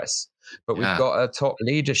progress. But we've got a top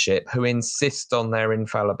leadership who insist on their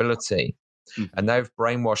infallibility. And they've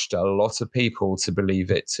brainwashed a lot of people to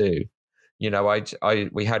believe it too. You know,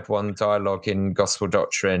 we had one dialogue in Gospel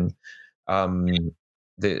Doctrine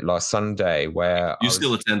last Sunday where you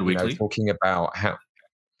still attend weekly, talking about how.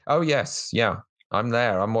 Oh yes, yeah, I'm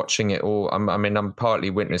there. I'm watching it all. I'm partly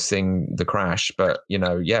witnessing the crash, but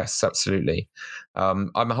yes, absolutely.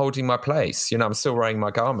 I'm holding my place. I'm still wearing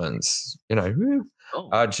my garments. They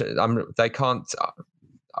can't.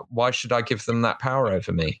 Why should I give them that power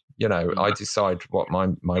over me? I decide what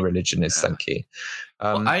my religion is. Thank you.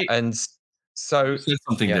 And so said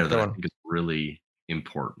something there that I think is really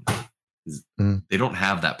important. They don't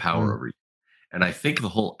have that power over you, and I think the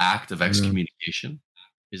whole act of excommunication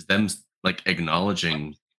is them like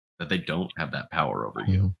acknowledging that they don't have that power over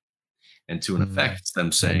you, and to an effect, it's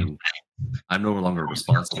them saying, "I'm no longer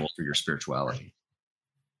responsible for your spirituality."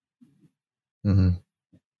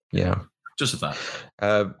 Yeah. Just a thought.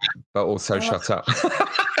 But also shut up.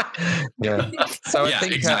 Yeah. So I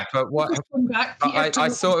think exactly. But what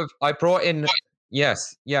I brought in.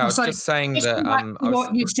 Yes. Yeah. I was just saying that.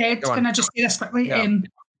 What you said. Can I just say this quickly? Yeah.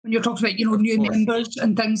 When you're talking about new members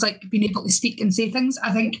and things like being able to speak and say things,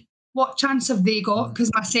 I think what chance have they got?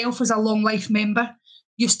 Because myself, as a long life member,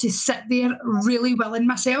 used to sit there really willing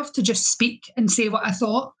myself to just speak and say what I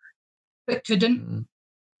thought, but couldn't.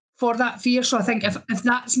 For that fear. So I think if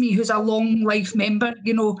that's me, who's a long life member,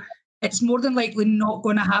 it's more than likely not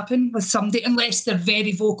going to happen with somebody unless they're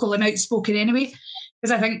very vocal and outspoken anyway.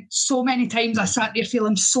 Because I think so many times I sat there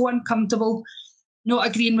feeling so uncomfortable, not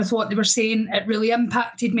agreeing with what they were saying. It really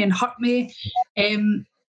impacted me and hurt me. And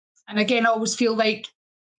again, I always feel like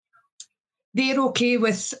they're okay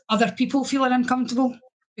with other people feeling uncomfortable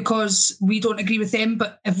because we don't agree with them.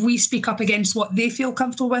 But if we speak up against what they feel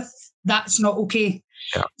comfortable with, that's not okay.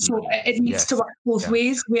 Yeah. So it needs to work both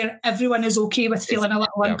ways, where everyone is okay with feeling a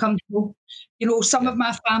little uncomfortable. Some of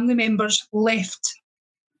my family members left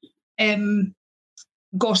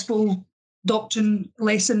gospel doctrine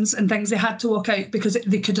lessons and things. They had to walk out because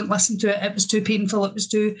they couldn't listen to it. It was too painful.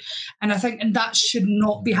 And I think, and that should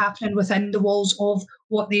not be happening within the walls of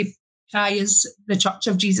what they try as the Church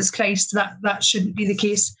of Jesus Christ. That shouldn't be the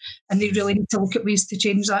case. And they really need to look at ways to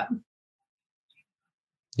change that.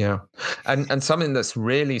 Yeah. And something that's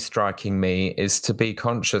really striking me is to be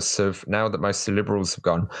conscious of, now that most of the Liberals have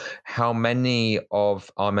gone, how many of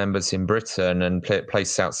our members in Britain and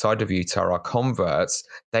places outside of Utah are converts.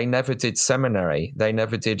 They never did seminary. They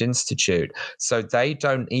never did institute. So they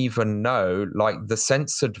don't even know the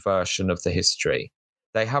censored version of the history.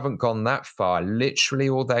 They haven't gone that far. Literally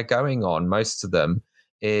all they're going on, most of them,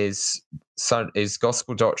 is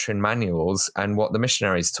gospel doctrine manuals and what the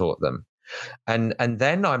missionaries taught them. And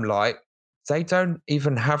then I'm like, they don't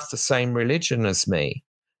even have the same religion as me,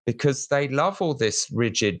 because they love all this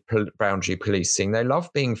rigid boundary policing. They love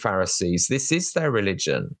being Pharisees. This is their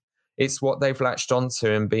religion. It's what they've latched onto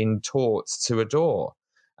and been taught to adore.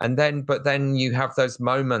 But then you have those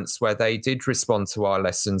moments where they did respond to our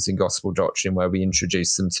lessons in gospel doctrine, where we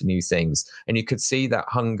introduced them to new things. And you could see that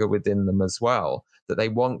hunger within them as well, that they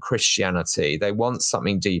want Christianity. They want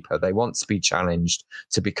something deeper. They want to be challenged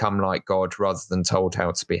to become like God rather than told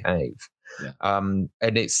how to behave. Yeah. And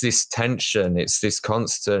it's this tension, it's this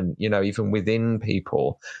constant, even within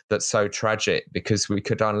people, that's so tragic, because we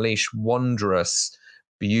could unleash wondrous,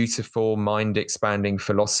 beautiful, mind-expanding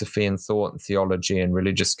philosophy and thought and theology and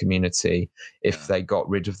religious community if they got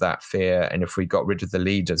rid of that fear, and if we got rid of the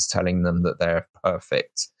leaders telling them that they're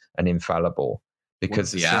perfect and infallible.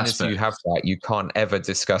 Because as soon as you have that, you can't ever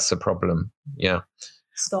discuss a problem. Yeah.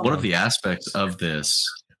 One of the aspects of this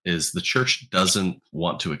is the church doesn't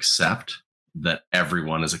want to accept that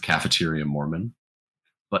everyone is a cafeteria Mormon,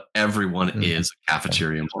 but everyone is a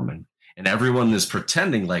cafeteria Mormon, and everyone is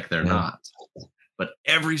pretending like they're not. But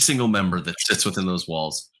every single member that sits within those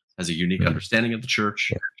walls has a unique understanding of the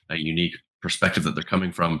church, a unique perspective that they're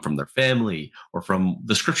coming from their family or from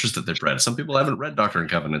the scriptures that they've read. Some people haven't read Doctrine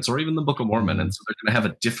and Covenants or even the Book of Mormon, and so they're going to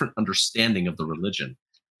have a different understanding of the religion.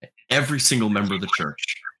 Every single member of the church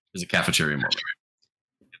is a cafeteria Mormon.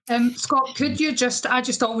 Scott, could you I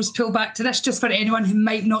just always pull back to this, just for anyone who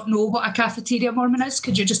might not know what a cafeteria Mormon is.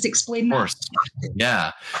 Could you just explain that? Of course.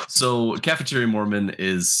 Yeah. So cafeteria Mormon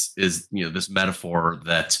is this metaphor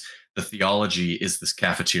that the theology is this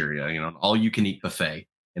cafeteria, an all-you-can-eat buffet,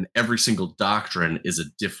 and every single doctrine is a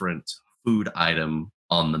different food item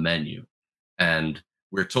on the menu. And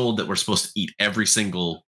we're told that we're supposed to eat every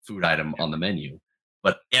single food item on the menu.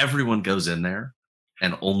 but everyone goes in there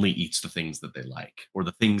and only eats the things that they like or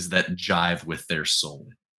the things that jive with their soul.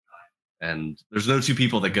 And there's no two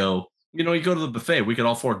people that go, you go to the buffet, we can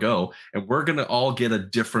all four go, and we're going to all get a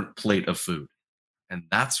different plate of food. And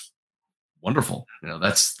that's wonderful.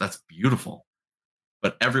 That's beautiful.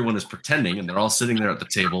 But everyone is pretending, and they're all sitting there at the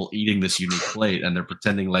table eating this unique plate, and they're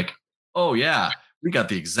pretending like, oh yeah, we got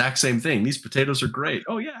the exact same thing. These potatoes are great.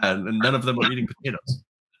 Oh yeah, and none of them are eating potatoes.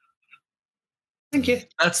 Thank you.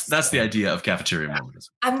 That's the idea of cafeteria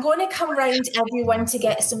Mormonism. I'm going to come round everyone to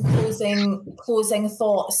get some closing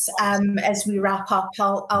thoughts as we wrap up.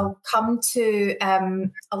 I'll come to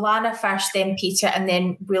Alana first, then Peter, and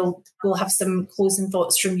then we'll have some closing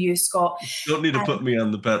thoughts from you, Scott. You don't need to put me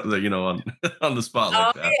on the on the spot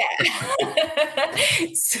like that. Yeah.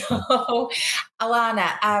 So,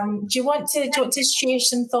 Alana, do you want to share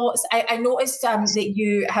some thoughts? I noticed that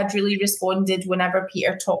you had really responded whenever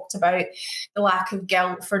Peter talked about the lack of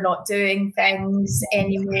guilt for not doing things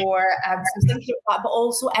anymore. So I was thinking of that, but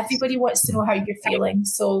also everybody wants to know how you're feeling.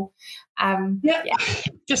 So, yeah.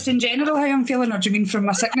 Just in general, how I'm feeling, or do you mean from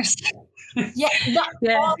my sickness? Yeah.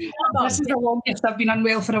 This is the longest I've been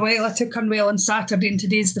unwell for a while. I took unwell on Saturday, and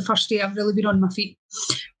today's the first day I've really been on my feet.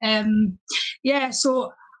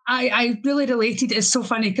 So I really related. It's so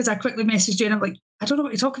funny because I quickly messaged you and I'm like, I don't know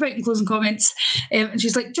what to talk about in closing comments. And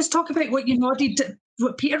she's like, just talk about what you nodded,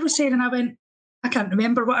 what Peter was saying. And I went, I can't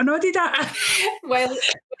remember what I nodded at. Well,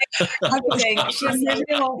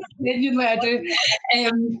 genuinely I do.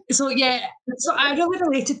 So I really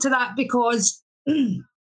related to that because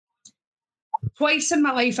twice in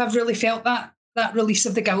my life I've really felt that release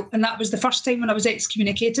of the guilt, and that was the first time when I was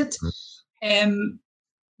excommunicated.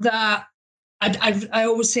 That I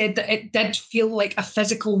always said that it did feel like a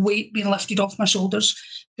physical weight being lifted off my shoulders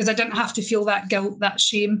because I didn't have to feel that guilt, that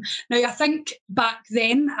shame. Now, I think back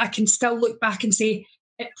then I can still look back and say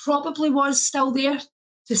it probably was still there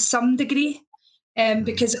to some degree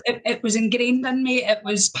because it was ingrained in me. It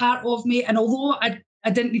was part of me. And although I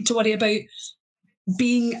didn't need to worry about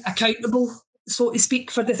being accountable, so to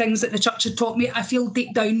speak, for the things that the church had taught me, I feel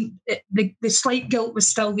deep down the slight guilt was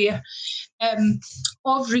still there.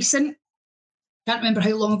 Of recent, I can't remember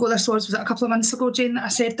how long ago this was. Was it a couple of months ago, Jane, that I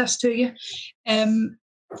said this to you?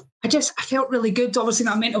 I felt really good. Obviously,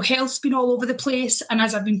 my mental health's been all over the place. And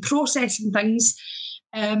as I've been processing things,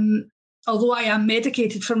 although I am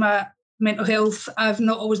medicated for my mental health, I've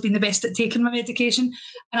not always been the best at taking my medication.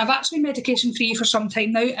 And I've actually been medication-free for some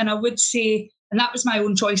time now. And I would say, and that was my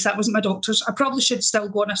own choice, that wasn't my doctor's. I probably should still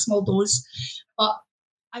go on a small dose. But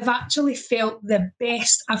I've actually felt the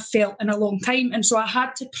best I've felt in a long time. And so I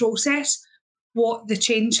had to process what the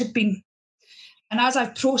change had been. And as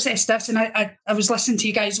I've processed this, and I was listening to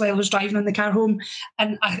you guys while I was driving in the car home,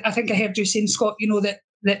 and I think I heard you saying, Scott,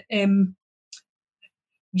 that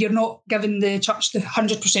you're not giving the church the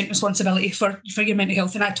 100% responsibility for your mental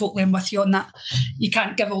health, and I totally am with you on that. You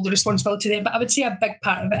can't give all the responsibility to them, but I would say a big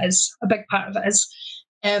part of it is.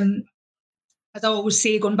 As I always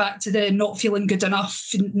say, going back to the not feeling good enough,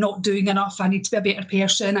 not doing enough, I need to be a better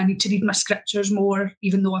person, I need to read my scriptures more,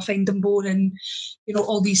 even though I find them boring,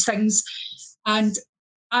 all these things. And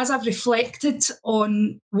as I've reflected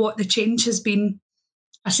on what the change has been,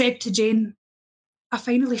 I said to Jane, I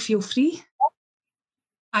finally feel free.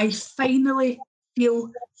 I finally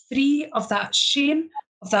feel free of that shame,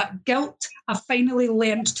 of that guilt. I finally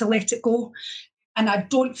learned to let it go. And I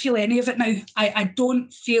don't feel any of it now. I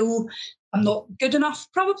don't feel I'm not good enough.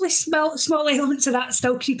 Probably small elements of that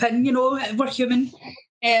still creep in, we're human.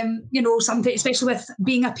 Sometimes, especially with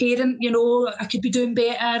being a parent, I could be doing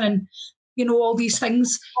better and, all these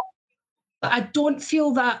things. But I don't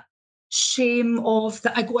feel that shame of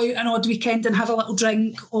that I go out an odd weekend and have a little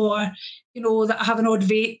drink, or, that I have an odd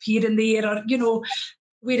vape here and there, or,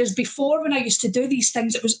 whereas before when I used to do these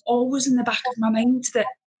things, it was always in the back of my mind that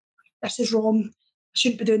this is wrong. I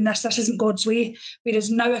shouldn't be doing this. This isn't God's way. Whereas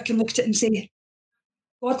now I can look at it and say,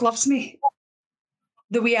 God loves me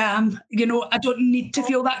the way I am. I don't need to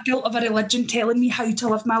feel that guilt of a religion telling me how to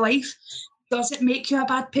live my life. Does it make you a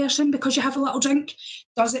bad person because you have a little drink?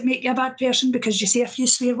 Does it make you a bad person because you say a few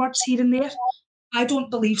swear words here and there? I don't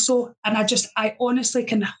believe so. And I honestly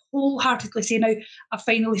can wholeheartedly say now, I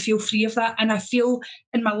finally feel free of that. And I feel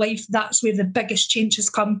in my life, that's where the biggest change has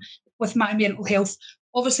come with my mental health.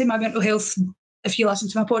 Obviously, my mental health, if you listen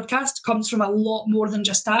to my podcast, comes from a lot more than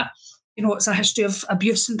just that. It's a history of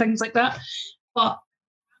abuse and things like that. But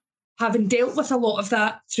having dealt with a lot of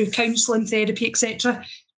that through counselling, therapy, etc.,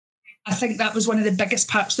 I think that was one of the biggest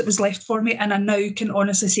parts that was left for me. And I now can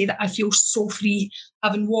honestly say that I feel so free,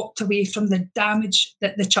 having walked away from the damage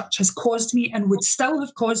that the church has caused me and would still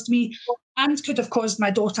have caused me and could have caused my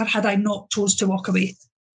daughter had I not chose to walk away.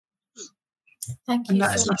 Thank you. And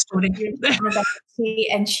that is my story.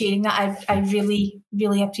 And sharing that, I really,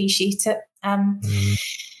 really appreciate it.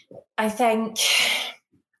 I think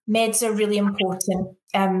meds are really important.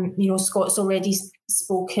 Scott's already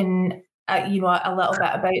spoken, a little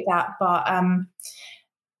bit about that, but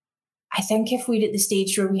I think if we're at the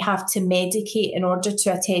stage where we have to medicate in order to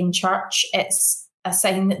attend church, it's a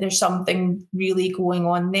sign that there's something really going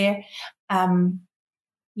on there.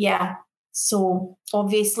 So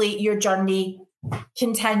obviously your journey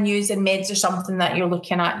continues and meds are something that you're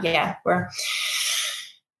looking at. Yeah, we're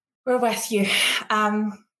with you.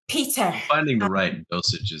 Peter. Finding the right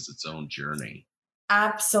dosage is its own journey.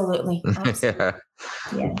 Absolutely. Yeah.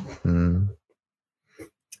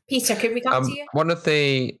 Peter, could we come to you? One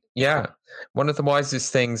of the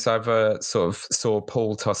wisest things I've sort of saw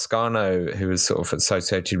Paul Toscano, who was sort of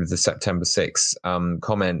associated with the September 6th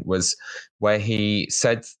comment, was where he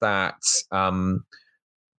said that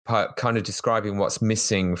kind of describing what's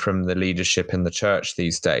missing from the leadership in the church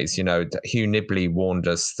these days. Hugh Nibley warned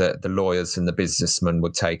us that the lawyers and the businessmen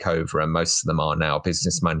would take over, and most of them are now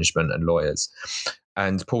business management and lawyers.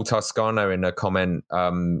 And Paul Toscano, in a comment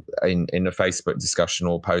in a Facebook discussion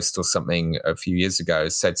or post or something a few years ago,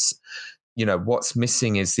 said, what's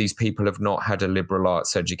missing is these people have not had a liberal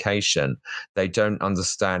arts education. They don't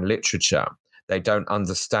understand literature. They don't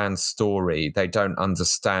understand story. They don't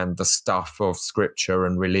understand the stuff of scripture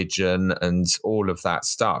and religion and all of that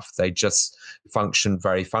stuff. They just function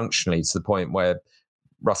very functionally, to the point where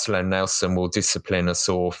Russell M. Nelson will discipline us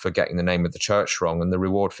all for getting the name of the church wrong. And the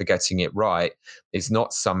reward for getting it right is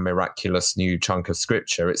not some miraculous new chunk of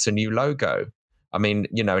scripture. It's a new logo. I mean,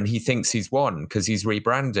 and he thinks he's won because he's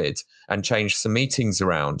rebranded and changed some meetings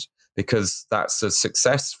around, because that's a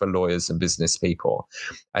success for lawyers and business people.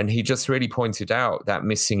 And he just really pointed out that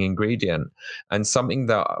missing ingredient, and something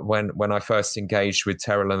that when I first engaged with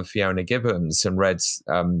Terrell and Fiona Gibbons and read,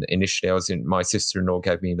 initially my sister-in-law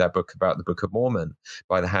gave me their book about the Book of Mormon,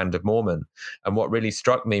 By the Hand of Mormon. And what really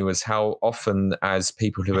struck me was how often, as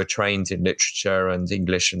people who are trained in literature and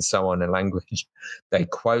English and so on and language, they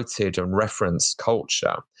quoted and referenced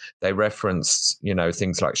culture. They referenced,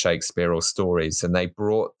 things like Shakespeare or stories, and they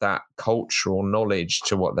brought that cultural knowledge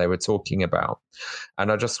to what they were talking about.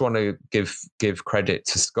 And I just want to give credit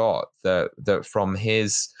to Scott that from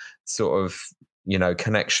his sort of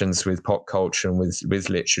connections with pop culture and with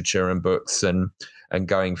literature and books and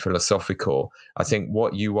going philosophical, I think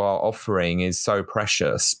what you are offering is so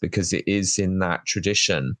precious, because it is in that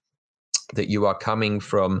tradition that you are coming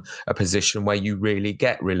from a position where you really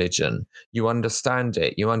get religion. You understand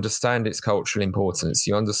it. You understand its cultural importance.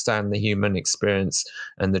 You understand the human experience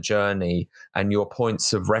and the journey, and your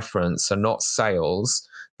points of reference are not sales.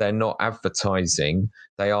 They're not advertising.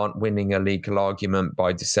 They aren't winning a legal argument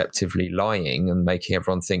by deceptively lying and making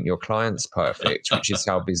everyone think your client's perfect, which is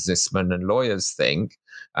how businessmen and lawyers think.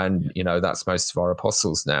 And, that's most of our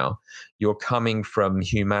apostles now. You're coming from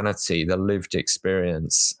humanity, the lived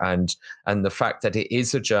experience, and the fact that it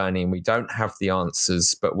is a journey and we don't have the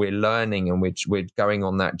answers, but we're learning and we're going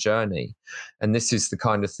on that journey. And this is the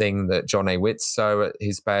kind of thing that John A. Whitsoe at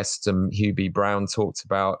his best and Hugh B. Brown talked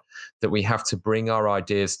about, that we have to bring our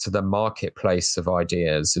ideas to the marketplace of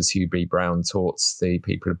ideas, as Hugh B. Brown taught the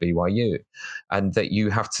people of BYU, and that you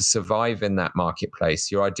have to survive in that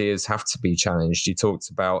marketplace. Your ideas have to be challenged. He talked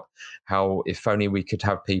about how if only we could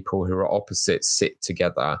have people who are opposites sit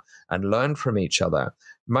together and learn from each other.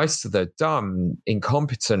 Most of the dumb,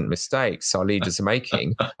 incompetent mistakes our leaders are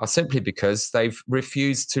making are simply because they've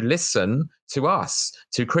refused to listen to us,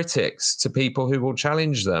 to critics, to people who will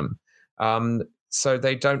challenge them. So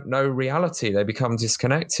they don't know reality. They become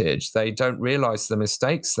disconnected. They don't realize the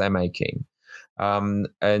mistakes they're making.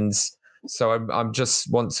 And so I'm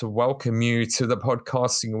just want to welcome you to the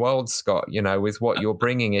podcasting world, Scott, with what you're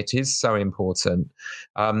bringing. It is so important.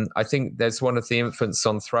 I think there's one of the infants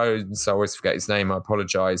on Thrones, I always forget his name, I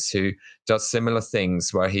apologize, who does similar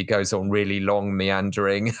things where he goes on really long,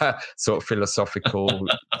 meandering, sort of philosophical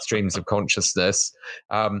streams of consciousness.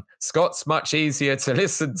 Scott's much easier to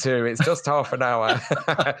listen to. It's just half an hour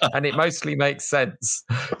and it mostly makes sense.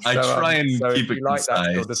 I try and keep it like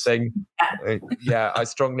that sort of thing. Yeah, I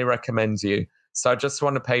strongly recommend you. So I just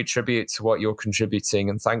want to pay tribute to what you're contributing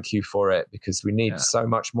and thank you for it, because we need so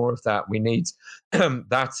much more of that. We need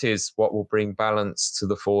that is what will bring balance to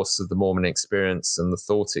the force of the Mormon experience and the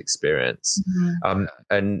thought experience. Mm-hmm.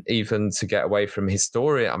 And even to get away from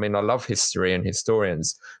history. I mean, I love history and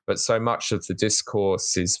historians, but so much of the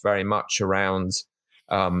discourse is very much around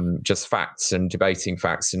just facts and debating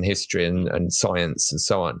facts and history and science and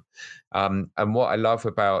so on. And what I love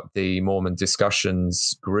about the Mormon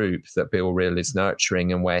discussions group that Bill Reel is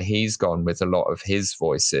nurturing, and where he's gone with a lot of his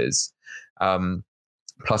voices,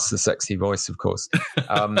 plus the sexy voice, of course,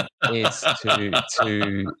 is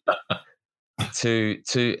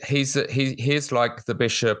he's like the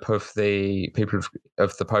bishop of the people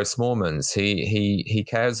of the post-Mormons. He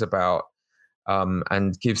cares about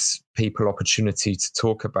and gives people opportunity to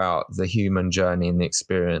talk about the human journey and the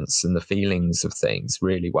experience and the feelings of things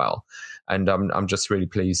really well. And I'm just really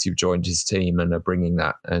pleased you've joined his team and are bringing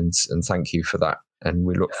that. And thank you for that. And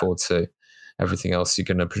we look forward to everything else you're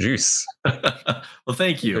going to produce. Well,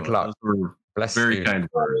 thank you. Good luck. Bless very you. Kind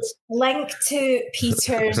words. Link to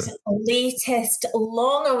Peter's latest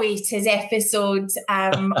long-awaited episode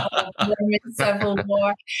of Mormon Civil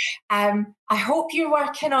War. I hope you're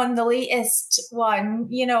working on the latest one,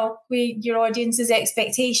 with your audience's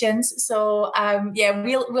expectations. So,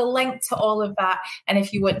 we'll link to all of that. And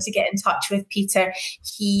if you want to get in touch with Peter,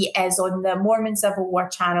 he is on the Mormon Civil War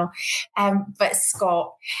channel. But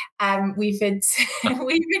Scott, we've had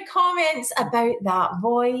comments about that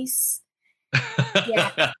voice.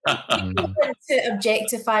 Yeah, people want to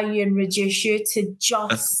objectify you and reduce you to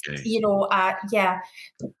just, okay.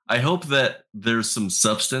 I hope that there's some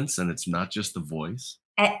substance and it's not just the voice.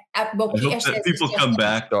 Well, I hope that people come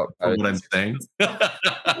back for what I'm saying. Yeah,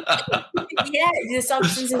 the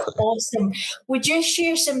substance is awesome. Would you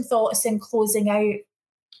share some thoughts in closing out?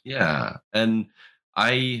 Yeah, and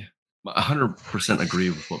I 100% agree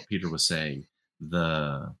with what Peter was saying.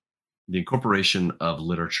 The incorporation of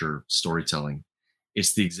literature, storytelling,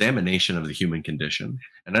 it's the examination of the human condition.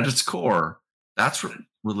 And at its core, that's what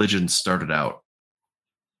religion started out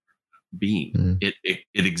being. Mm.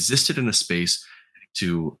 It existed in a space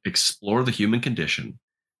to explore the human condition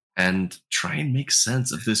and try and make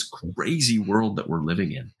sense of this crazy world that we're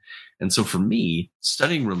living in. And so for me,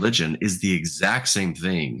 studying religion is the exact same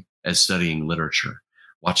thing as studying literature,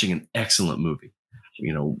 watching an excellent movie.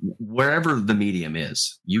 Wherever the medium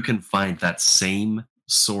is, you can find that same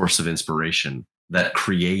source of inspiration that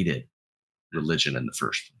created religion in the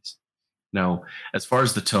first place. Now, as far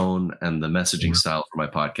as the tone and the messaging style for my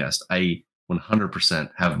podcast, I 100%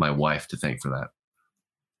 have my wife to thank for that.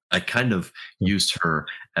 I kind of used her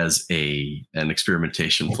as an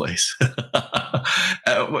experimentation place.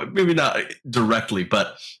 Maybe not directly,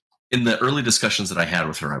 but in the early discussions that I had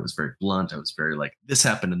with her, I was very blunt. I was very like, this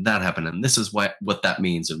happened and that happened, and this is what that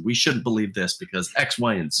means, and we shouldn't believe this because X,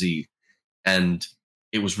 Y, and Z. And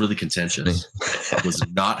it was really contentious. It was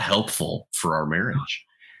not helpful for our marriage.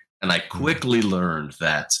 And I quickly learned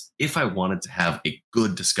that if I wanted to have a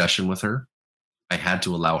good discussion with her, I had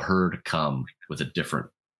to allow her to come with a different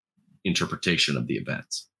interpretation of the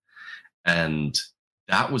events. And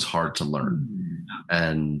that was hard to learn.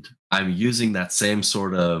 And I'm using that same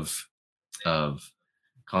sort of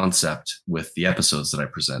concept with the episodes that I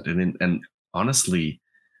present. And honestly,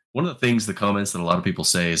 one of the comments that a lot of people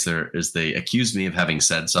say is they accuse me of having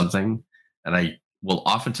said something. And I will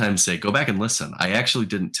oftentimes say, go back and listen. I actually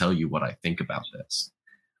didn't tell you what I think about this.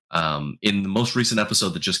 In the most recent episode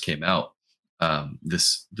that just came out,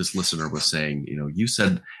 this listener was saying, you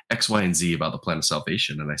said X, Y, and Z about the plan of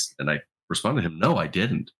salvation. And I responded to him, no, I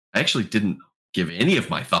didn't. I actually didn't give any of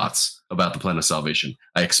my thoughts about the plan of salvation.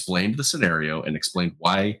 I explained the scenario and explained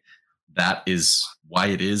why it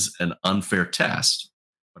is an unfair test,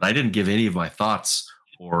 but I didn't give any of my thoughts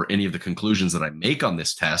or any of the conclusions that I make on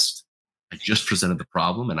this test. I just presented the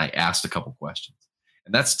problem and I asked a couple questions.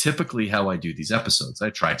 And that's typically how I do these episodes. I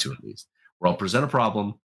try to, at least, where I'll present a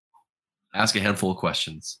problem, ask a handful of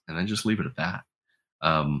questions, and then just leave it at that.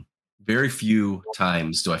 Very few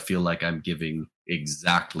times do I feel like I'm giving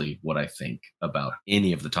exactly what I think about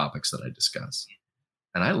any of the topics that I discuss.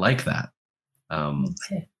 And I like that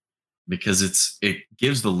because it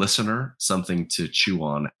gives the listener something to chew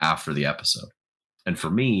on after the episode. And for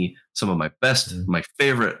me, some of my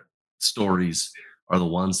favorite stories are the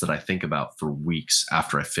ones that I think about for weeks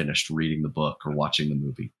after I finished reading the book or watching the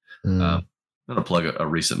movie. I'm going to plug a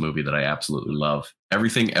recent movie that I absolutely love,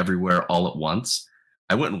 Everything Everywhere All at Once.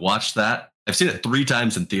 I went and watched that. I've seen it 3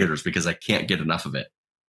 times in theaters because I can't get enough of it.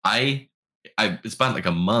 It's been like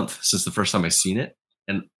a month since the first time I've seen it,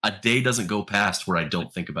 and a day doesn't go past where I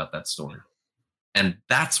don't think about that story. And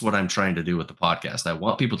that's what I'm trying to do with the podcast. I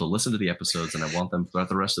want people to listen to the episodes, and I want them throughout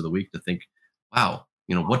the rest of the week to think, wow,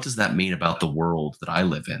 what does that mean about the world that I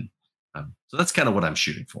live in? So that's kind of what I'm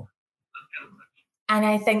shooting for. And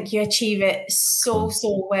I think you achieve it so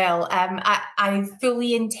well. I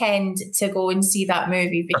fully intend to go and see that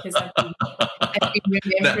movie because I've been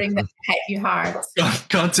remembering that hit you hard.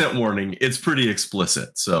 Content warning, it's pretty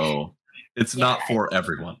explicit. So it's not for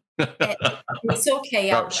everyone. It's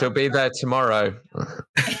okay. Oh, she'll be there tomorrow.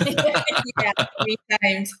 Yeah, 3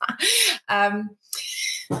 times.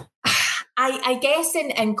 I guess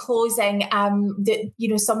in closing, that, you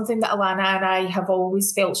know, something that Alana and I have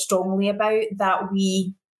always felt strongly about that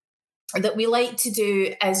we like to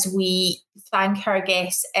do as we thank our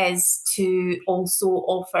guests is to also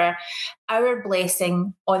offer our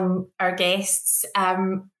blessing on our guests.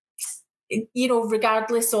 You know,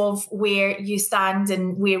 regardless of where you stand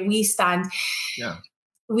and where we stand,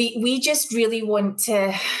 we just really want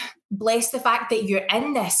to bless the fact that you're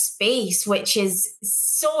in this space, which is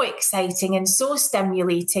so exciting and so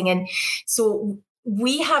stimulating. And so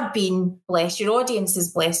we have been blessed, your audience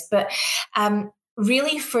is blessed, but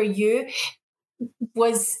really for you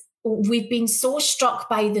we've been so struck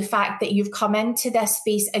by the fact that you've come into this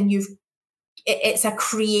space and it's a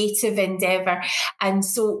creative endeavor. And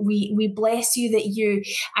so we bless you that you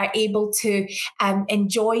are able to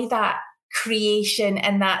enjoy that creation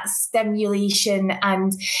and that stimulation,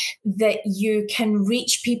 and that you can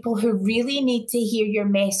reach people who really need to hear your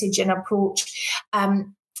message and approach.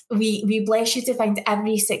 We bless you to find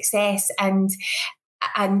every success and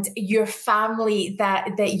your family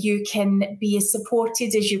that you can be as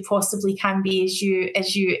supported as you possibly can be as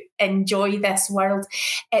you enjoy this world.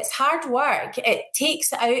 It's hard work. It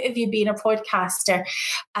takes out of you being a podcaster.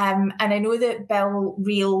 And I know that Bill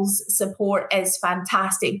Reel's support is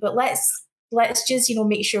fantastic, but let's just, you know,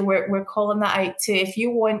 make sure we're calling that out too. If you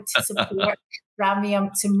want to support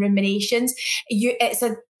Ramyumptum Ruminations, it's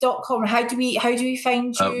a .com. How do we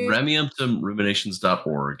find you?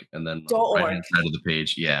 Ramyumptumruminations.org, and then on the right-hand side of the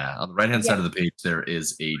page, on the right-hand side of the page, there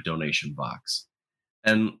is a donation box.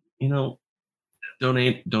 And, you know,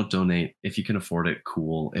 don't donate. If you can afford it,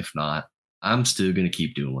 cool. If not, I'm still going to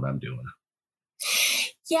keep doing what I'm doing.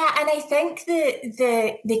 Yeah, and I think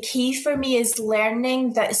the key for me is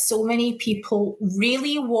learning that so many people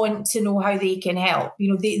really want to know how they can help.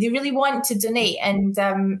 You know, they really want to donate. And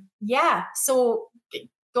so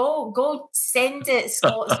go send it.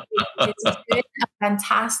 Scott's is doing a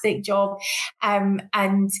fantastic job.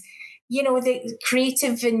 And you know, the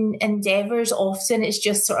creative endeavors, often it's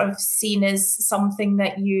just sort of seen as something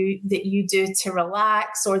that you do to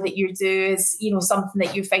relax, or that you do as, you know, something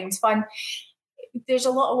that you find fun. There's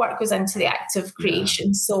a lot of work goes into the act of creation.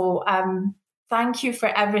 Yeah. So thank you for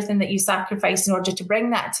everything that you sacrifice in order to bring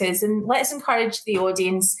that to us. And let's encourage the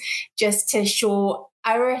audience just to show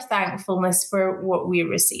our thankfulness for what we're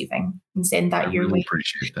receiving and send that your way. I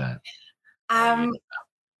appreciate that.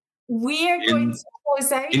 We're going to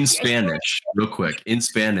close out. In Spanish, real quick. In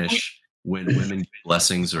Spanish, when women get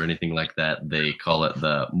blessings or anything like that, they call it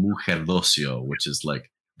the mujerdocio, which is like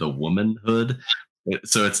the womanhood.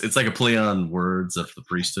 So it's like a play on words of the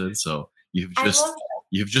priesthood. So you've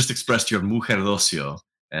just expressed your mujerdocio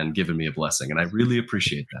and given me a blessing, and I really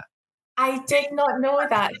appreciate that. I did not know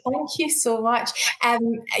that. Thank you so much.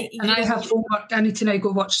 And I have homework. I need to now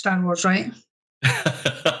go watch Star Wars, right?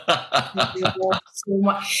 So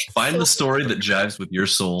much. Find the story that jives with your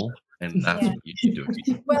soul, and that's what you should do.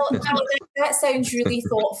 Well, that sounds really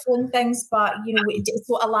thoughtful and things, but you know,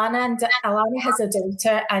 so Alana has a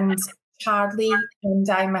daughter, and Charlie and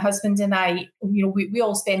I, my husband and I, you know, we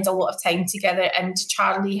all spend a lot of time together, and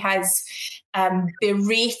Charlie has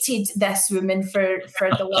berated this woman for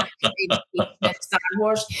the lack of education at Star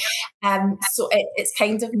Wars. So it's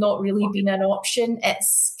kind of not really been an option.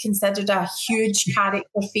 It's considered a huge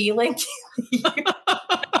character failing.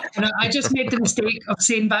 And I just made the mistake of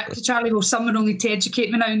saying back to Charlie, well, someone will need to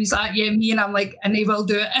educate me now. And he's like, yeah, me. And I'm like, and he will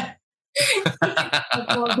do it.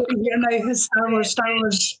 Star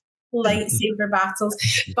Wars. Lightsaber battles.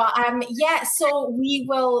 But so we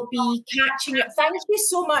will be catching up. Thank you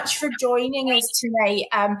so much for joining us tonight.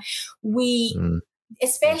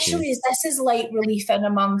 Especially as this is light relief in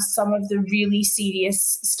amongst some of the really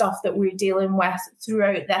serious stuff that we're dealing with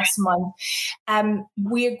throughout this month.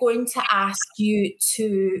 We're going to ask you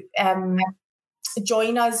to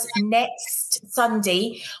join us next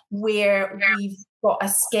Sunday, where we've got a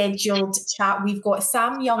scheduled chat. We've got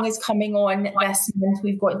Sam Young is coming on this month.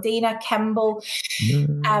 We've got Dana Kimball,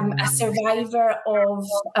 a survivor of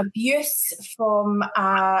abuse from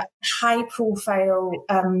a high-profile,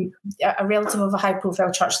 a relative of a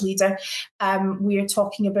high-profile church leader. We're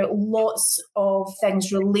talking about lots of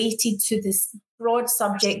things related to this broad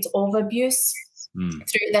subject of abuse.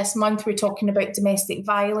 Through this month, we're talking about domestic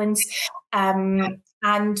violence, and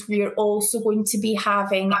we're also going to be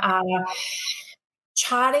having a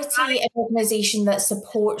charity and organisation that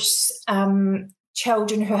supports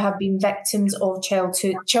children who have been victims of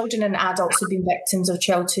children and adults who've been victims of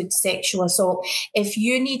childhood sexual assault. If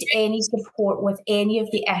you need any support with any of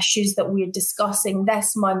the issues that we're discussing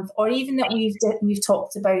this month, or even that we've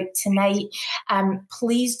talked about tonight,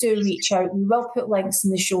 please do reach out. We will put links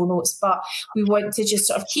in the show notes, but we want to just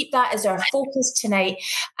sort of keep that as our focus tonight.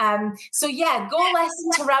 So yeah, go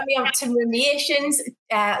listen to Rameumptom Ruminations,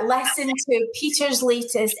 listen to Peter's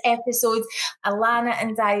latest episodes. Alana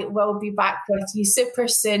and I will be back with you super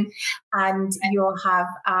soon, and you'll have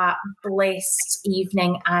a blessed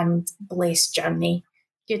evening and blessed journey.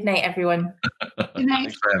 Good night, everyone. Good night.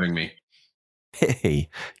 Thanks for having me. Hey,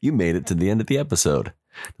 you made it to the end of the episode.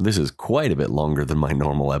 This is quite a bit longer than my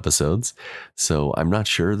normal episodes, so I'm not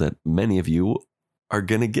sure that many of you are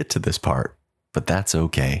going to get to this part, but that's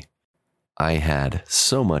okay. I had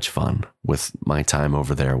so much fun with my time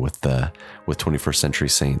over there with 21st Century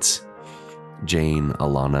Saints, Jane,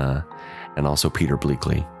 Alana, and also Peter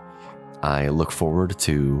Bleakley. I look forward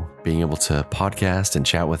to being able to podcast and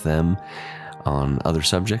chat with them on other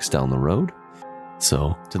subjects down the road.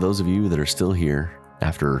 So to those of you that are still here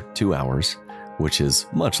after 2 hours, which is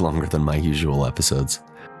much longer than my usual episodes,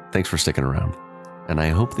 thanks for sticking around. And I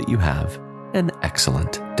hope that you have an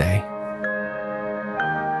excellent day.